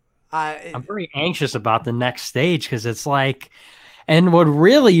very anxious about the next stage because it's like, and what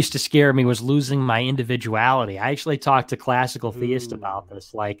really used to scare me was losing my individuality. I actually talked to classical theists about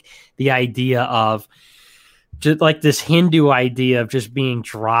this, like the idea of just like this Hindu idea of just being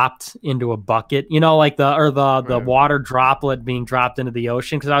dropped into a bucket, like the water droplet being dropped into the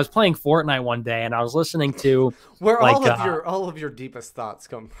ocean. Because I was playing Fortnite one day and I was listening to where all of your deepest thoughts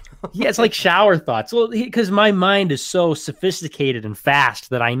come from. Yeah, it's like shower thoughts. Well, because my mind is so sophisticated and fast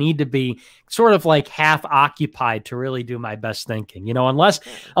that I need to be sort of like half occupied to really do my best thinking. Unless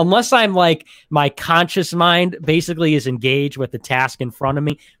I'm like my conscious mind basically is engaged with the task in front of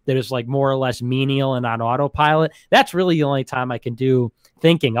me that is like more or less menial and on autopilot. That's really the only time I can do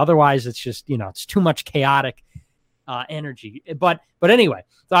thinking. Otherwise, it's just it's too much chaotic energy. But anyway,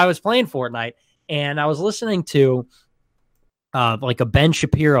 so I was playing Fortnite and I was listening to like a Ben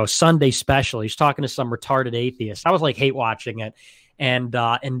Shapiro Sunday special. He's talking to some retarded atheist. I was like hate watching it. And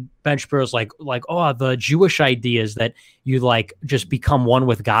Ben Shapiro's like, oh, the Jewish idea is that you like just become one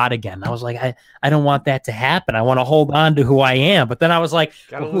with God again. I was like, I don't want that to happen. I want to hold on to who I am. But then I was like,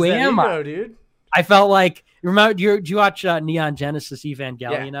 who am I? Dude? I felt like, remember, do you watch Neon Genesis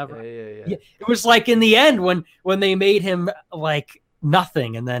Evangelion ever? Yeah. It was like in the end when they made him like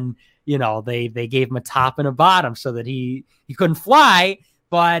nothing, and then they gave him a top and a bottom so that he couldn't fly,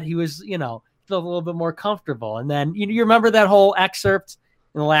 but he was a little bit more comfortable. And then you remember that whole excerpt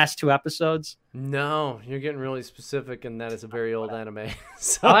in the last 2 episodes? No, you're getting really specific, and that is a very old anime.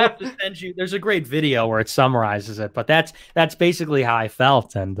 So I'll have to send you. There's a great video where it summarizes it, but that's basically how I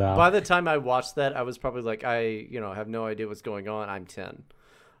felt. And by the time I watched that, I was probably like, I have no idea what's going on. I'm 10.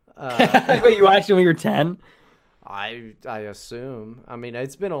 Wait, you watched it when you were 10? I assume. I mean,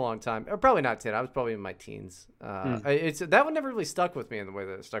 it's been a long time. Or probably not 10. I was probably in my teens. That one never really stuck with me in the way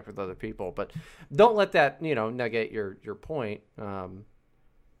that it stuck with other people. But don't let that negate your point.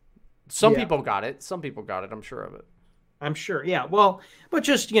 Some people got it. Some people got it. I'm sure of it. I'm sure. Yeah. Well, but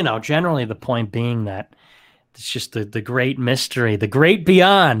just generally the point being that it's just the great mystery, the great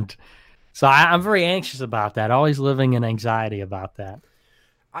beyond. So I'm very anxious about that. Always living in anxiety about that.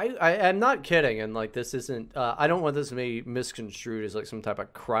 I'm not kidding, and like this isn't. I don't want this to be misconstrued as like some type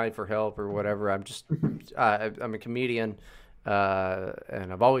of cry for help or whatever. I'm just. I'm a comedian,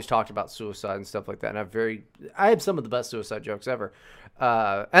 and I've always talked about suicide and stuff like that. And I have some of the best suicide jokes ever.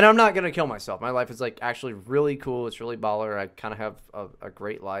 And I'm not gonna kill myself. My life is like actually really cool. It's really baller. I kind of have a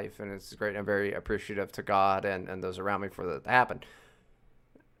great life, and it's great. And I'm very appreciative to God and those around me for that to happen.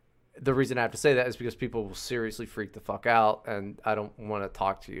 The reason I have to say that is because people will seriously freak the fuck out, and I don't want to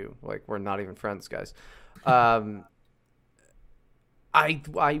talk to you. Like, we're not even friends, guys. I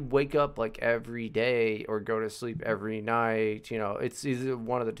wake up like every day or go to sleep every night. It's either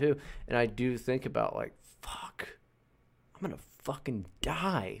one of the two, and I do think about like, fuck, I'm gonna fucking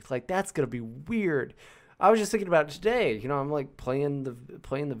die. Like, that's gonna be weird. I was just thinking about it today. I'm like playing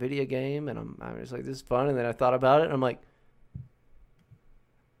the video game, and I'm just like, this is fun. And then I thought about it, and I'm like,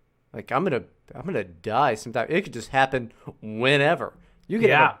 I'm gonna die sometime. It could just happen whenever. You could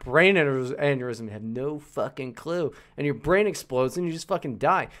have a brain aneurysm and have no fucking clue, and your brain explodes and you just fucking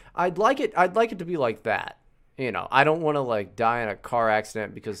die. I'd like it to be like that. I don't want to like die in a car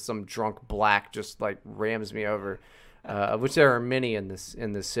accident because some drunk black just like rams me over, which there are many in this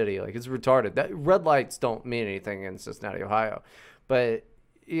city. Like, it's retarded. That red lights don't mean anything in Cincinnati, Ohio, but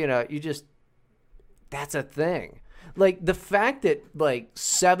that's a thing. Like, the fact that like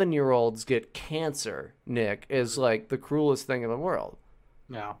 7-year-olds get cancer, Nick, is like the cruelest thing in the world.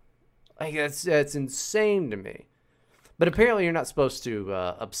 Yeah, like that's insane to me. But apparently you're not supposed to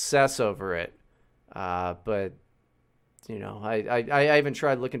obsess over it. But I even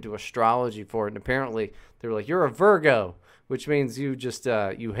tried looking to astrology for it, and apparently they were like, you're a Virgo, which means you just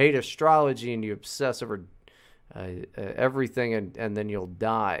you hate astrology and you obsess over everything, and then you'll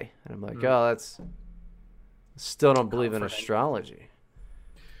die. And I'm like, oh, that's. Still don't believe in astrology.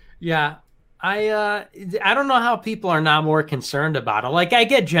 Yeah, I don't know how people are not more concerned about it. Like, I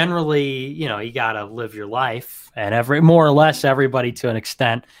get generally, you gotta live your life, and more or less everybody to an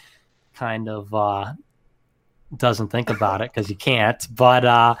extent kind of doesn't think about it because you can't. But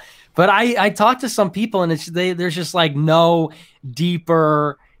I talk to some people, and there's just like no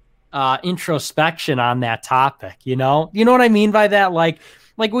deeper introspection on that topic. You know what I mean by that? Like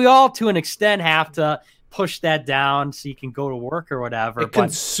we all to an extent have to push that down so you can go to work or whatever. It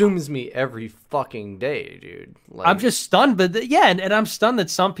consumes me every fucking day, dude. Like, I'm just stunned, but and I'm stunned that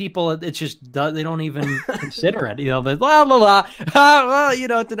some people, it's just they don't even consider it. But blah blah blah.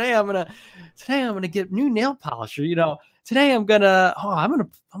 Well, today I'm gonna get new nail polish, or today I'm gonna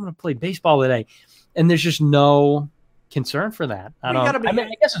play baseball today, and there's just no concern for that. I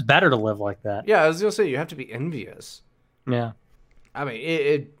guess it's better to live like that. Yeah, I was gonna say you have to be envious. Yeah, I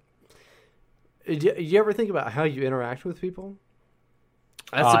mean Do you ever think about how you interact with people?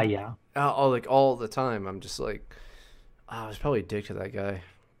 Yeah. like all the time. I'm just like, I was probably a dick to that guy.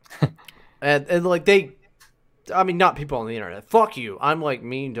 and like I mean, not people on the internet. Fuck you. I'm like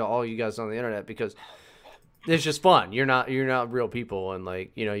mean to all you guys on the internet because it's just fun. You're not real people, and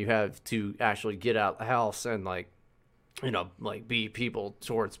like, you know, you have to actually get out the house and like, you know, like be people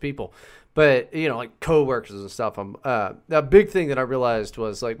towards people. But, you know, like coworkers and stuff. A big thing that I realized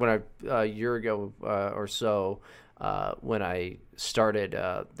was like when a year ago or so, when I started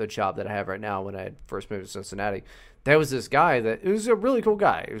the job that I have right now, when I had first moved to Cincinnati, there was this guy that, it was a really cool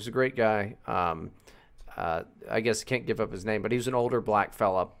guy. He was a great guy. I guess I can't give up his name, but he was an older black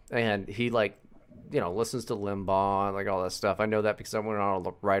fella, and he like, you know, listens to Limbaugh and like all that stuff. I know that because I went on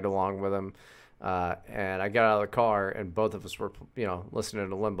a ride along with him. And I got out of the car, and both of us were, you know, listening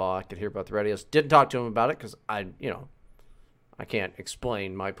to Limbaugh. I could hear about the radios. Didn't talk to him about it because I can't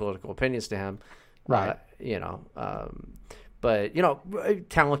explain my political opinions to him. Right. But, you know,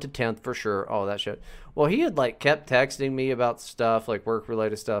 talented 10th for sure, all that shit. Well, he had, like, kept texting me about stuff, like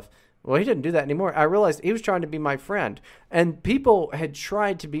work-related stuff. Well, he didn't do that anymore. I realized he was trying to be my friend. And people had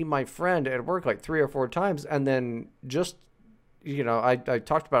tried to be my friend at work like 3 or 4 times. And then just, you know, I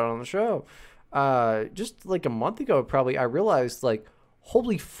talked about it on the show. Just like a month ago, probably, I realized, like,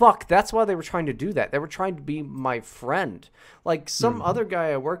 holy fuck, that's why they were trying to do that. They were trying to be my friend. Like, some other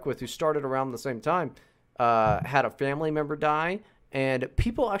guy I work with who started around the same time had a family member die, and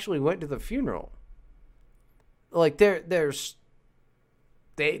people actually went to the funeral. Like, they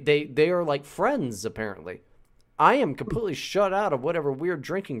are like friends, apparently. I am completely shut out of whatever weird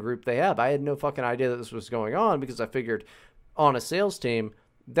drinking group they have. I had no fucking idea that this was going on because I figured on a sales team,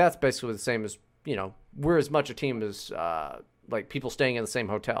 that's basically the same as, you know, we're as much a team as like people staying in the same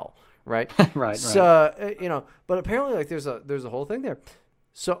hotel, right? Right. So, you know, but apparently like there's a whole thing there.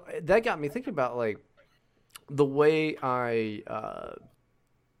 So that got me thinking about like the way I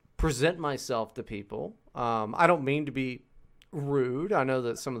present myself to people. I don't mean to be rude. I know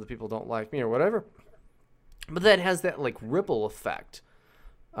that some of the people don't like me or whatever, but that has that like ripple effect.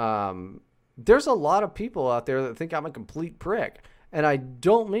 There's a lot of people out there that think I'm a complete prick. And I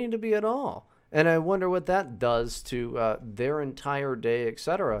don't mean to be at all. And I wonder what that does to their entire day,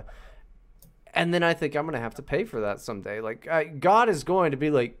 etc. And then I think I'm going to have to pay for that someday. Like, God is going to be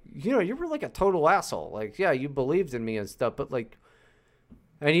like, you know, you were like a total asshole. Like, yeah, you believed in me and stuff, but like,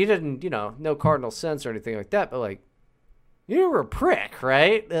 and you didn't, you know, no cardinal sense or anything like that, but like, you were a prick,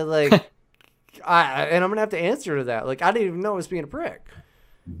 right? And like, and I'm going to have to answer to that. Like, I didn't even know I was being a prick.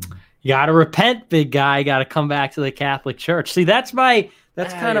 You got to repent, big guy. You got to come back to the Catholic Church. See, that's kind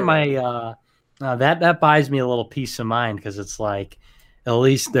of my, that buys me a little peace of mind because it's like, at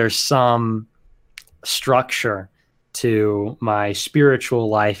least there's some structure to my spiritual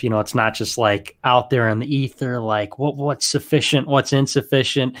life. You know, it's not just like out there in the ether, like what's sufficient, what's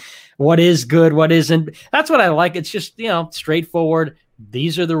insufficient, what is good, what isn't. That's what I like. It's just, you know, straightforward.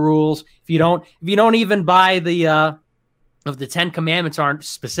 These are the rules. If you don't even buy if the 10 commandments aren't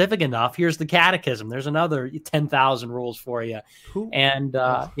specific enough, here's the catechism. There's another 10,000 rules for you. You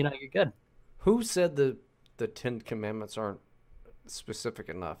know, you're good. Who said the 10 commandments aren't specific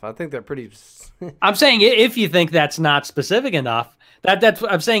enough? I think they're pretty. I'm saying if you think that's not specific enough, that's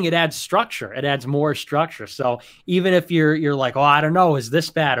I'm saying it adds structure. It adds more structure. So even if you're like, oh, I don't know, is this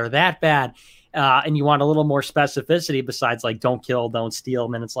bad or that bad? And you want a little more specificity besides like don't kill, don't steal.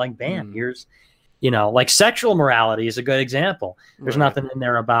 And then it's like, bam, here's, you know, like sexual morality is a good example. There's nothing in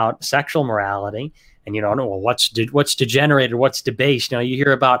there about sexual morality. And you don't know, well, what's degenerated, what's debased. You know, you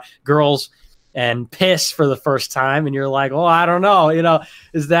hear about girls and piss for the first time, and you're like, oh, I don't know. You know,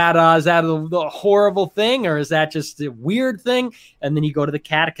 is that the horrible thing, or is that just a weird thing? And then you go to the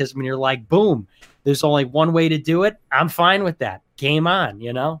catechism, and you're like, boom, there's only one way to do it. I'm fine with that. Game on,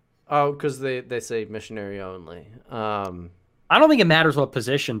 you know? Oh, because they say missionary only. I don't think it matters what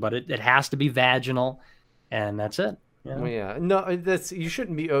position, but it has to be vaginal, and that's it. Yeah. Well, yeah. No, you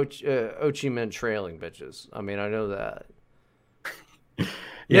shouldn't be Ho Chi Minh trailing bitches. I mean, I know that.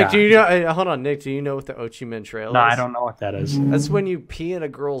 Yeah. Nick, do you know? Hold on, Nick. Do you know what the Ho Chi Minh Trail is? No, I don't know what that is. That's when you pee in a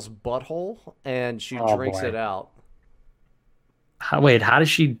girl's butthole and she drinks it out. Wait, how does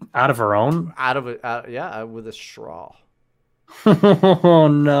she out of her own? Out of it, yeah, with a straw. Oh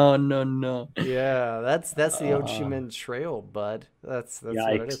no! Yeah, that's the Ho Chi Minh Trail, bud. That's what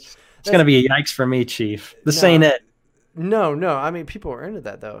it is. It's gonna be a yikes for me, Chief. This ain't it. No. I mean, people are into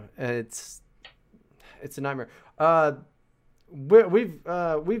that though, and it's a nightmare.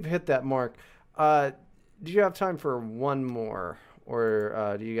 We've hit that mark. Do you have time for one more,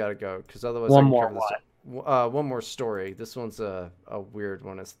 or do you gotta go? Because otherwise, one more. One more story. This one's a weird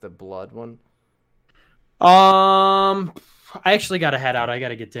one. It's the blood one. I actually got to head out. I got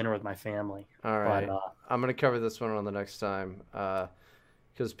to get dinner with my family. All right. But, I'm going to cover this one on the next time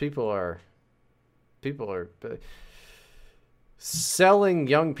because people are selling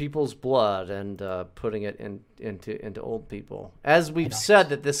young people's blood and putting it into old people. As we've said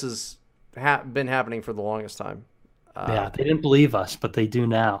that this has been happening for the longest time. Yeah, they didn't believe us, but they do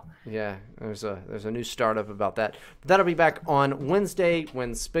now. Yeah, there's a new startup about that. But that'll be back on Wednesday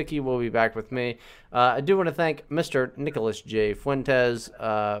when Spicky will be back with me. I do want to thank Mr. Nicholas J. Fuentes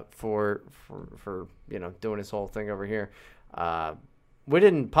for doing his whole thing over here. We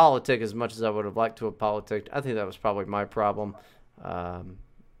didn't politic as much as I would have liked to have politicked. I think that was probably my problem.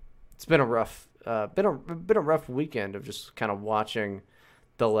 It's been a rough weekend of just kind of watching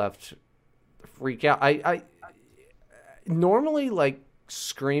the left freak out. I normally, like,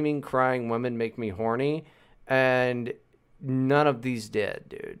 screaming, crying women make me horny, and none of these did,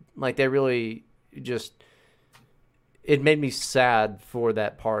 dude. Like, they really just... It made me sad for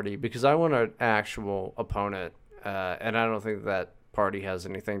that party because I want an actual opponent, and I don't think that party has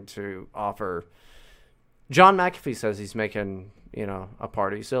anything to offer. John McAfee says he's making, a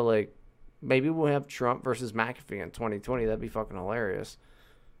party, so, like, maybe we'll have Trump versus McAfee in 2020. That'd be fucking hilarious.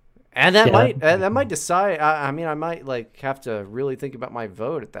 And that might decide. I might like have to really think about my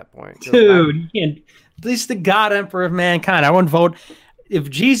vote at that point. Dude, you can't. At least the God Emperor of mankind. I wouldn't vote if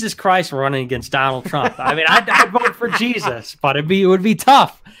Jesus Christ were running against Donald Trump. I mean, I'd vote for Jesus, but it would be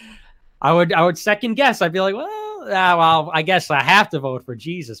tough. I would second guess. I'd be like, well, I guess I have to vote for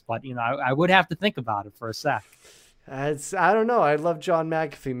Jesus, but I would have to think about it for a sec. I don't know. I love John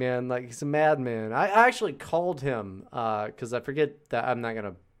McAfee, man. Like, he's a madman. I actually called him because I forget that I'm not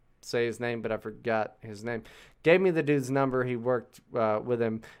gonna say his name, but I forgot his name. Gave me the dude's number. He worked with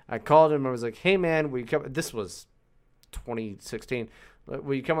him. I called him. I was like, hey, man, this was 2016.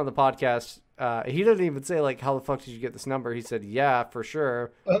 Will you come on the podcast? He didn't even say, like, how the fuck did you get this number? He said, yeah, for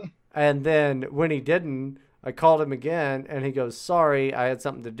sure. And then when he didn't, I called him again, and he goes, sorry, I had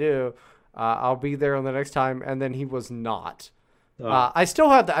something to do. I'll be there on the next time. And then he was not. I still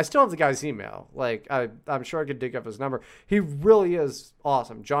have the guy's email. Like, I'm sure I could dig up his number. He really is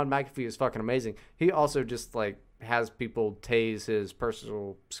awesome. John McAfee is fucking amazing. He also just, like, has people tase his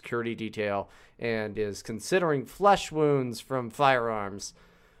personal security detail and is considering flesh wounds from firearms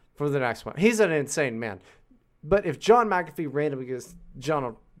for the next one. He's an insane man. But if John McAfee ran up against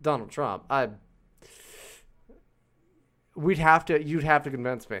Donald Trump, you'd have to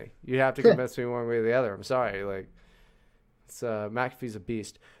convince me. You'd have to convince me one way or the other. I'm sorry, like. McAfee's a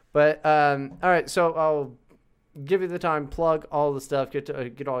beast. But all right, so I'll give you the time, plug all the stuff, get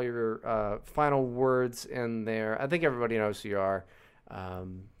all your final words in there. I think everybody knows who you are.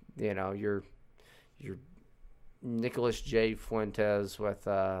 You're Nicholas J. Fuentes with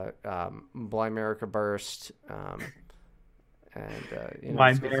Buy America Burst.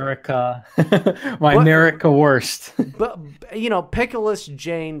 My America worst. But Pickles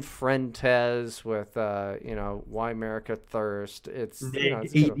Jane Fuentes with Why America Thirst. It's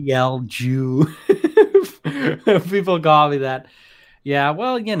ADL Jew. People call me that. Yeah,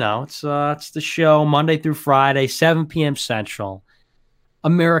 well, it's the show Monday through Friday, 7 p.m. Central.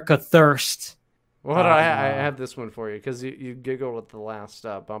 America Thirst. Well, I have this one for you because you giggled with the last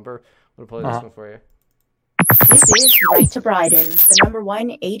bumper. I'm gonna play this one for you. This is Right to Bryden, the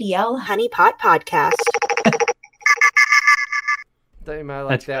 #1 ADL honeypot podcast. You might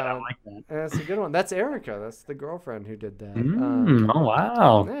like that. I like that. That's a good one. That's Erica. That's the girlfriend who did that. Oh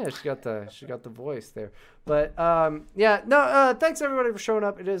wow! Yeah, she got the voice there. But thanks everybody for showing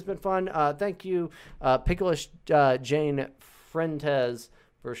up. It has been fun. Thank you, Pickles Jane Fuentes,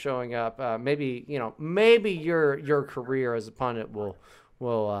 for showing up. Maybe your career as a pundit will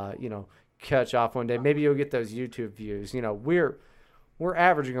catch off one day. Maybe you'll get those YouTube views. We're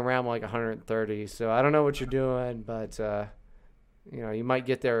averaging around like 130, so I don't know what you're doing, but you might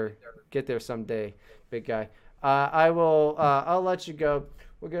get there someday, big guy. I'll let you go.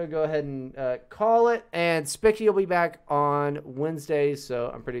 We're gonna go ahead and call it, and Spicky will be back on Wednesday, so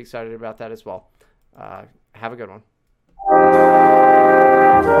I'm pretty excited about that as well. Have a good one.